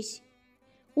বলেছিস?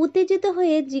 উত্তেজিত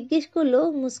হয়ে জিজ্ঞেস করলো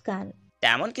মুস্কান।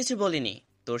 তেমন কিছু বলিনি,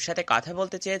 তোর সাথে কথা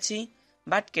বলতে চেয়েছি,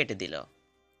 বাট কেটে দিল।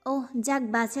 ওহ, যাক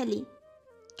বাঁচালি।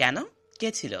 কেন? কে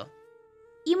ছিল?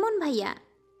 ইমন ভাইয়া।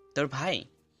 তোর ভাই?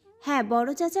 হ্যাঁ, বড়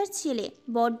চাচার ছেলে।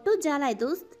 বড্ড জ্বালায়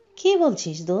দোস্ত। কি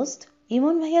বলছিস দোস্ত?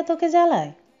 ইমন ভাইয়া তোকে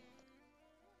জ্বালায়?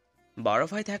 বড়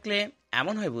ভাই থাকলে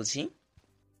এমন হয় বুঝি?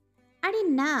 আরে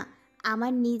না,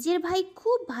 আমার নিজের ভাই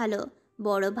খুব ভালো,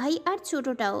 বড় ভাই আর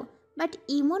ছোটটাও। বাট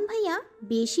ইমন ভাইয়া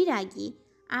বেশি রাগী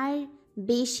আর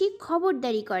বেশি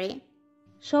খবরদারি করে।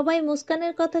 সবাই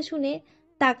মুস্কানের কথা শুনে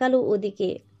তাকালো ওদিকে।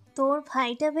 তোর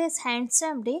ভাইটা বেশ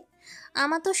হ্যান্ডসাম রে,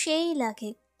 আমার তো সেই লাগে,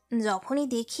 যখনই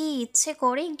দেখি ইচ্ছে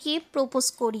করে গিয়ে প্রপোজ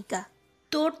করিকা।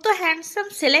 তোর তো হ্যান্ডসাম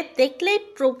ছেলে দেখলেই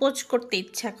প্রপোজ করতে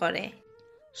ইচ্ছা করে।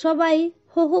 সবাই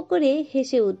হো হো করে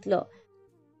হেসে উঠল।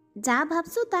 যা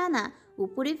ভাবছো তা না,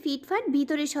 উপরে ফিটফাট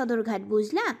ভিতরে সদরঘাট,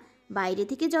 বুঝলা? বাইরে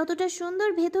থেকে যতটা সুন্দর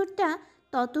ভেতরটা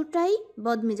ততটাই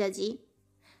বদমেজাজি।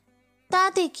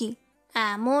 তাতে কি,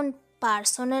 এমন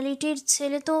পার্সোনালিটির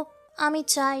ছেলে তো আমি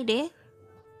চাই রে।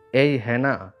 এই হ্যাঁ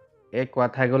না, এই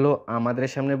কথাগুলো আমাদের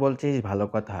সামনে বলছিস ভালো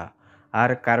কথা,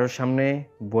 আর কারোর সামনে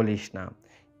বলিস না।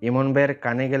 ইমন ভাইয়ের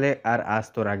কানে গেলে আর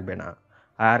আস্ত রাখবে না,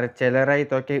 আর ছেলেরাই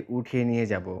তোকে উঠিয়ে নিয়ে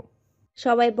যাব।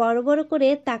 সবাই বড় বড় করে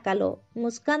তাকালো।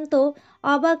 মুস্কান তো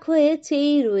অবাক হয়ে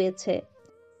চেয়েই রয়েছে।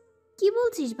 কি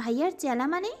বলছিস? ভাইয়ার চেলা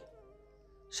মানে?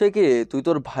 সে কি, তুই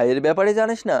তোর ভাইয়ের ব্যাপারে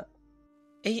জানিস না?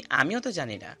 এই আমিও তো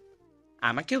জানি না,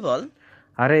 আমাকেও বল।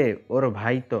 আরে ওর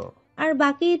ভাই তো। আর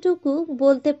বাকিটুকু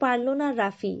বলতে পারলো না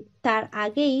রাফি, তার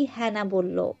আগেই হ্যানা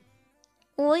বলল,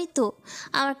 ওই তো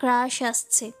আমার ক্রাশ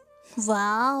আসছে।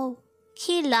 ওয়াও,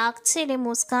 কি লাগছে রে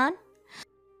মুস্কান।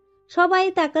 সবাই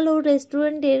তাকালো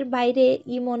রেস্টুরেন্টের বাইরে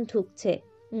ইমন ঢুকছে।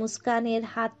 মুস্কানের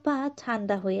হাত পা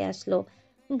ঠান্ডা হয়ে আসলো,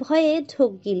 ভয়ে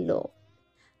ঢোক গিলল।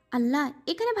 আল্লাহ,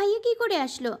 এখানে ভাইয়া কি করে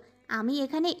আসলো? আমি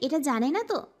এখানে, এটা জানে না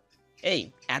তো? এই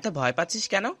এত ভয় পাচ্ছিস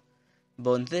কেন?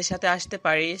 বন্ধুদের সাথে আসতে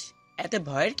পারিস, এতে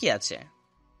ভয়ের কি আছে?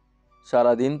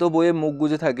 সারাদিন তো বইয়ে মুখ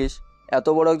গুজে থাকিস, এত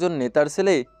বড় একজন নেতার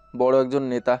ছেলে, বড় একজন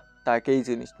নেতা, তাকেই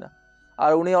চিনিস না।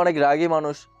 আর উনি অনেক রাগী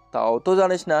মানুষ, তাও তো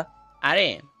জানিস না। আরে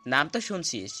নাম তো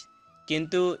শুনছিস,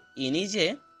 কিন্তু ইনি যে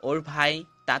ওর ভাই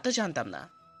তা তো জানতাম না।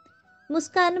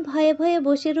 মুস্কান ভয়ে ভয়ে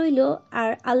বসে রইল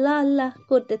আর আল্লাহ আল্লাহ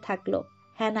করতে থাকলো।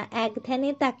 হ্যানা এক ধ্যানে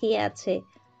তাকিয়ে আছে।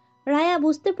 রায়া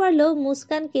বুঝতে পারলো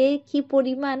মুস্কানকে কি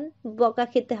পরিমাণ বকা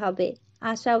খেতে হবে।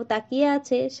 আশাও তাকিয়ে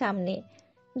আছে সামনে।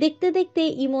 দেখতে দেখতে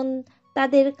ইমন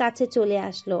তাদের কাছে চলে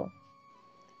আসলো।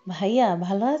 ভাইয়া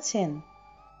ভালো আছেন?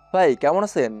 ভাই কেমন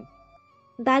আছেন?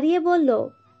 দাঁড়িয়ে বলল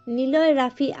নিলয়,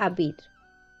 রাফি, আবির।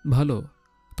 ভালো।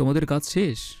 তোমাদের কাজ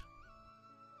শেষ?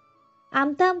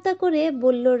 আমতা আমতা করে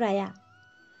বলল রায়া।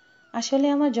 আসলে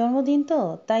আমার জন্মদিন তো,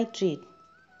 তাই ট্রিট।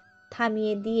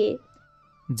 থামিয়ে দিয়ে,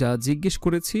 যা জিজ্ঞেস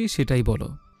করেছি সেটাই বলো।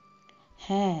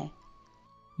 হ্যাঁ।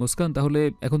 মুস্কান, তাহলে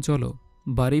এখন চলো,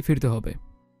 বাড়ি ফিরতে হবে।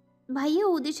 ভাইয়া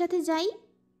ওদের সাথে যাই?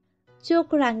 চোখ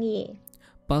রাঙিয়ে,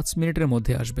 5 মিনিটের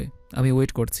মধ্যে আসবে, আমি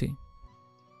ওয়েট করছি।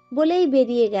 বলেই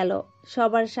বেরিয়ে গেল।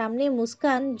 সবার সামনে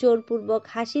মুস্কান জোরপূর্বক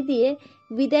হাসি দিয়ে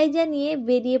বিদায় জানিয়ে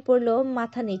বেরিয়ে পড়ল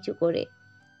মাথা নিচু করে।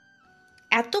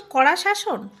 এত কড়া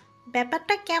শাসন,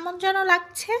 ব্যাপারটা কেমন যেন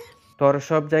লাগছে। তোর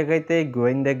সব জায়গাতে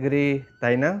গোয়েন্দাগিরি,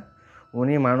 তাই না?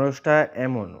 উনি মানুষটা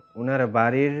এমন, উনার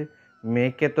বাড়ির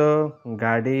মেয়েকে তো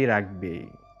গাড়ি রাখবেই।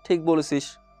 ঠিক বলেছিস।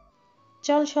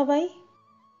 চল সবাই।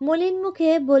 মলিন মুখে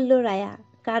বলল রায়া,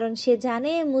 কারণ সে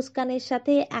জানে মুস্কানের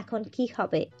সাথে এখন কি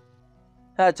হবে।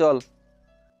 হ্যাঁ চল।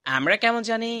 আমরা কেমন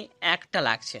জানি একটা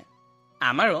লাগছে,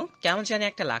 আমারও কেমন জানি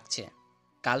একটা লাগছে।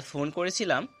 কাল ফোন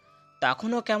করেছিলাম,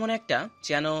 তখনও কেমন একটা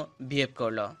যেন বিহেভ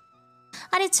করলো।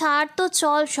 আরে ছাড় তো,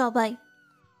 চল সবাই।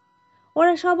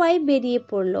 ওরা সবাই বেরিয়ে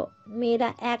পড়ল। মেয়েরা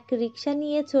এক রিক্সা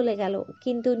নিয়ে চলে গেল,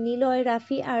 কিন্তু নিলয়,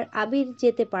 রাফি আর আবির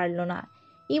যেতে পারল না।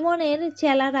 ইমনের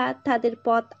চেলারা তাদের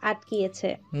পথ আটকিয়েছে।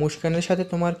 মুস্কানের সাথে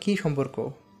তোমার কি সম্পর্ক?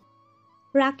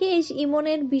 রাকেশ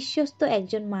ইমনের বিশ্বস্ত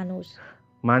একজন মানুষ।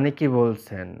 মানে কি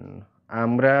বলছেন?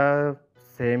 আমরা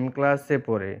সেম ক্লাসে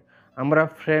পড়ে, আমরা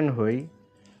ফ্রেন্ড হই।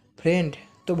 ফ্রেন্ড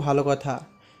তো ভালো কথা,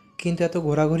 কিন্তু এত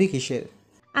ঘোরাঘুরি কিসের?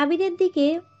 আবিরের দিকে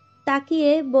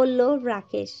তাকিয়ে বলল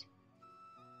রাকেশ।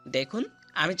 দেখুন,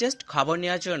 আমি জাস্ট খবর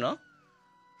নেওয়ার জন্য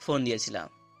ফোন দিয়েছিলাম।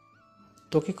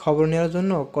 তোকে খবর নেওয়ার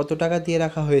জন্য কত টাকা দিয়ে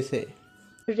রাখা হয়েছে?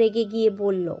 রেগে গিয়ে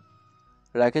বলল,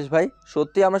 রাকেশ ভাই,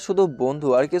 সত্যি আমরা শুধু বন্ধু,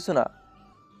 আর কিছু না।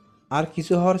 আর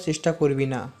কিছু হওয়ার চেষ্টা করবি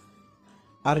না।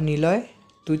 আর নিলয়,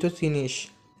 তুই তো চিনিস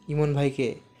ইমন ভাইকে।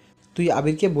 তুই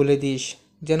আবিরকে বলে দিস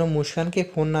যেন মুস্কানকে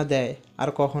ফোন না দেয় আর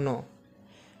কখনো।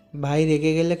 ভাই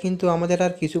রেগে গেলে কিন্তু আমাদের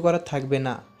আর কিছু করার থাকবে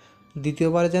না।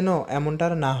 দ্বিতীয়বার যেন এমনটা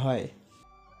আর না হয়।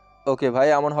 ওকে ভাই,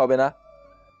 এমন হবে না।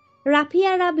 রাফি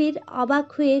আর আবির অবাক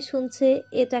হয়ে শুনছে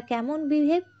এটা কেমন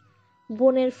বিহেভ।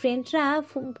 বোনের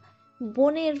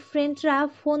ফ্রেন্ডরা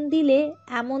ফোন দিলে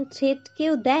এমন থ্রেট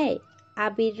কেউ দেয়?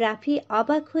 আবির রাফি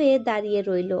অবাক হয়ে দাঁড়িয়ে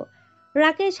রইল।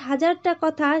 রাকেশ হাজারটা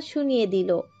কথা শুনিয়ে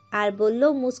দিল আর বলল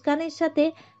মুস্কানের সাথে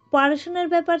পড়াশোনার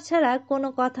ব্যাপার ছাড়া কোনো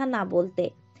কথা না বলতে।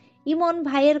 ইমন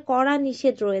ভাইয়ের কড়া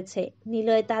নিষেধ রয়েছে,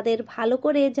 নিলয় তাদের ভালো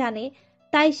করে জানে,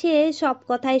 তাই সে সব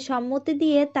কথায় সম্মতি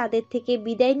দিয়ে তাদের থেকে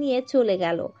বিদায় নিয়ে চলে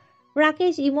গেল।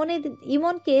 রাকেশ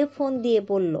ইমনকে ফোন দিয়ে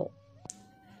বলল,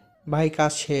 ভাই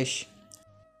কাজ শেষ।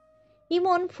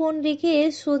 ইমন ফোন রেখে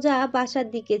সোজা বাসার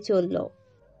দিকে চলল।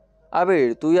 আবির,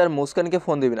 তুই আর মুস্কানকে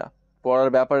ফোন দিবি না। পড়ার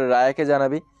ব্যাপারে রায়াকে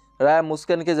জানাবি, রায়া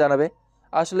মুস্কানকে জানাবে।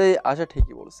 আসলে আশা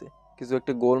ঠিকই বলছে, কিছু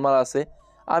একটা গোলমাল আছে।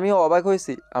 আমিও অবাক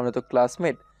হয়েছি, আমরা তো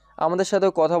ক্লাসমেট, আমাদের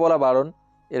সাথেও কথা বলা বারণ।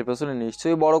 এর পেছনে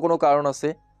নিশ্চয়ই বড় কোনো কারণ আছে।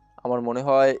 আমার মনে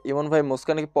হয় ইমন ভাই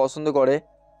মুস্কানকে পছন্দ করে।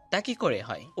 তা কি করে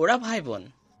হয়? ওরা ভাই বোন।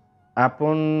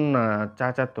 আপন না,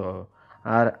 চাচাতো।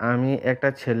 আর আমি একটা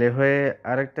ছেলে হয়ে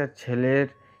আরেকটা ছেলের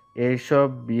এইসব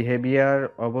বিহেভিয়ার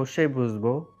অবশ্যই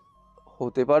বুঝবো।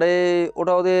 হতে পারে,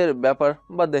 ওটা ওদের ব্যাপার,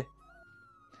 বাদ দে।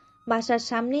 বাসার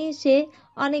সামনে এসে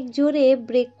অনেক জোরে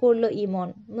ব্রেক করলো ইমন।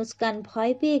 মুস্কান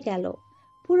ভয় পেয়ে গেল।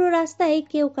 পুরো রাস্তায়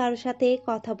কেউ কারো সাথে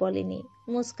কথা বলেনি।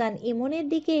 মুস্কান ইমনের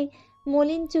দিকে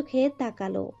মলিন চোখে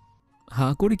তাকালো।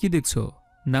 হাঁ করে কি দেখছো?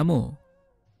 নামো।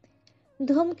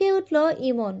 ধমকে উঠল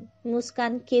ইমন।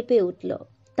 মুস্কান কেঁপে উঠল।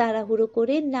 তাড়াহুড়ো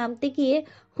করে নামতে গিয়ে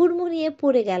হুড়মুড়িয়ে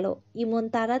পড়ে গেল। ইমন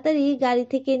তাড়াতাড়ি গাড়ি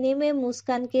থেকে নেমে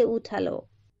মুস্কানকে উঠালো।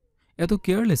 এত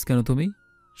কেয়ারলেস কেন তুমি?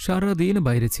 সারা দিন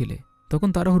বাইরে ছিলে, তখন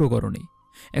তাড়াহুড়ো করনি।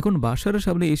 এখন বাসার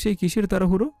সামনে এসে কিসের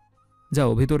তাড়াহুড়ো?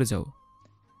 যাও, ভেতরে যাও।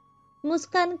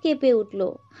 মুস্কান কেঁপে উঠল।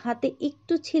 হাতে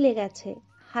একটু ছিলে গেছে।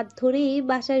 হাত ধরেই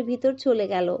বাসার ভিতর চলে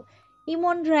গেল।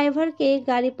 ইমন ড্রাইভারকে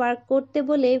গাড়ি পার্ক করতে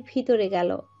বলে ভিতরে গেল।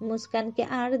 মুস্কানকে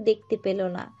আর দেখতে পেল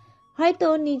না। হয়তো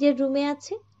নিজের রুমে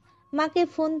আছে। মাকে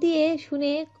ফোন দিয়ে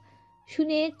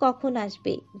শুনে কখন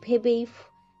আসবে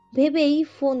ভেবেই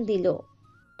ফোন দিল।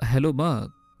 হ্যালো মা,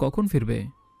 কখন ফিরবে?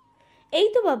 এই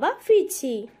তো বাবা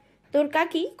ফিরছি। তোর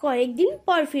কাকি কয়েকদিন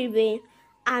পর ফিরবে।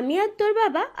 আমি আর তোর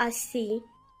বাবা আসছি।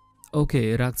 ওকে,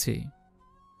 রাখছি।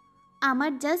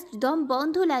 আমার জাস্ট দম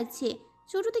বন্ধ লাগছে।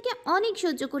 ছোট থেকে অনেক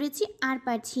সহ্য করেছি, আর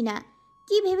পারছি না।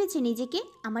 কি ভেবেছে নিজেকে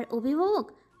আমার অভিভাবক?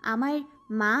 আমার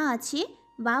মা আছে,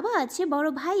 বাবা আছে, বড়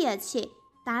ভাই আছে।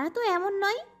 তারা তো এমন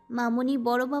নয়। মামুনি,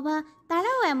 বড় বাবা,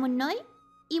 তারাও এমন নয়।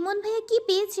 ইমন ভাইয়া কি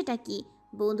পেয়েছেটা কি?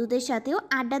 বন্ধুদের সাথেও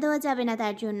আড্ডা দেওয়া যাবে না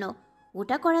তার জন্য।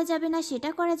 ওটা করা যাবে না, সেটা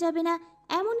করা যাবে না।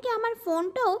 এমনকি আমার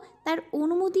ফোনটাও তার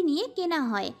অনুমতি নিয়ে কেনা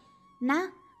হয় না।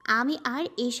 আমি আর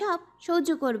এসব সহ্য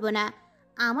করব না।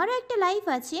 আমারও একটা লাইফ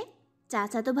আছে।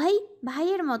 চাচাতো ভাই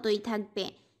ভাইয়ের মতোই থাকবে।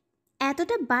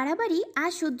 এতটা বাড়াবাড়ি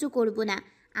আর সহ্য করব না।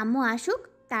 আম্মু আসুক,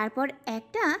 তারপর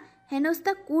একটা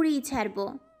হেনস্থা করেই ছাড়ব।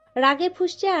 রাগে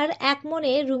ফুঁসছে আর এক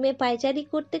মনে রুমে পায়চারি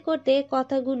করতে করতে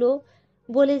কথাগুলো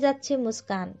বলে যাচ্ছে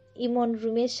মুস্কান। ইমন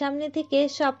রুমের সামনে থেকে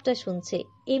সবটা শুনছে।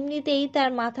 এমনিতেই তার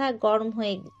মাথা গরম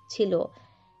হয়েছিল।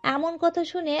 এমন কথা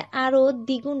শুনে আরো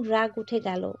দ্বিগুণ রাগ উঠে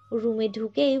গেল। রুমে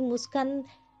ঢুকেই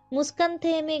মুস্কান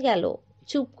থেমে গেল।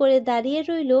 চুপ করে দাঁড়িয়ে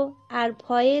রইল আর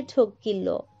ভয়ে ঢোক গিলল।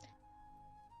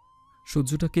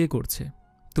 সহ্যটা কে করছে,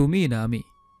 তুমি না আমি?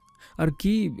 আর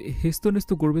কি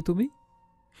হেস্তনেস্ত করবে তুমি?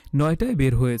 9টায়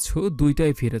বের হয়েছ,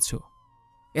 2টায় ফিরেছ।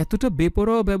 এতটা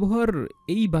বেপরোয়া ব্যবহার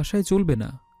এই বাসায় চলবে না।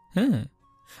 হ্যাঁ,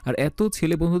 আর এত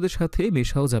ছেলে বন্ধুদের সাথে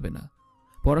মেশাও যাবে না।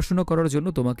 পড়াশোনা করার জন্য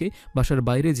তোমাকে বাসার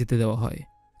বাইরে যেতে দেওয়া হয়,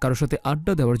 কারোর সাথে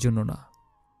আড্ডা দেওয়ার জন্য না।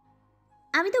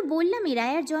 আমি তো বললামই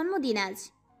রায়ার জন্মদিন আজ।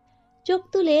 চোখ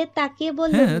তুলে তাকিয়ে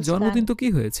বলল, হ্যাঁ, জন্মদিন তো কি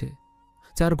হয়েছে?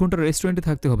 4 ঘন্টা রেস্টুরেন্টে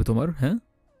থাকতে হবে তোমার? হ্যাঁ,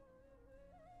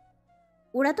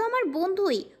 ওরা তো আমার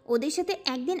বন্ধুই। ওদের সাথে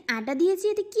একদিন আড্ডা দিয়েছি,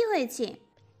 এতে কি হয়েছে?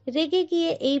 রেগে গিয়ে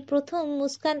এই প্রথম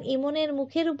মুস্কান ইমনের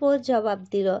মুখের উপর জবাব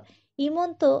দিল। ইমন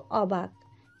তো অবাক।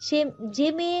 যে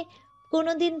মেয়ে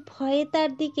কোনোদিন ভয়ে তার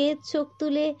দিকে চোখ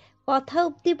তুলে কথা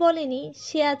অব্দি বলেনি,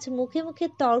 সে আজ মুখে মুখে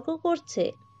তর্ক করছে।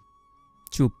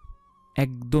 চুপ,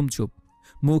 একদম চুপ।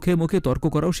 মুখে মুখে তর্ক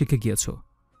করাও শিখে গিয়েছ।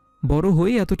 বড়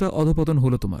হয়ে এতটা অধপতন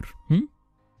হলো তোমার।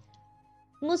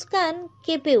 মুস্কান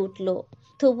কেঁপে উঠল।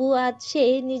 তবু আজ সে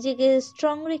নিজেকে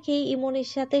স্ট্রং রেখে ইমনের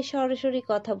সাথে সরাসরি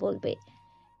কথা বলবে।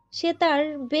 সে তার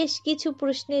বেশ কিছু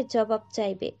প্রশ্নের জবাব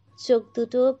চাইবে। চোখ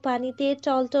দুটো পানিতে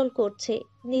টলটল করছে।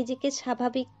 নিজেকে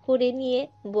স্বাভাবিক করে নিয়ে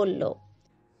বলল,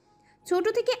 ছোট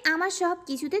থেকে আমার সব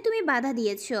কিছুতে তুমি বাধা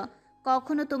দিয়েছ,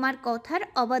 কখনো তোমার কথার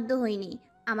অবাধ্য হইনি।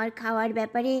 আমার খাওয়ার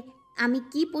ব্যাপারে, আমি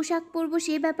কি পোশাক পরবো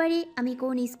সে ব্যাপারে, আমি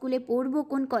কোন স্কুলে পড়বো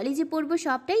কোন কলেজে পড়বো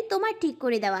সবটাই তোমার ঠিক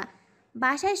করে দেওয়া।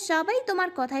 বাসায় সবাই তোমার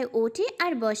কথায় ওঠে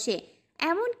আর বসে,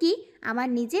 এমনকি আমার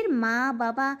নিজের মা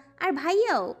বাবা আর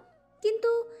ভাইয়াও।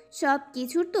 কিন্তু সব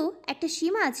কিছুর তো একটা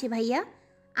সীমা আছে ভাইয়া।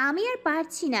 আমি আর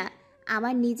পারছি না।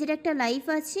 আমার নিজের একটা লাইফ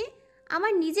আছে,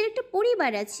 আমার নিজের একটা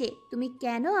পরিবার আছে। তুমি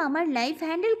কেন আমার লাইফ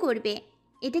হ্যান্ডেল করবে?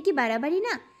 এটা কি বাড়াবাড়ি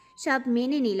না? সব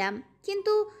মেনে নিলাম,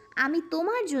 কিন্তু আমি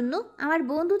তোমার জন্য আমার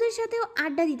বন্ধুদের সাথেও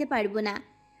আড্ডা দিতে পারবো না।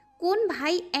 কোন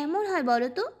ভাই এমন হয় বলো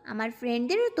তো? আমার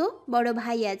ফ্রেন্ডদেরও তো বড়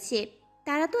ভাই আছে,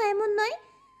 তারা তো এমন নয়।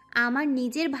 আমার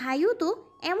নিজের ভাইও তো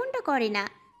এমনটা করে না।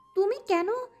 তুমি কেন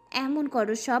এমন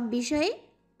করো সব বিষয়ে?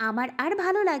 আমার আর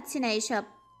ভালো লাগছে না এসব,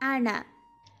 আর না।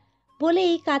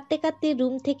 বলেই কাঁদতে কাঁদতে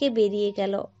রুম থেকে বেরিয়ে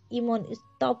গেল। ইমন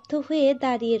স্তব্ধ হয়ে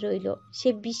দাঁড়িয়ে রইল। সে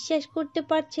বিশ্বাস করতে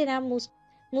পারছে না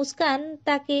মুস্কান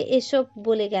তাকে এসব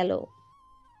বলে গেল।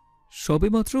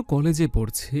 সবেমাত্র কলেজে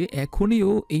পড়ছে, এখনই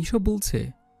ও এইসব বলছে?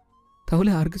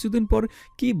 তাহলে আর কিছুদিন পর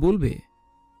কি বলবে?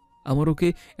 আমার ওকে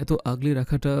এত আগলে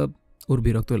রাখাটা ওর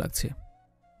বিরক্ত লাগছে।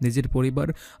 নিজের পরিবার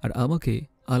আর আমাকে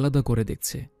আলাদা করে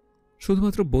দেখছে।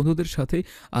 শুধুমাত্র বন্ধুদের সাথে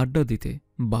আড্ডা দিতে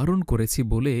বারণ করেছি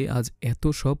বলে আজ এত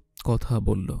সব কথা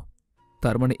বলল।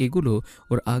 তার মানে এগুলো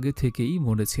ওর আগে থেকেই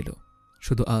মনে ছিল,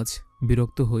 শুধু আজ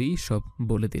বিরক্ত হয়েই সব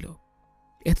বলে দিল।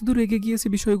 এতদূর এগে গিয়েছে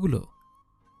বিষয়গুলো।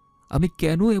 আমি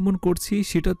কেন এমন করছি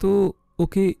সেটা তো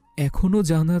ওকে এখনো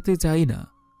জানাতে চাই না,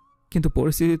 কিন্তু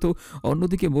পরিস্থিতি তো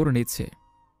অন্যদিকে মোড় নিচ্ছে।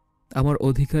 আমার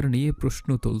অধিকার নিয়ে প্রশ্ন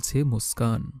তুলছে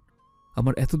মুস্কান।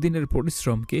 আমার এতদিনের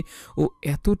পরিশ্রমকে ও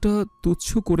এতটা তুচ্ছ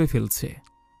করে ফেলছে।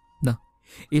 না,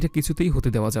 এটা কিছুতেই হতে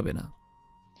দেওয়া যাবে না।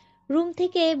 রুম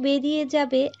থেকে বেরিয়ে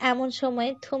যাবে এমন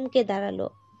সময় থমকে দাঁড়ালো।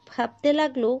 ভাবতে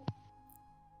লাগলো,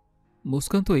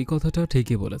 মুস্কান তো এই কথাটা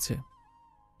ঠিকই বলেছে।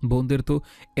 বোনদের তো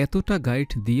এতটা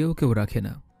গাইড দিয়েও কেউ রাখে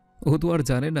না। ও তো আর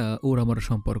জানে না ওর আমার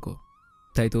সম্পর্ক,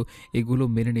 তাই তো এগুলো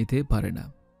মেনে নিতে পারে না।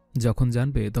 যখন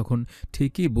জানবে তখন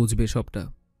ঠিকই বুঝবে সবটা।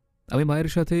 আমি মায়ের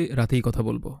সাথে রাতেই কথা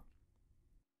বলবো।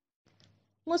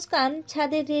 মুস্কান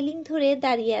ছাদের রেলিং ধরে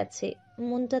দাঁড়িয়ে আছে।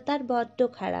 মনটা তার বড্ড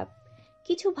খারাপ,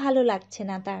 কিছু ভালো লাগছে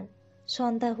না তার।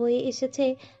 সন্ধ্যা হয়ে এসেছে,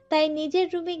 তাই নিজের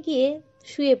রুমে গিয়ে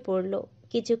শুয়ে পড়ল।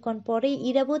 কিছুক্ষণ পরেই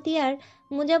ইরাবতী আর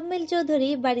মুজাম্মেল চৌধুরী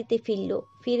বাড়িতে ফিরল।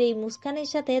 ফিরেই মুস্কানের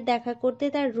সাথে দেখা করতে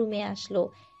তার রুমে আসলো।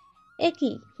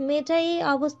 একই মেয়েটা এই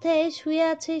অবস্থায় শুয়ে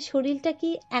আছে, শরীরটা কি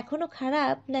এখনো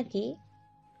খারাপ নাকি?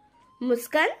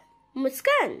 মুস্কান,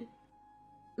 মুস্কান,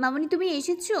 মামনি তুমি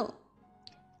এসেছো?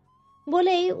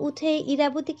 বলেই উঠে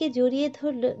ইরাবতীকে জড়িয়ে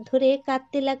ধরে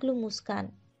কাঁদতে লাগলো মুস্কান।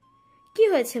 কি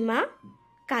হয়েছে মা?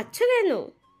 কাঁদছো কেন?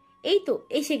 এই তো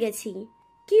এসে গেছি।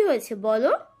 কি হয়েছে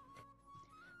বলো?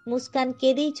 মুস্কান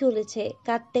কেঁদেই চলেছে।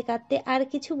 কাঁদতে কাঁদতে আর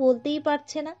কিছু বলতেই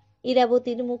পারছে না।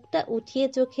 ইরাবতীর মুখটা উঠিয়ে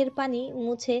চোখের পানি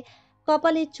মুছে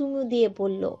কপালে চুমু দিয়ে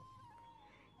বলল,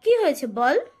 কি হয়েছে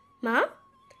বল মা?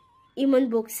 ইমন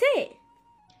বকছে?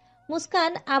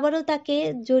 মুস্কান আবারও তাকে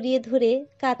জড়িয়ে ধরে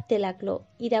কাঁদতে লাগলো।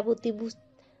 ইরাবতী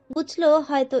বুঝলো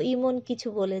হয়তো ইমন কিছু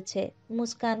বলেছে।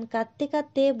 মুস্কান কাঁদতে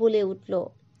কাঁদতে বলে উঠল,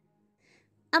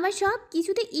 আমার সব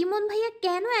কিছুতে ইমন ভাইয়া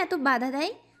কেন এত বাধা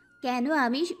দেয়? কেন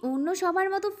আমি অন্য সবার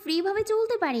মতো ফ্রিভাবে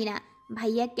চলতে পারি না?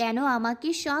 ভাইয়া কেন আমাকে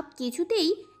সব কিছুতেই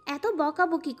এত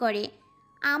বকাবকি করে?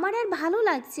 আমার আর ভালো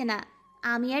লাগছে না,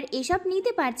 আমি আর এসব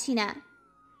নিতে পারছি না।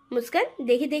 মুস্কান,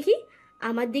 দেখি দেখি,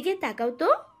 আমার দিকে তাকাও তো।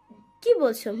 কি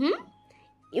বলছো?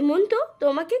 ইমন তো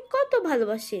তোমাকে কত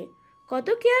ভালোবাসে, কত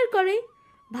কেয়ার করে।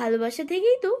 ভালোবাসা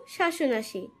থেকেই তো শাসন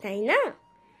আসে, তাই না?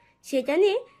 সেটা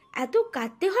নিয়ে এত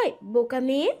কাঁদতে হয় বোকা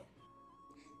মেয়ে।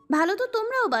 ভালো তো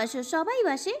তোমরাও বাসো, সবাই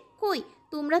বাসে। কই,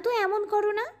 তোমরা তো এমন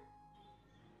করো না।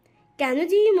 কেন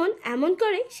যে ইমন এমন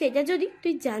করে সেটা যদি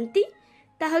তুই জানতি,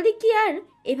 তাহলে কি আর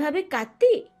এভাবে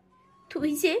কাঁদতি? তুই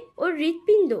যে ওর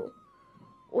হৃৎপিণ্ড,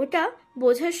 ওটা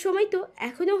বোঝার সময় তো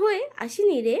এখনো হয়ে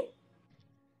আসেনি রে।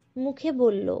 মুখে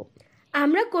বলল,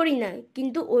 আমরা করি না,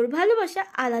 কিন্তু ওর ভালোবাসা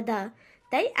আলাদা,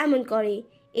 তাই এমন করে।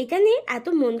 এটা নিয়ে এত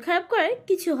মন খারাপ করার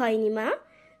কিছু হয়নি মা।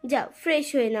 যাও ফ্রেশ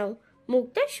হয়ে নাও,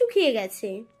 মুখটা শুকিয়ে গেছে।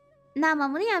 না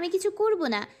মামুনি, আমি কিছু করব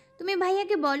না। তুমি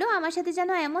ভাইয়াকে বলো আমার সাথে যেন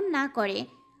এমন না করে।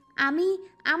 আমি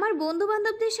আমার বন্ধু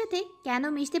বান্ধবদের সাথে কেন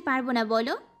মিশতে পারবো না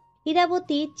বলো?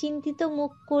 ইরাবতী চিন্তিত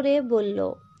মুখ করে বলল,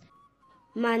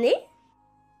 মানে?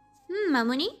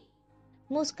 মামুনি।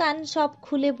 মুস্কান সব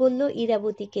খুলে বলল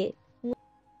ইরাবতীকে।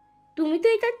 তুমি তো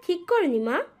এটা ঠিক করনি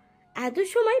মা। এত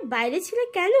সময় বাইরে ছিলে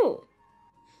কেন?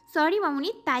 সরি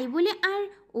মামুনি, তাই বলে আর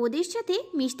ওদের সাথে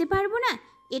মিশতে পারবো না?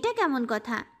 এটা কেমন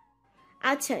কথা?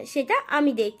 আচ্ছা, সেটা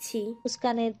আমি দেখছি।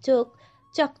 মুস্কানের চোখ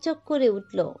চকচক করে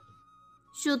উঠল।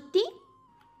 সত্যি?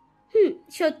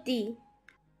 সত্যি।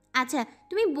 আচ্ছা,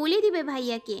 তুমি বলে দিবে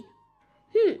ভাইয়াকে।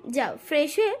 যাও,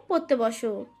 ফ্রেশ হয়ে পড়তে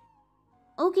বসো।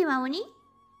 ওকে মামনি।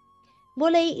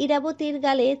 বলেই ইরাবতীর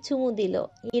গালে চুমু দিল।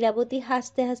 ইরাবতী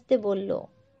হাসতে হাসতে বলল,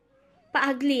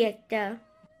 পাগলি একটা।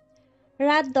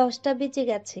 রাত 10টা বেজে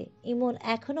গেছে। ইমন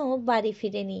এখনো বাড়ি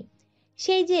ফিরেনি।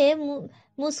 সেই যে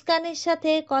মুস্কানের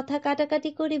সাথে কথা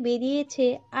কাটাকাটি করে বেরিয়েছে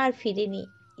আর ফিরেনি।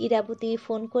 ইরাবতী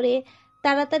ফোন করে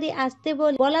তাড়াতাড়ি আসতে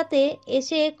বলাতে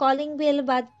এসে কলিং বেল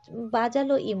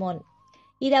বাজালো ইমন।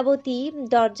 ইরাবতী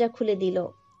দরজা খুলে দিল।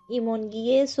 ইমন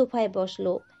গিয়ে সোফায়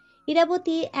বসলো।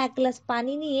 ইরাবতী এক গ্লাস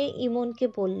পানি নিয়ে ইমনকে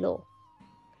বলল,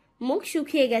 মুখ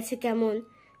শুকিয়ে গেছে কেমন,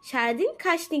 সারাদিন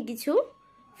খাসনি কিছু,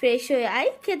 ফ্রেশ হয়ে আয়,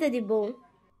 খেতে দিব।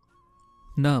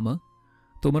 না মা,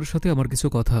 তোমার সাথে আমার কিছু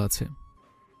কথা আছে।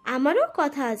 আমারও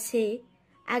কথা আছে,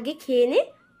 আগে খেয়ে নে,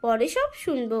 পরে সব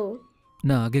শুনবো।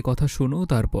 না, আগে কথা শোনো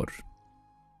তারপর।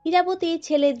 ইরাবতী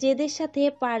ছেলের জেদের সাথে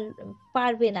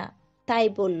পারবে না, তাই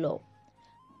বলল,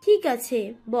 ঠিক আছে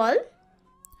বল।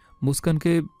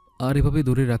 মুস্কানকে আর এভাবে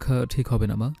দূরে রাখা ঠিক হবে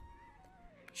না মা।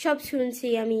 সব শুনছি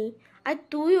আমি, আর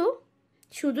তুইও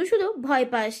শুধু শুধু ভয়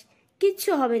পাস,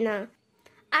 কিচ্ছু হবে না।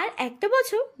 আর একটা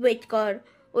বছর ওয়েট কর,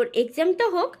 ওর এক্সামটা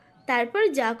হোক, তারপর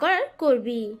যা করার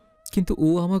করবি। কিন্তু ও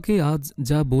আমাকে আজ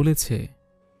যা বলেছে।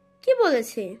 কি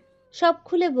বলেছে? সব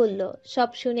খুলে বলল। সব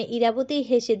শুনে ইরাবতী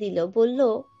হেসে দিল, বলল,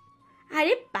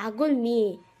 আরে পাগল মেয়ে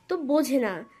তো বোঝে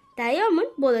না, তাই অমন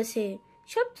বলেছে।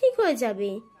 সব ঠিক হয়ে যাবে,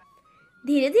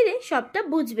 ধীরে ধীরে সবটা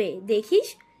বুঝবে, দেখিস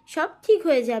সব ঠিক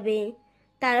হয়ে যাবে।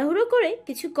 তাড়াহুড়ো করে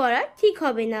কিছু করা ঠিক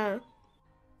হবে না।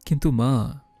 কিন্তু মা।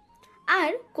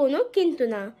 আর কোনো কিন্তু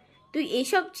না, তুই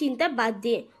এসব চিন্তা বাদ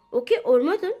দিয়ে ওকে ওর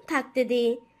মতন থাকতে দে।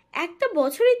 একটা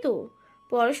বছরই তো,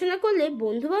 পড়াশোনা করলে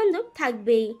বন্ধু বান্ধব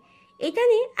থাকবেই, এটা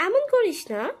নিয়ে এমন করিস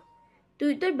না।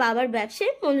 তুই তোর বাবার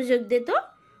ব্যবসায় মনোযোগ দে তো,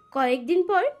 কয়েকদিন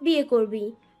পর বিয়ে করবি,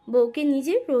 বউকে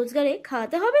নিজের রোজগারে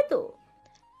খাওয়াতে হবে তো।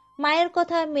 মায়ের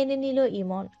কথা মেনে নিল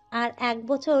ইমন। আর 1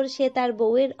 বছর সে তার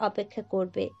বউয়ের অপেক্ষা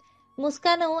করবে।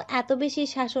 মুস্কানও এত বেশি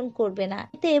শাসন করবে না।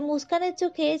 এতে মুস্কানের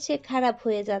চোখে সে খারাপ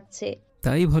হয়ে যাচ্ছে।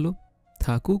 তাই ভালো,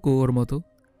 থাকুক ওর মতো।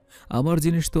 আমার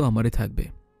জিনিস তো আমারই থাকবে,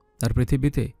 আর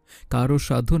পৃথিবীতে কারো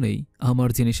সাধ্য নেই আমার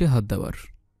জিনিসে হাত দেওয়ার।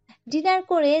 ডিনার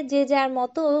করে যে যার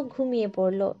মতো ঘুমিয়ে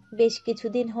পড়ল। বেশ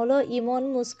কিছুদিন হলো ইমন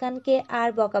মুস্কানকে আর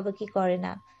বকাবকি করে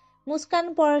না। মুস্কান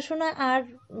পড়াশোনা আর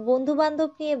বন্ধু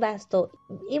বান্ধব নিয়ে ব্যস্ত।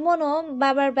 ইমনও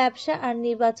বাবার ব্যবসা আর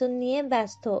নির্বাচন নিয়ে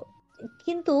ব্যস্ত।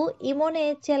 কিন্তু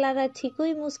ইমনের চেলারা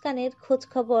ঠিকই মুস্কানের খোঁজ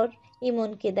খবর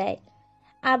ইমনকে দেয়।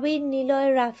 আবির, নিলয়,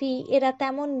 রাফি এরা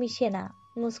তেমন মিশে না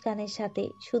মুস্কানের সাথে,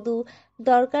 শুধু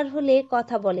দরকার হলে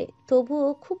কথা বলে, তবুও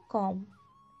খুব কম।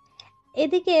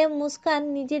 এদিকে মুস্কান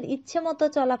নিজের ইচ্ছে মতো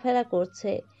চলাফেরা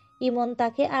করছে। ইমন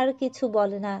তাকে আর কিছু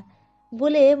বলে না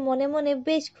বলে মনে মনে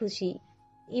বেশ খুশি।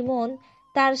 ইমন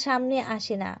তার সামনে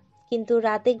আসে না, কিন্তু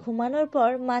রাতে ঘুমানোর পর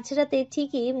মাঝরাতে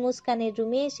ঠিকই মুস্কানের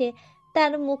রুমে এসে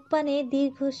তার মুখ পানে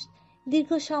দীর্ঘ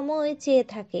সময় চেয়ে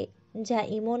থাকে, যা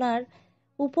ইমন আর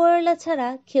উপরওয়ালা ছাড়া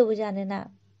কেউ জানে না।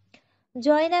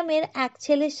 জয় নামের এক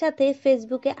ছেলের সাথে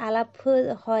ফেসবুকে আলাপ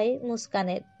হয়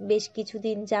মুস্কানের। বেশ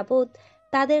কিছুদিন যাবৎ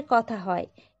তাদের কথা হয়।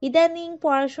 ইদানিং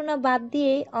পড়াশোনা বাদ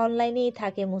দিয়ে অনলাইনেই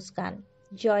থাকে মুস্কান।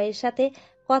 জয়ের সাথে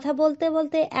কথা বলতে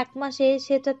বলতে 1 মাসে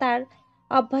সেটা তার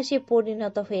অভ্যাসে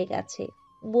পরিণত হয়ে গেছে।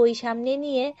 বই সামনে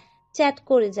নিয়ে চ্যাট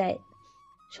করে যায়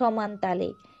সমান তালে।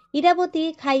 ইরাবতী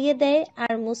খাইয়ে দেয়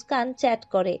আর মুস্কান চ্যাট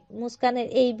করে। মুস্কানের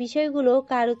এই বিষয়গুলো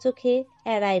কারো চোখে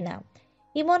এড়ায় না।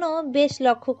 ইমনও বেশ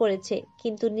লক্ষ্য করেছে,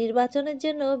 কিন্তু নির্বাচনের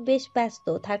জন্য বেশ ব্যস্ত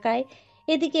থাকায়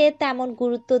এদিকে তেমন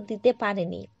গুরুত্ব দিতে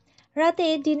পারেনি। রাতে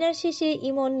ডিনার শেষে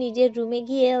ইমন নিজের রুমে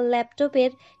গিয়ে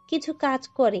ল্যাপটপের কিছু কাজ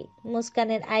করে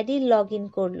মুস্কানের আইডি লগ ইন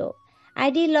করলো।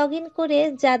 আইডি লগ ইন করে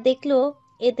যা দেখলো,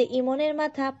 এতে ইমনের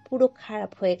মাথা পুরো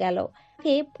খারাপ হয়ে গেল।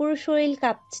 তাকে পুরো শরীর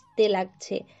কাঁপতে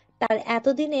লাগছে। তার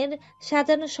এতদিনের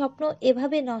সাজানো স্বপ্ন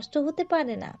এভাবে নষ্ট হতে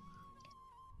পারে না।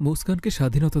 মুস্কানকে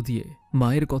স্বাধীনতা দিয়ে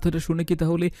মায়ের কথাটা শুনে কি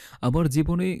তাহলে আমার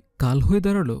জীবনে কাল হয়ে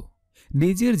দাঁড়ালো?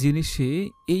 নিজের জিনিসে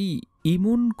এই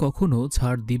ইমন কখনো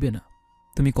ছাড় দিবে না।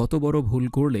 তুমি কত বড় ভুল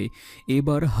করলে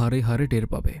এবার হারে হারে টের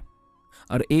পাবে।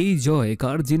 আর এই জয়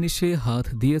কার জিনিসে হাত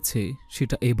দিয়েছে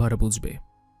সেটা এবার বুঝবে।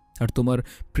 আর তোমার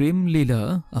প্রেম লীলা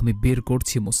আমি বের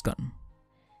করছি মুস্কান।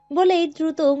 বলেই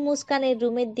দ্রুত মুস্কানের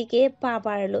রুমের দিকে পা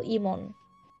বাড়ালো ইমন।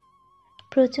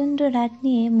 প্রচণ্ড রাগ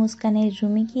নিয়ে মুস্কানের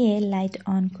রুমে গিয়ে লাইট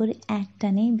অন করে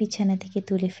একটানে বিছানা থেকে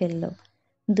তুলে ফেলল।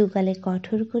 দুগালে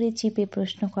কঠোর করে চিপে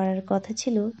প্রশ্ন করার কথা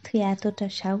ছিল, তুই এতটা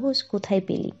সাহস কোথায়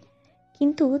পেলি?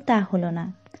 কিন্তু তা হলো না।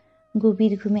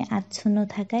 গভীর ঘুমে আচ্ছন্ন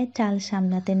থাকায় টাল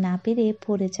সামলাতে না পেরে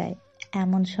পড়ে যায়।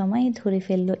 এমন সময় ধরে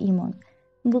ফেলল ইমন।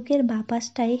 বুকের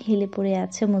বাপাসটায় হেলে পড়ে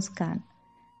আছে মুস্কান।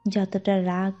 যতটা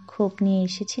রাগ ক্ষোভ নিয়ে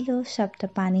এসেছিল সবটা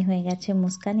পানি হয়ে গেছে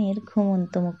মুস্কানের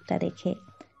ঘুমন্ত মুখটা দেখে।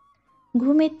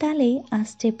 ঘুমের তালেই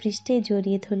আষ্টে পৃষ্ঠে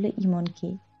জড়িয়ে ধরল ইমনকে।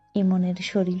 ইমনের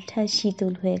শরীরটা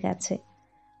শীতল হয়ে গেছে।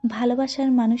 ভালোবাসার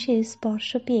মানুষের স্পর্শ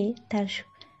পেয়ে তার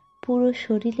পুরো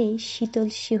শরীরে শীতল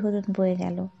শিহরণ বয়ে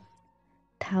গেল।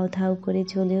 ধাউ ধাউ করে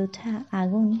জ্বলে ওঠা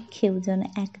আগুন কেউ যেন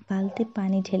এক বালতি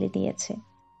পানি ঢেলে দিয়েছে।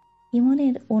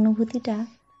 ইমনের অনুভূতিটা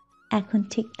এখন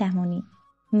ঠিক তেমনই।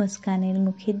 মুস্কানের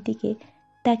মুখের দিকে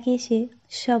তাকিয়ে সে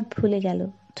সব ভুলে গেল।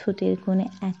 ঠোঁটের কোণে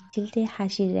এক চিলটে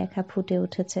হাসির রেখা ফুটে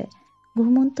উঠেছে।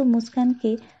 ঘুমন্ত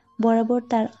মুস্কানকে বরাবর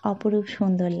তার অপরূপ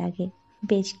সুন্দর লাগে।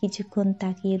 বেশ কিছুক্ষণ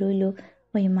তাকিয়ে রইল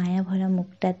ওই মায়াভরা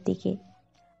মুখটার দিকে।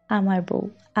 আমার বউ,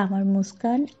 আমার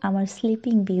মুস্কান, আমার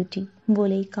স্লিপিং বিউটি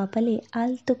বলেই কপালে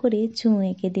আলতো করে চুমু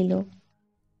এঁকে দিল।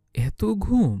 এত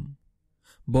ঘুম!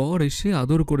 বর এসে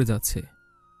আদর করে যাচ্ছে,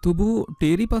 তবু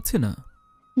টেরই পাচ্ছে না।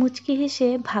 মুচকি হেসে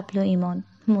ভাবল ইমন।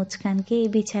 মুস্কানকে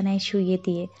বিছানায় শুইয়ে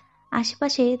দিয়ে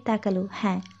আশেপাশে তাকালো।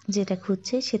 হ্যাঁ, যেটা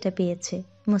খুঁজছে সেটা পেয়েছে।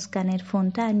 মুস্কানের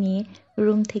ফোনটা নিয়ে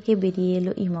রুম থেকে বেরিয়ে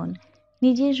এলো ইমন।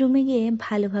 নিজের রুমে গিয়ে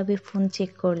ভালোভাবে ফোন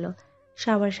চেক করলো।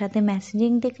 সবার সাথে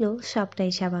মেসেজিং দেখলো,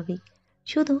 সবটাই স্বাভাবিক।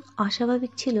 শুধু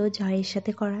অস্বাভাবিক ছিল জয়ের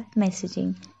সাথে করা মেসেজিং।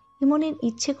 ইমনের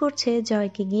ইচ্ছে করছে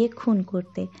জয়কে গিয়ে খুন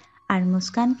করতে আর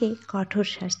মুস্কানকে কঠোর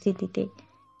শাস্তি দিতে।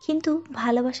 কিন্তু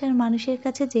ভালোবাসার মানুষের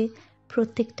কাছে যে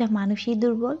প্রত্যেকটা মানুষই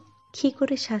দুর্বল, কী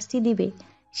করে শাস্তি দিবে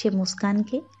সে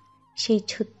মুস্কানকে? সেই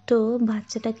ছোট্ট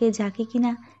বাচ্চাটাকে যাকে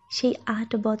কিনা সেই 8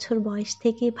 বছর বয়স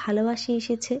থেকে ভালোবাসে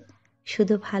এসেছে।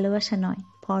 শুধু ভালোবাসা নয়,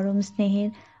 পরম স্নেহের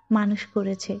মানুষ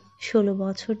করেছে। 16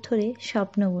 বছর ধরে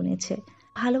স্বপ্ন বুনেছে।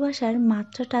 ভালোবাসার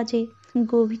মাত্রাটা যে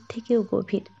গভীর থেকেও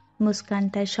গভীর। মুস্কান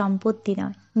তার সম্পত্তি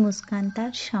নয়, মুস্কান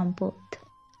তার সম্পদ।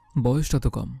 বয়সটা তো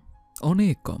কম,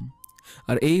 অনেক কম,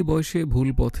 আর এই বয়সে ভুল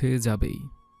পথে যাবেই।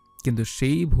 কিন্তু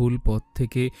সেই ভুল পথ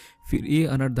থেকে ফিরিয়ে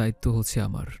আনার দায়িত্ব হচ্ছে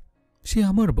আমার। সে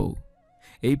আমার বউ।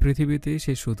 এই পৃথিবীতে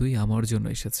সে শুধুই আমার জন্য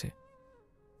এসেছে।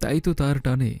 তাই তো তার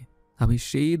টানে আমি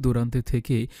সেই দূরান্তে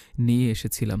থেকে নিয়ে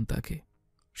এসেছিলাম তাকে।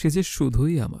 সে যে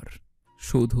শুধুই আমার,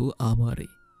 শুধু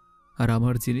আমারই। আর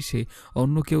আমার জিনিসে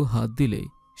অন্য কেউ হাত দিলে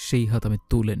সেই হাত আমি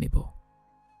তুলে নেব।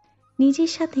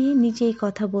 নিজের সাথে নিজেই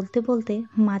কথা বলতে বলতে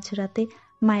মাঝরাতে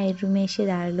মায়ের রুমে এসে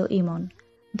দাঁড়ালো ইমন।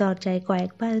 দরজায়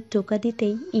কয়েকবার টোকা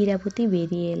দিতেই ইরাবতী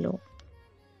বেরিয়ে এলো।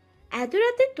 এত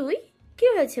রাতে তুই? কি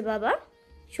হয়েছে বাবা?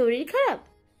 শরীর খারাপ?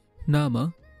 না মা,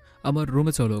 আমার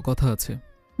রুমে চলো, কথা আছে।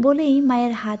 বলেই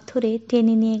মায়ের হাত ধরে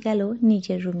টেনে নিয়ে গেল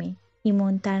নিজের রুমে।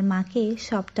 ইমন তার মাকে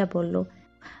সবটা বলল।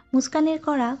 মুস্কানের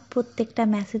করা প্রত্যেকটা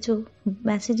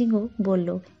মেসেজিংও বলল।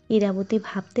 ইরাবতী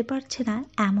ভাবতে পারছে না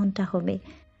এমনটা হবে।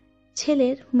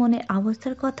 ছেলের মনের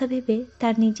অবস্থার কথা ভেবে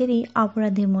তার নিজেরই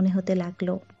অপরাধী মনে হতে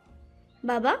লাগলো।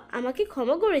 বাবা, আমাকে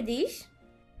ক্ষমা করে দিস।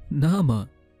 না মা,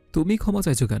 তুমি ক্ষমা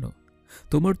চাইছো কেন?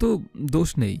 তোমার তো দোষ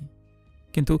নেই।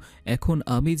 কিন্তু এখন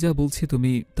আমি যা বলছি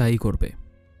তুমি তাই করবে।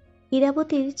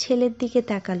 ইরাবতীর ছেলের দিকে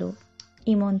তাকালো।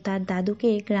 ইমন তার দাদুকে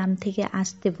গ্রাম থেকে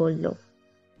আসতে বলল।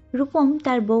 রূপম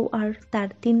তার বউ আর তার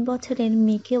 3 বছরের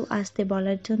মেয়েকেও আসতে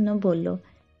বলার জন্য বলল।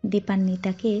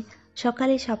 দীপান্বিতাকে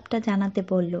সকালে সবটা জানাতে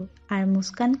বলল। আর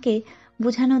মুস্কানকে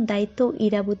বোঝানোর দায়িত্ব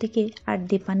ইরাবতীকে আর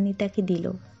দীপান্বিতাকে দিল।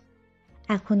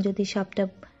 এখন যদি সবটা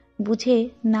বুঝে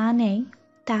না নেয়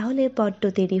তাহলে বড্ড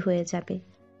দেরি হয়ে যাবে।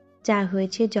 যা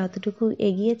হয়েছে যতটুকু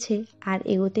এগিয়েছে আর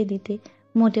এগোতে দিতে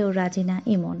মোটেও রাজি না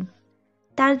ইমন।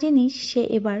 তার জিনিস সে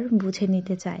এবার বুঝে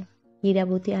নিতে চায়।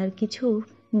 ইরাবতী আর কিছু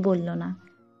বলল না।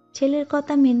 ছেলের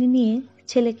কথা মেনে নিয়ে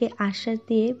ছেলেকে আশ্বাস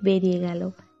দিয়ে বেরিয়ে গেল।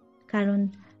 কারণ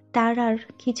তার আর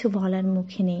কিছু বলার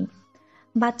মুখে নেই।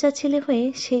 বাচ্চা ছেলে হয়ে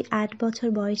সেই 8 বছর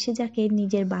বয়সে যাকে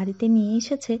নিজের বাড়িতে নিয়ে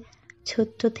এসেছে,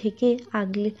 ছোট্ট থেকে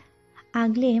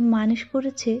আগলে মানুষ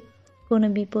করেছে, কোনো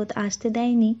বিপদ আসতে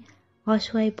দেয়নি,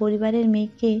 অসহায় পরিবারের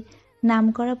মেয়েকে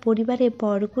নামকরা পরিবারে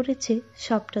বড় করেছে,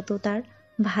 সবটা তো তার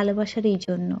ভালোবাসারই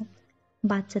জন্য।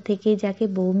 বাচ্চা থেকে যাকে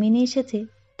বউ মেনে এসেছে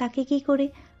তাকে কি করে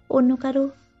অন্য কারো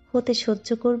হতে সহ্য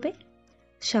করবে?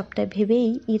 সবটা ভেবেই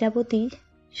ইরাবতী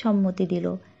সম্মতি দিল।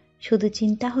 শুধু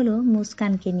চিন্তা হলো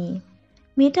মুস্কানকে নিয়ে।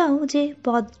 মেয়েটাও যে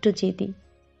বড্ড জেদি।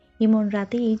 ইমন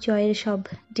রাতেই জয়ের সব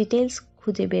ডিটেলস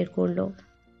খুঁজে বের করলো।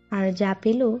 আর যা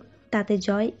পেল তাতে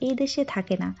জয় এই দেশে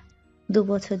থাকে না। 2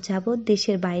 বছর যাবৎ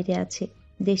দেশের বাইরে আছে।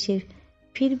 দেশে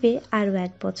ফিরবে আরও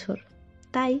 1 বছর।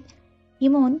 তাই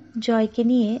ইমন জয়কে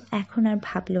নিয়ে এখন আর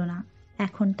ভাবল না।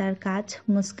 এখন তার কাজ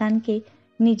মুস্কানকে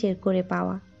নিজের করে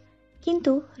পাওয়া।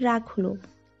 কিন্তু রাগ হলো।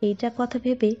 এইটা কথা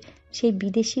ভেবে সেই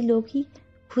বিদেশি লোকই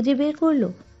খুঁজে বের করলো।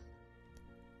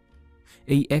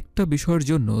 এই একটা বিষয়ের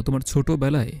জন্য তোমার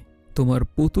ছোটবেলায় তোমার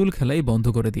পুতুল খেলাই বন্ধ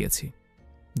করে দিয়েছি।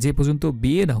 যে পর্যন্ত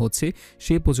বিয়ে না হচ্ছে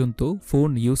সে পর্যন্ত ফোন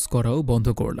ইউজ করাও বন্ধ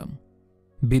করলাম।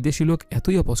 বিদেশি লোক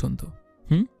এতই অপছন্দ।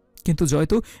 কিন্তু জয়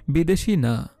তো বিদেশি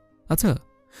না। আচ্ছা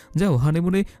যাও,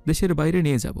 হানিমুনে দেশের বাইরে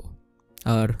নিয়ে যাব,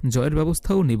 আর জয়ের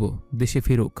ব্যবস্থাও নিব দেশে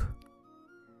ফিরুক।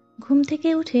 ঘুম থেকে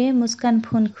উঠে মুস্কান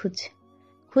ফোন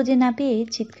খুঁজে না পেয়ে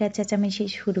চিৎকার চেঁচামেচি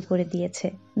শুরু করে দিয়েছে।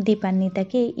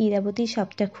 দীপান্বিতাকে ইরাবতী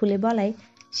সবটা খুলে বলায়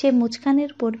সে মুস্কানের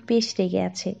উপর বেশ রেগে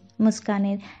আছে।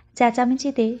 মুস্কানের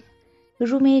চেঁচামেচিতে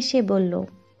রুমে এসে বলল,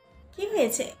 কি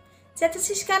হয়েছে,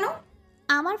 চেঁচাচ্ছিস কেন?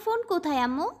 আমার ফোন কোথায়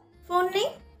আম্মু? ফোন নেই?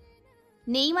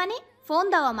 নেই মানে? ফোন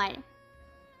দাও আমার।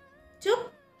 চুপ,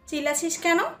 চিল্লাছিস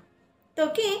কেন?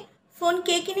 তোকে ফোন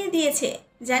কে কিনে দিয়েছে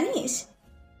জানিস?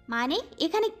 মানে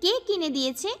এখানে কে কিনে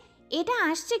দিয়েছে এটা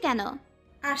আসছে কেন?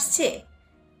 আসছে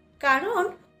কারণ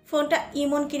ফোনটা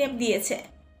ইমন কিনে দিয়েছে।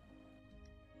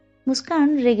 মুস্কান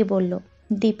রেগে বলল।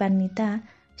 দীপান্বিতা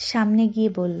সামনে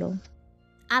গিয়ে বলল,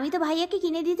 আমি তো ভাইয়াকে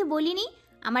কিনে দিতে বলিনি।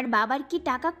 আমার বাবার কি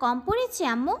টাকা কম পড়েছে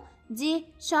আম্মু যে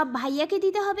সব ভাইয়াকে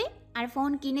দিতে হবে? আর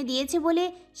ফোন কিনে দিয়েছে বলে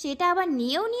সেটা আবার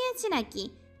নিয়েও নিয়েছে নাকি?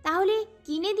 তাহলে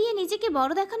কিনে দিয়ে নিজেকে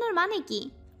বড় দেখানোর মানে কি?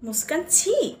 মুস্কান,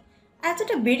 ছি,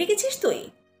 এতটা বেড়ে গেছিস তুই।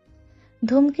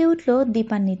 ধমকে উঠল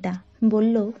দীপান্বিতা,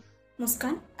 বলল,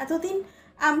 মুস্কান, এতদিন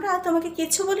আমরা তোমাকে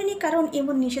কিচ্ছু বলিনি কারণ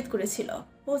ইমন নিষেধ করেছিল।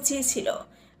 ও চেয়েছিল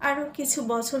আরও কিছু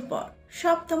বছর পর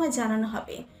সব তোমায় জানানো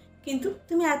হবে, কিন্তু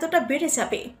তুমি এতটা বেড়ে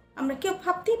যাবে আমরা কেউ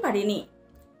ভাবতেই পারিনি।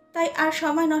 তাই আর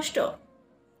সময় নষ্ট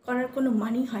করার কোনো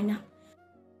মানেই হয় না।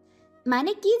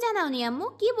 মানে কি জানাওনি আম্মু,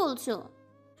 কি বলছো?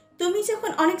 তুমি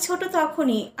যখন অনেক ছোট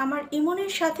তখনই আমার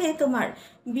ইমনের সাথে তোমার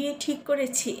বিয়ে ঠিক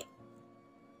করেছি।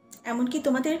 এমনকি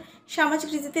তোমাদের সামাজিক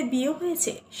রীতিতে বিয়ে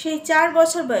হয়েছে সেই 4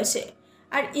 বছর বয়সে,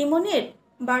 আর ইমনের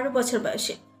 12 বছর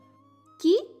বয়সে।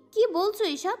 কি কি বলছো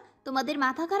এসব? তোমাদের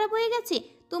মাথা খারাপ হয়ে গেছে?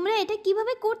 তোমরা এটা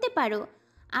কিভাবে করতে পারো?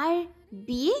 আর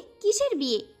বিয়ে? কিসের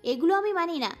বিয়ে? এগুলো আমি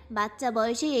মানি না। বাচ্চা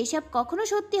বয়সে এসব কখনো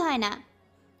সত্যি হয় না।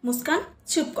 মুস্কান,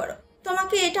 চুপ করো।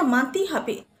 তোমাকে এটা মানতেই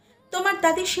হবে। তোমার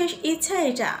দাদির শেষ ইচ্ছা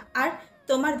এটা, আর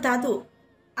তোমার দাদু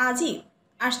আজই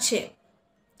আসছে।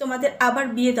 তোমাদের আবার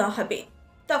বিয়ে দেওয়া হবে।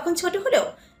 তখন ছোট হলেও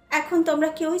এখন তোমরা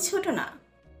কেউই ছোট না।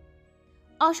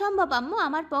 অসম্ভব আম্মু,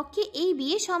 আমার পক্ষে এই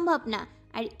বিয়ে সম্ভব না।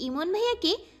 আর ইমন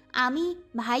ভাইয়াকে আমি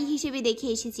ভাই হিসেবে দেখে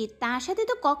এসেছি, তার সাথে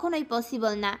তো কখনোই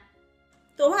পসিবল না।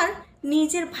 তোমার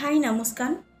নিজের ভাই না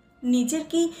মুস্কান, নিজের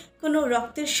কি কোনো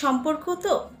রক্তের সম্পর্ক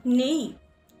তো নেই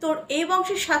তোর এই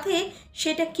বংশের সাথে।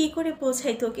 সেটা কি করে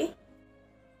বোঝাই তোকে?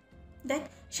 দেখ,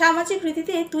 সামাজিক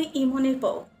রীতিতে তুই ইমনের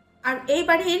বউ, আর এই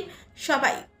বাড়ির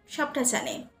সবাই সবটা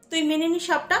জানে। তুই মেনে নি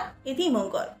সবটা, এতেই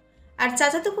মঙ্গল। আর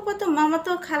চাচাতো ফুফাতো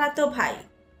মামাতো খালাতো ভাই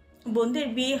বোনদের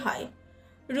বিয়ে হয়।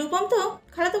 রূপম তো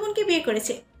খালাতো বোনকে বিয়ে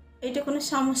করেছে, এটা কোনো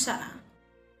সমস্যা না।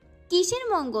 কিসের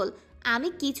মঙ্গল? আমি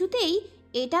কিছুতেই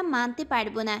এটা মানতে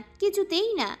পারবো না, কিছুতেই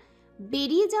না।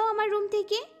 বেরিয়ে যাও আমার রুম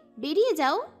থেকে, বেরিয়ে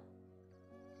যাও।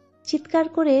 চিৎকার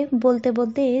করে বলতে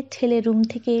বলতে ঠেলে রুম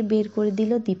থেকে বের করে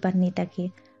দিল দীপান্বিতাকে।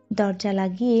 দরজা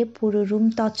লাগিয়ে পুরো রুম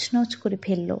তছনছ করে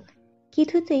ফেলল।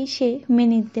 কিছুতেই সে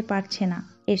মেনে নিতে পারছে না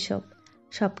এসব।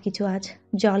 সবকিছু আজ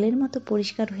জলের মতো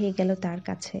পরিষ্কার হয়ে গেল তার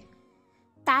কাছে।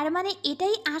 তার মানে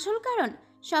এটাই আসল কারণ?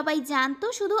 সবাই জানতো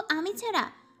শুধু আমি ছাড়া?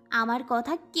 আমার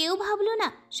কথা কেউ ভাবলো না?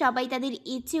 সবাই তাদের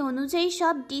ইচ্ছে অনুযায়ী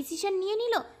সব ডিসিশন নিয়ে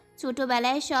নিল।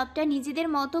 ছোটবেলায় সবটা নিজেদের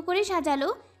মতো করে সাজালো,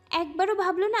 একবারও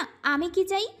ভাবলো না আমি কি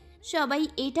চাই? সবাই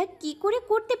এটা কি করে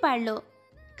করতে পারলো?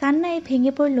 কান্নায়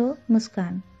ভেঙে পড়ল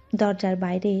মুস্কান। দরজার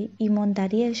বাইরে ইমন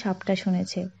দাঁড়িয়ে সবটা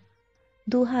শুনেছে।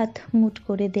 দুহাত মুঠ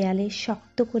করে দেয়ালে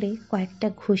শক্ত করে কয়েকটা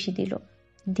ঘুষি দিল।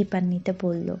 দীপান্বিতা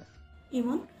বলল,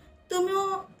 ইমন, তুমিও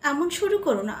এমন শুরু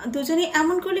করো না। দুজনে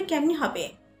এমন করলে কেমনি হবে?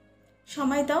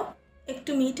 সময় দাও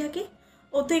একটু মেয়েটাকে,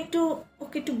 ওকে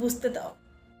একটু বুঝতে দাও।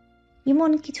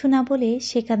 ইমন কিছু না বলে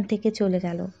সেখান থেকে চলে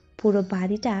গেল। পুরো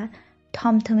বাড়িটা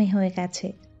থমথমে হয়ে গেছে।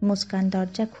 মুস্কান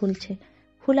দরজা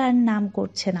খোলার নাম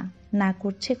করছে না, না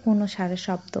করছে কোনো সারা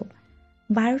শব্দ।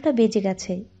 12টা বেজে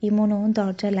গেছে। ইমনও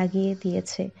দরজা লাগিয়ে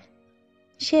দিয়েছে,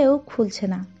 সেও খুলছে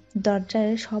না। দরজার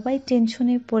সবাই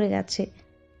টেনশনে পড়ে গেছে,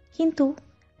 কিন্তু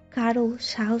কারো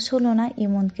সাহস হলো না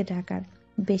ইমনকে ডাকার।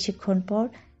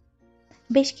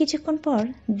 বেশ কিছুক্ষণ পর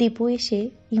দীপু এসে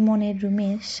ইমনের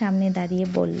রুমের সামনে দাঁড়িয়ে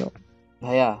বলল,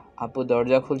 ভাইয়া, আপু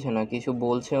দরজা খুলছে না, কিছু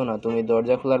বলছেও না। তুমি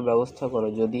দরজা খোলার ব্যবস্থা করো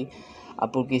যদি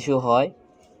আপুর কিছু হয়।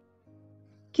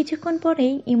 কিছুক্ষণ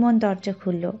পরেই ইমন দরজা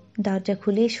খুলল। দরজা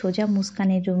খুলে সোজা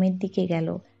মুস্কানের রুমের দিকে গেল।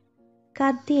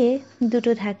 কাঁধ দিয়ে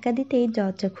দুটো ধাক্কা দিতেই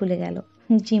দরজা খুলে গেল।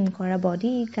 জিম করা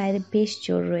বডি, গায়ের বেশ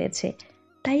জোর রয়েছে,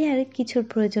 তাই আর কিছুর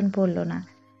প্রয়োজন পড়ল না।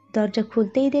 দরজা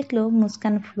খুলতেই দেখল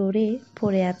মুস্কান ফ্লোরে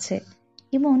পড়ে আছে।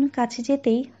 ইমন কাছে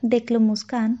যেতেই দেখল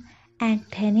মুস্কান এক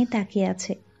ধ্যানে তাকিয়ে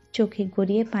আছে, চোখে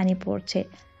গড়িয়ে পানি পড়ছে,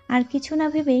 আর কিছু না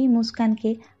ভেবেই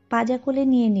মুস্কানকে পাজা কোলে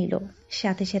নিয়ে নিল।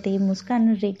 সাথে সাথেই মুস্কান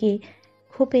রেগে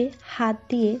ক্ষোভে হাত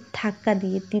দিয়ে ধাক্কা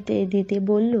দিয়ে দিতে দিতে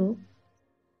বলল,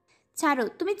 ছাড়ো,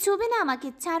 তুমি ছুবে না আমাকে,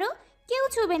 ছাড়ো, কেউ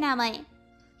ছুবে না আমায়।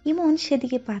 ইমন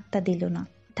সেদিকে পাত্তা দিল না,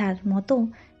 তার মতো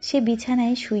সে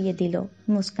বিছানায় শুইয়ে দিল।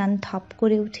 মুস্কান ধপ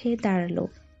করে উঠে দাঁড়ালো।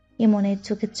 ইমনের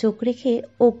চোখে চোখ রেখে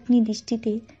অগ্নি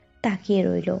দৃষ্টিতে তাকিয়ে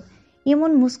রইল।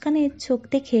 ইমন মুস্কানের চোখ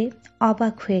দেখে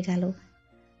অবাক হয়ে গেল।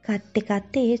 কাঁদতে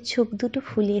কাঁদতে চোখ দুটো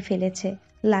ফুলিয়ে ফেলেছে,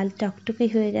 লাল টকটকে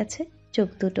হয়ে গেছে চোখ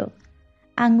দুটো।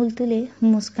 আঙ্গুল তুলে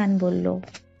মুস্কান বলল,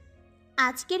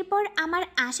 আজকের পর আমার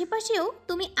আশেপাশেও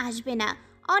তুমি আসবে না।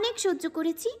 অনেক সহ্য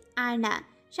করেছি, আর না।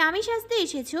 স্বামী সাজতে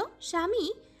এসেছো, স্বামী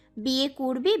বিয়ে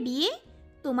করবে, বিয়ে?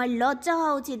 তোমার লজ্জা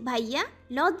হওয়া উচিত ভাইয়া,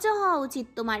 লজ্জা হওয়া উচিত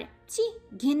তোমার। ছি,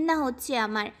 ঘৃণা হচ্ছে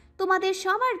আমার তোমাদের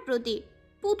সবার প্রতি।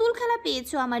 পুতুল খেলা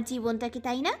পেয়েছো আমার জীবনটাকে,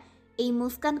 তাই না? এই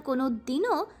মুস্কান কোনো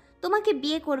দিনও তোমাকে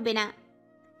বিয়ে করবে না।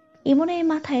 ইমনের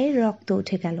মাথায় রক্ত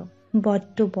উঠে গেল।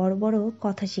 বড্ড বড় বড়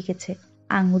কথা শিখেছে,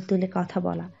 আঙ্গুল তুলে কথা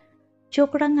বলা,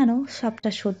 চোখ রাঙানো, সবটা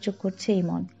সহ্য করছে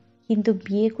ইমন, কিন্তু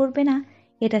বিয়ে করবে না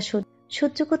এটা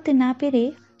সহ্য করতে না পেরে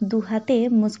দু হাতে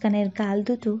মুস্কানের গাল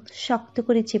দুটো শক্ত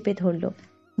করে চেপে ধরল।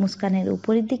 মুস্কানের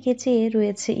উপরের দিকে চেয়ে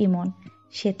রয়েছে ইমন,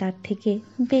 সে তার থেকে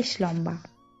বেশ লম্বা।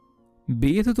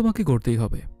 বিয়ে তো তোমাকে করতেই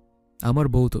হবে, আমার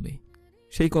বউ তুমি।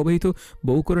 সেই কবেই তো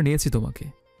বউ করে নিয়েছি তোমাকে।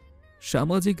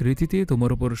 সামাজিক রীতিতে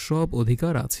তোমার উপর সব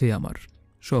অধিকার আছে আমার,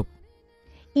 সব।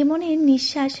 ইমনের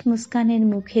নিঃশ্বাস মুস্কানের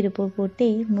মুখের উপর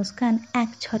পড়তেই মুস্কান এক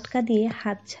ছটকা দিয়ে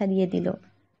হাত ছাড়িয়ে দিল,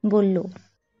 বলল,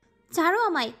 ছাড়ো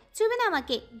আমায়, ছুবে না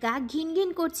আমাকে, গা ঘিন ঘিন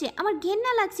করছে আমার,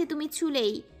 ঘেন্না লাগছে তুমি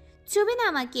ছুলেই। ছুবে না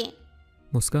আমাকে।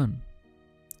 মুস্কান,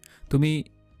 তুমি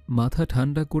মাথা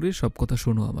ঠান্ডা করে সব কথা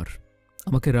শোনো আমার,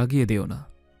 আমাকে রাগিয়ে দিও না।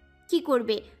 কি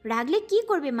করবে? রাগলে কি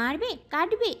করবে? মারবে,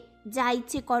 কাটবে, যা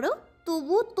ইচ্ছে করো।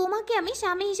 তবু তোমাকে আমি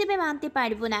স্বামী হিসেবে মানতে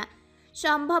পারবো না,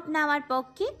 সম্ভব না আমার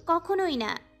পক্ষে, কখনোই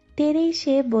না। তেরেই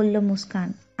সে বলল মুস্কান,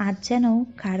 আজ যেন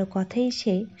কারো কথাই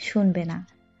সে শুনবে না।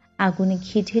 আগুনে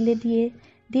ঘি ঢেলে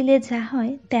দিলে যা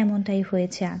হয় তেমনটাই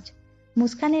হয়েছে আজ।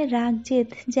 মুস্কানের রাগ জেদ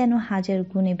যেন হাজার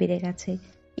গুণে বেড়ে গেছে।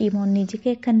 ইমন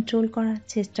নিজেকে কন্ট্রোল করার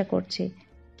চেষ্টা করছে,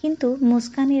 কিন্তু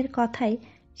মুস্কানের কথায়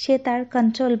সে তার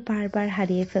কন্ট্রোল বারবার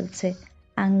হারিয়ে ফেলছে।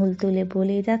 আঙ্গুল তুলে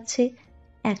বলে যাচ্ছে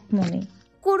এক মনে,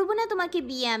 করবো না তোমাকে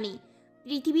বিয়ে আমি,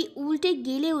 পৃথিবী উল্টে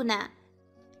গেলেও না।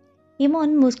 ইমন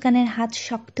মুস্কানের হাত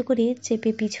শক্ত করে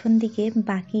চেপে পিছন দিকে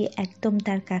বাঁকিয়ে একদম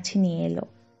তার কাছে নিয়ে এলো।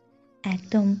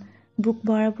 একদম বুক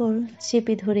বরাবর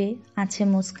চেপে ধরে আছে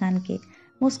মুস্কানকে।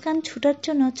 মুস্কান ছুটার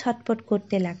জন্য ছটপট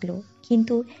করতে লাগলো,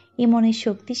 কিন্তু ইমনের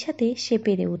শক্তির সাথে সে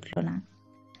পেরে উঠল না।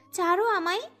 ছাড়ো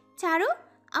আমায়, ছাড়ো,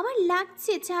 আমার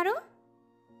লাগছে, ছাড়ো।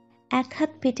 এক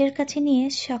হাত পেটের কাছে নিয়ে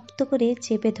শক্ত করে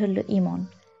চেপে ধরল ইমন,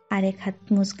 আর এক হাত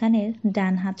মুস্কানের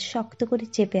ডান হাত শক্ত করে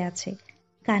চেপে আছে।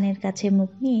 কানের কাছে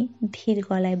মুখ নিয়ে ধীর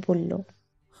গলায় বলল,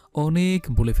 অনেক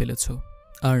বলে ফেলেছ,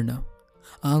 আর না।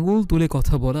 আঙুল তুলে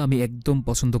কথা বলা আমি একদম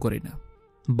পছন্দ করি না।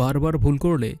 বারবার ভুল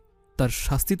করলে তার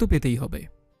শাস্তি তো পেতেই হবে।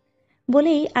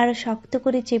 বলেই আরো শক্ত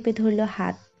করে চেপে ধরল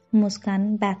হাত। মুস্কান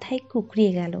ব্যথায়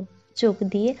কুকড়িয়ে গেল, চোখ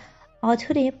দিয়ে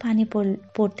অঝরে পানি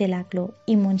পড়তে লাগলো।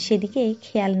 ইমন সেদিকে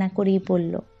খেয়াল না করেই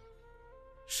বলল,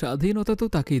 স্বাধীনতা তো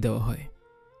তাকেই দেওয়া হয়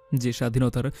যে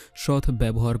স্বাধীনতার সৎ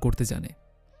ব্যবহার করতে জানে।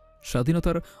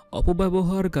 স্বাধীনতার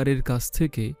অপব্যবহারকারীর কাছ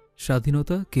থেকে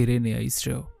স্বাধীনতা কেড়ে নেয়াই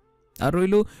শ্রেয়। আর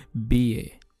রইল বিয়ে।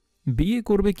 বিয়ে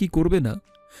করবে কি করবে না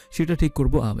সেটা ঠিক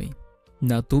করব আমি,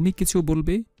 না তুমি কিছু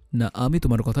বলবে না আমি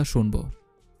তোমার কথা শুনব।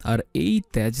 আর এই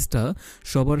তেজটা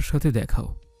সবার সাথে দেখাও,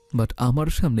 বাট আমার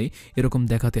সামনে এরকম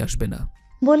দেখাতে আসবে না।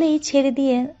 বলেই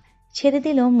ছেড়ে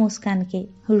দিল মুস্কানকে।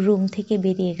 রুম থেকে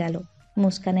বেরিয়ে গেল।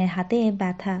 মুস্কানের হাতে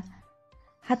ব্যথা,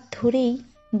 হাত ধরেই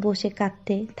বসে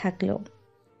কাঁদতে থাকলো।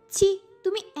 ছি,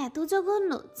 তুমি এত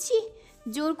জঘন্য, ছি।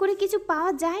 জোর করে কিছু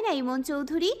পাওয়া যায় না ইমন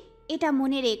চৌধুরী, এটা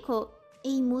মনে রেখো।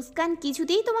 এই মুস্কান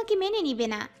কিছুতেই তোমাকে মেনে নিবে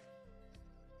না।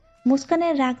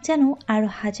 মুস্কানের রাগ যেন আরো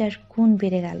হাজার গুণ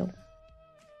বেড়ে গেল।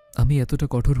 আমি এতটা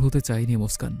কঠোর হতে চাইনি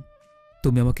মুস্কান,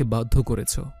 তুমি আমাকে বাধ্য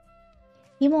করেছ।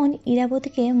 ইমন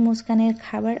ইরাবতীকে মুস্কানের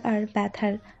খাবার আর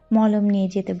ব্যথার মলম নিয়ে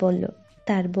যেতে বলল।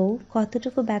 তার বউ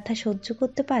কতটুকু ব্যথা সহ্য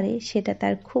করতে পারে সেটা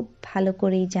তার খুব ভালো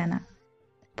করেই জানা।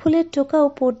 ফুলের টোকাও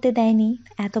পড়তে দেয়নি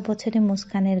এত বছরে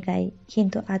মুস্কানের গায়ে,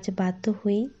 কিন্তু আজ বাধ্য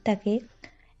হয়েই তাকে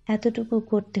এতটুকু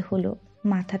করতে হলো।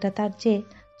 মাথাটা তার যে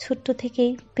ছোট্ট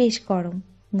থেকেই বেশ গরম।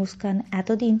 মুস্কান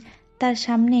এতদিন তার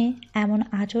সামনে এমন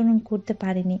আচরণ করতে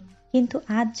পারেনি, কিন্তু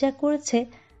আজ যা করেছে,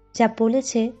 যা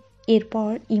বলেছে,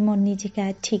 এরপর ইমন নিজেকে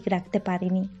আর ঠিক রাখতে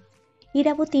পারেনি।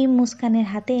 ইরাবতী মুস্কানের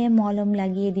হাতে মলম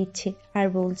লাগিয়ে দিচ্ছে আর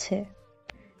বলছে,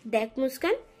 দেখ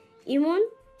মুস্কান, ইমন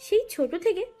সেই ছোট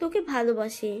থেকে তোকে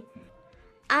ভালোবাসে।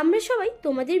 আমরা সবাই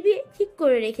তোমাদের বিয়ে ঠিক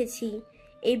করে রেখেছি।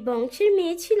 এই বংশের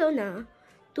মেয়ে ছিল না।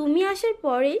 তুমি আসার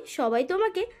পরে সবাই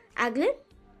তোমাকে আগলে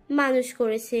মানুষ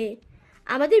করেছে।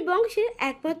 আমাদের বংশের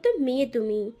একমাত্র মেয়ে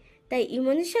তুমি, তাই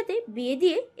ইমনের সাথে বিয়ে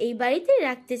দিয়ে এই বাড়িতে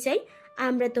রাখতে চাই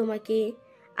আমরা তোমাকে।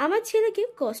 আমার ছেলেকে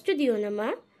কষ্ট দিও না মা,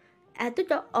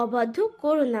 এতটা অবাধ্য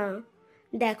করো না।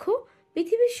 দেখো,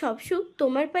 পৃথিবীর সব সুখ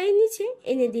তোমার পায়ের নিচে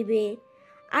এনে দিবে।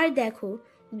 আর দেখো,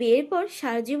 বিয়ের পর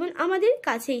সারা জীবন আমাদের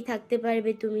কাছেই থাকতে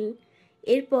পারবে তুমি।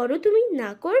 এরপরও তুমি না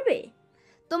করবে?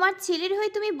 তোমার ছেলের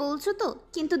হয়ে তুমি বলছো তো,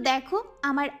 কিন্তু দেখো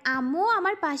আমার আম্মু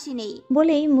আমার পাশে নেই।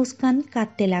 বলেই মুস্কান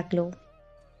কাঁদতে লাগলো।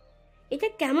 এটা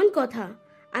কেমন কথা?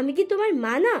 আমি কি তোমার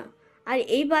মা না? আর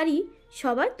এই বাড়ি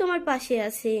সবার তোমার পাশে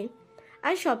আছে।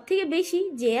 আর সব থেকে বেশি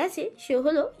যে আছে সে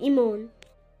হলো ইমন।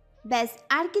 ব্যাস,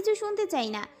 আর কিছু শুনতে চাই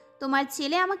না। তোমার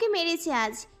ছেলে আমাকে মেরেছে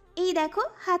আজ। এই দেখো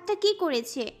হাতটা কি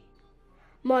করেছে।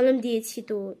 মলম দিয়েছি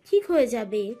তো, ঠিক হয়ে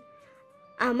যাবে।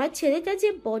 আমার ছেলেটা যে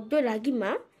বড্ড রাগী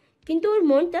মা, কিন্তু ওর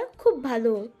মনটা খুব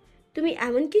ভালো। তুমি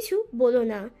এমন কিছু বলো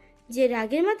না যে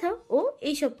রাগের মাথা ও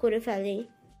এইসব করে ফেলে।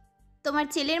 তোমার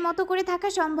ছেলের মতো করে থাকা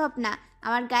সম্ভব না।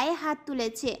 আমার গায়ে হাত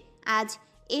তুলেছে আজ।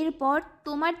 এরপর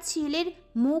তোমার ছেলের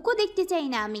মুখও দেখতে চাই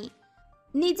না আমি।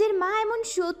 নিজের মা এমন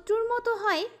শত্রুর মতো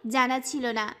হয় জানা ছিল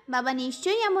না। বাবা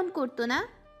নিশ্চয়ই এমন করতো না।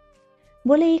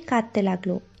 বলেই কাঁদতে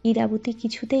লাগলো। ইরাবতী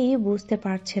কিছুতেই বুঝতে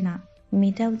পারছে না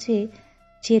মেয়েটাও যে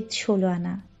জেদ 16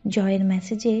 আনা। জয়ের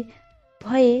মেসেজে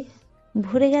ভয়ে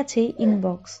ভরে গেছে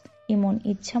ইনবক্স। ইমন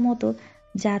ইচ্ছা মতো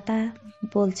যা তা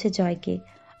বলছে জয়কে।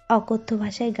 অকথ্য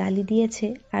ভাষায় গালি দিয়েছে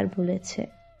আর বলেছে,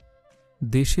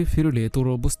 দেশে ফিরলে তোর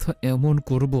অবস্থা এমন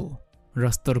করব,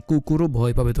 রাস্তার কুকুরও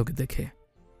ভয় পাবে তোকে দেখে।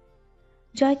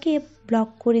 জয়কে ব্লক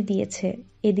করে দিয়েছে।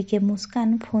 এদিকে মুস্কান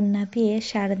ফোন না পেয়ে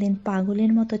সারাদিন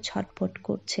পাগলের মতো ছটফট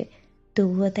করছে।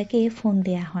 তবুও তাকে ফোন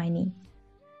দেয়া হয়নি।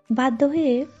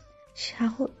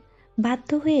 বাধ্য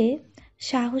হয়ে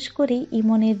সাহস করে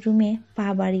ইমনের রুমে পা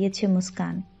বাড়িয়েছে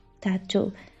মুস্কান।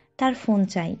 তার ফোন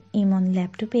চাই। ইমন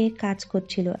ল্যাপটপে কাজ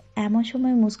করছিল। এমন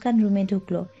সময় মুস্কান রুমে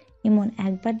ঢুকলো। ইমন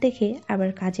একবার দেখে আবার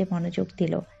কাজে মনোযোগ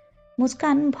দিল।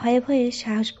 মুস্কান ভয়ে ভয়ে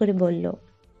সাহস করে বলল,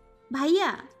 ভাইয়া।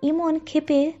 ইমন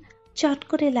ক্ষেপে চট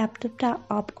করে ল্যাপটপটা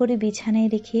অফ করে বিছানায়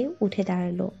রেখে উঠে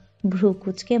দাঁড়ালো। ভ্রু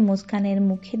কুচকে মুস্কানের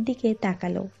মুখের দিকে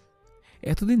তাকালো।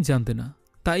 এতদিন জানতে না,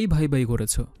 তাই ভাই ভাই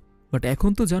করেছ, বাট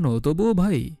এখন তো জানো তবুও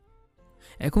ভাই।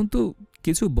 এখন তো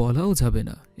কিছু বলাও যাবে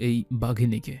না এই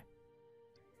বাঘিনীকে।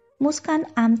 মুস্কান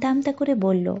আমতা আমতা করে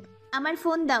বলল, আমার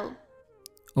ফোন দাও।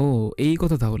 ও এই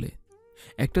কথা তাহলে।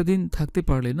 একটা দিন থাকতে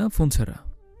পারলে না ফোন ছাড়া?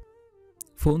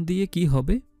 ফোন দিয়ে কি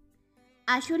হবে?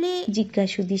 আসলে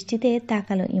জিজ্ঞাসু দৃষ্টিতে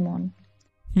তাকালো ইমন।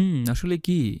 আসলে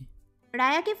কি?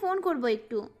 রায়াকে ফোন করব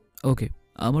একটু। ওকে,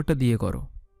 আমারটা দিয়ে করো।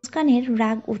 মুস্কানের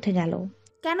রাগ উঠে গেল।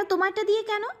 কেন তোমারটা দিয়ে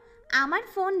কেন? আমার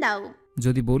ফোন দাও।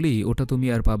 যদি বলি ওটা তুমি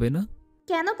আর পাবে না?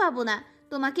 কেন পাবো না?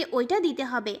 তোমাকে ওইটা দিতে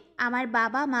হবে। আমার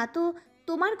বাবা মা তো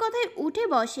তোমার কথায় উঠে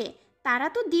বসে, তারা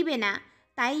তো দিবে না,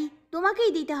 তাই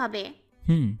তোমাকেই দিতে হবে।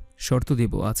 শর্ত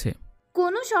দিব আছে।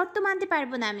 কোনো শর্ত মানতে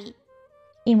পারবো না আমি।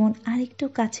 ইমন আরেকটু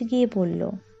কাছে গিয়ে বলল,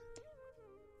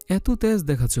 এত তেজ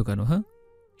দেখাচ্ছ কেন? হ্যাঁ,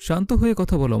 শান্ত হয়ে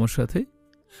কথা বলো আমার সাথে।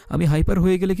 আমি হাইপার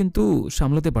হয়ে গেলে কিন্তু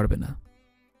সামলাতে পারবে না।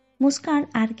 মুস্কান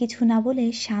আর কিছু না বলে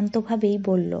শান্তভাবেই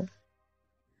বলল,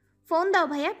 ফোন দাও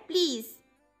ভাইয়া প্লিজ।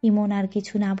 ইমন আর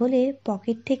কিছু না বলে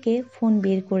পকেট থেকে ফোন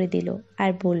বের করে দিল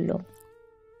আর বলল,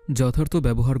 যথার্থ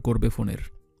ব্যবহার করবে ফোনের,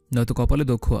 নয়তো কপালে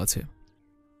দক্ষ আছে।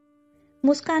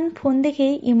 মুস্কান ফোন দেখে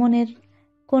ইমনের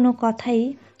কোনো কথাই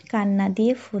কান না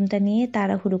দিয়ে ফোনটা নিয়ে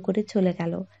তাড়াহুড়ো করে চলে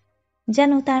গেল,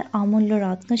 যেন তার অমূল্য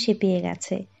রত্ন সে পেয়ে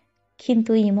গেছে।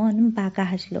 কিন্তু ইমন বাঁকা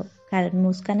হাসল, কারণ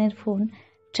মুস্কানের ফোন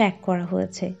ট্র্যাক করা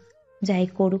হয়েছে। যাই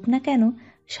করুক না কেন,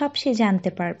 সব সে জানতে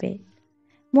পারবে।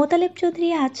 মোতালেব চৌধুরী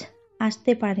আজ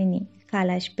আসতে পারেনি, কাল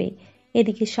আসবে।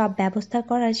 এদিকে সব ব্যবস্থা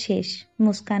করা শেষ।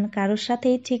 মুস্কান কারোর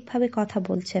সাথেই ঠিকভাবে কথা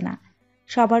বলছে না।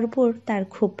 সবার উপর তার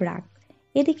খুব রাগ।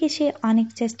 এদিকে সে অনেক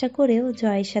চেষ্টা করেও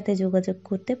জয়ের সাথে যোগাযোগ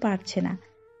করতে পারছে না।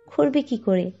 করবে কি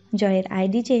করে? জয়ের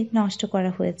আইডি যে নষ্ট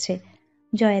করা হয়েছে।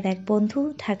 জয়ের এক বন্ধু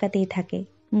ঢাকাতেই থাকে।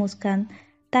 মুস্কান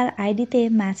তার আইডিতে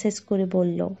মেসেজ করে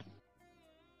বলল,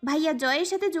 ভাইয়া জয়ের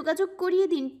সাথে যোগাযোগ করিয়ে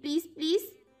দিন প্লিজ প্লিজ।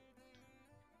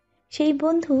 সেই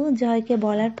বন্ধু জয়কে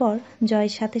বলার পর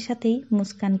জয়ের সাথে সাথেই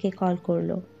মুস্কানকে কল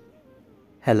করলো।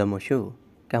 হ্যালো মশু,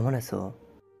 কেমন আছো?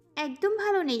 একদম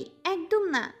ভালো নেই, একদম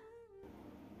না।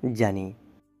 জানি।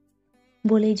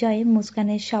 বলেই জয়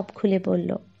মুস্কানের সব খুলে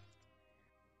বলল।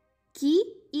 কি?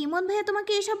 ইমন ভাইয়া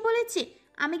তোমাকে এসব বলেছে?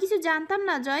 আমি কিছু জানতাম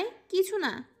না জয়, কিছু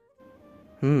না।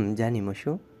 জানি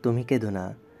মশু, তুমি কেঁদো না।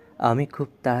 আমি খুব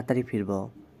তাড়াতাড়ি ফিরবো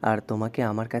আর তোমাকে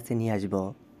আমার কাছে নিয়ে আসবো।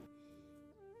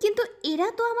 কিন্তু এরা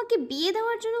তো আমাকে বিয়ে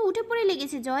দেওয়ার জন্য উঠে পড়ে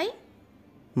লেগেছে জয়।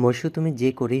 মশু, তুমি যে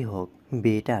করেই হোক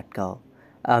বিয়েটা আটকাও।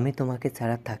 আমি তোমাকে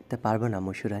ছাড়া থাকতে পারবো না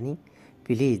মশুরানী,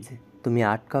 প্লিজ তুমি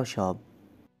আটকাও সব।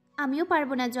 আমিও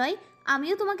পারবো না জয়,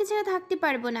 আমিও তোমাকে ছাড়া থাকতে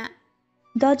পারবো না।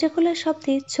 দরজা খোলার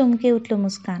শব্দে চমকে উঠল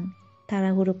মুস্কান।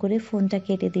 তাড়াহুড়ো করে ফোনটা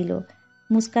কেটে দিল।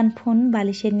 মুস্কান ফোন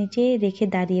বালিশের নিচে রেখে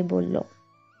দাঁড়িয়ে বলল,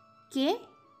 কে?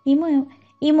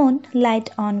 ইমন লাইট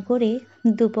অন করে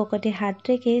দুপকেটে হাত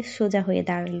রেখে সোজা হয়ে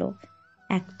দাঁড়ালো।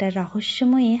 একটা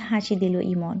রহস্যময়ী হাসি দিল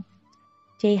ইমন।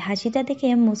 যেই হাসিটা দেখে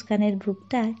মুস্কানের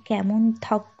বুকটা কেমন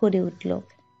থক করে উঠল।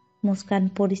 মুস্কান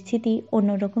পরিস্থিতি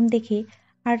অন্যরকম দেখে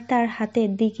আর তার হাতের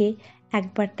দিকে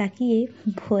একবার তাকিয়ে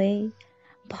ভয়ে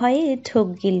ভয়ে ঢোক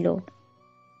গিলল।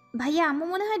 ভাইয়া আম্মু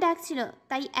মনে হয় ডাকছিল,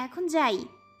 তাই এখন যাই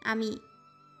আমি।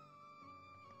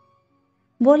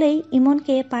 বলেই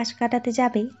ইমনকে পাশ কাটাতে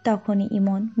যাবে, তখনই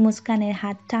ইমন মুস্কানের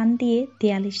হাত টান দিয়ে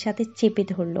দেয়ালের সাথে চেপে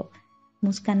ধরল।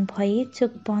 মুস্কান ভয়ে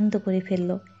চোখ বন্ধ করে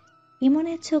ফেলল।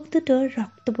 ইমনের চোখ দুটো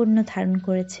রক্তবর্ণ ধারণ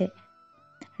করেছে।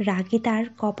 রাগে তার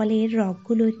কপালের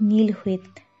রগগুলো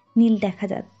নীল দেখা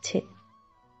যাচ্ছে।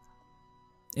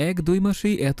 1-2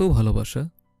 মাসেই এত ভালোবাসা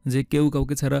যে কেউ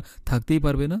কাউকে ছাড়া থাকতেই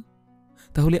পারবে না,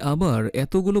 তাহলে আবার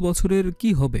এতগুলো বছরের কি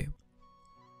হবে?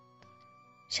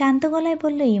 শান্ত গলায়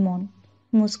বলল ইমন।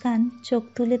 মুস্কান চোখ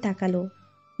তুলে তাকালো।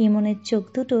 ইমনের চোখ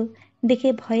দুটো দেখে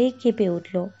ভয়ে কেঁপে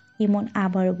উঠল। ইমন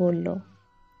আবার বলল,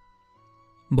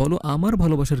 বলো আমার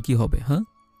ভালোবাসার কি হবে? হ্যাঁ,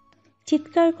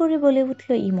 চিৎকার করে বলে উঠল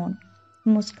ইমন।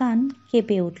 মুস্কান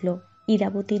কেঁপে উঠল।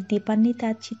 ইরাবতীর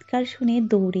দীপান্বিতার চিৎকার শুনে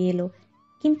দৌড়ে এলো,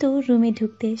 কিন্তু রুমে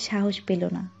ঢুকতে সাহস পেল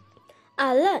না।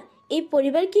 আল্লাহ, এই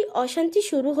পরিবার কি অশান্তি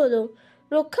শুরু হলো,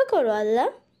 রক্ষা করো আল্লাহ।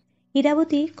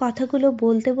 ইরাবতী কথাগুলো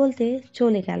বলতে বলতে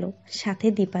চলে গেল, সাথে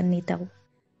দীপান্বিতাও।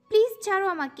 প্লিজ ছাড়ো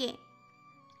আমাকে,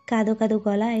 কাঁদো কাঁদো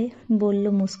গলায় বলল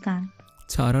মুস্কান।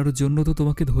 ছাড়ার জন্য তো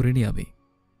তোমাকে ধরেনি আমি।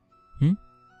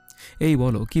 এই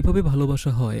বলো, কিভাবে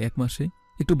ভালোবাসা হয় 1 মাসে?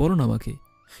 একটু বলো না আমাকে,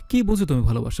 কি বোঝো তুমি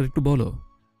ভালোবাসার, একটু বলো।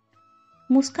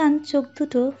 মুস্কান চোখ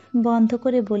দুটো বন্ধ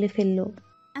করে বলে ফেলল,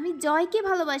 আমি জয়কে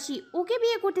ভালোবাসি, ওকে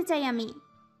বিয়ে করতে চাই আমি।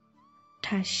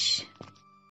 ঠাস।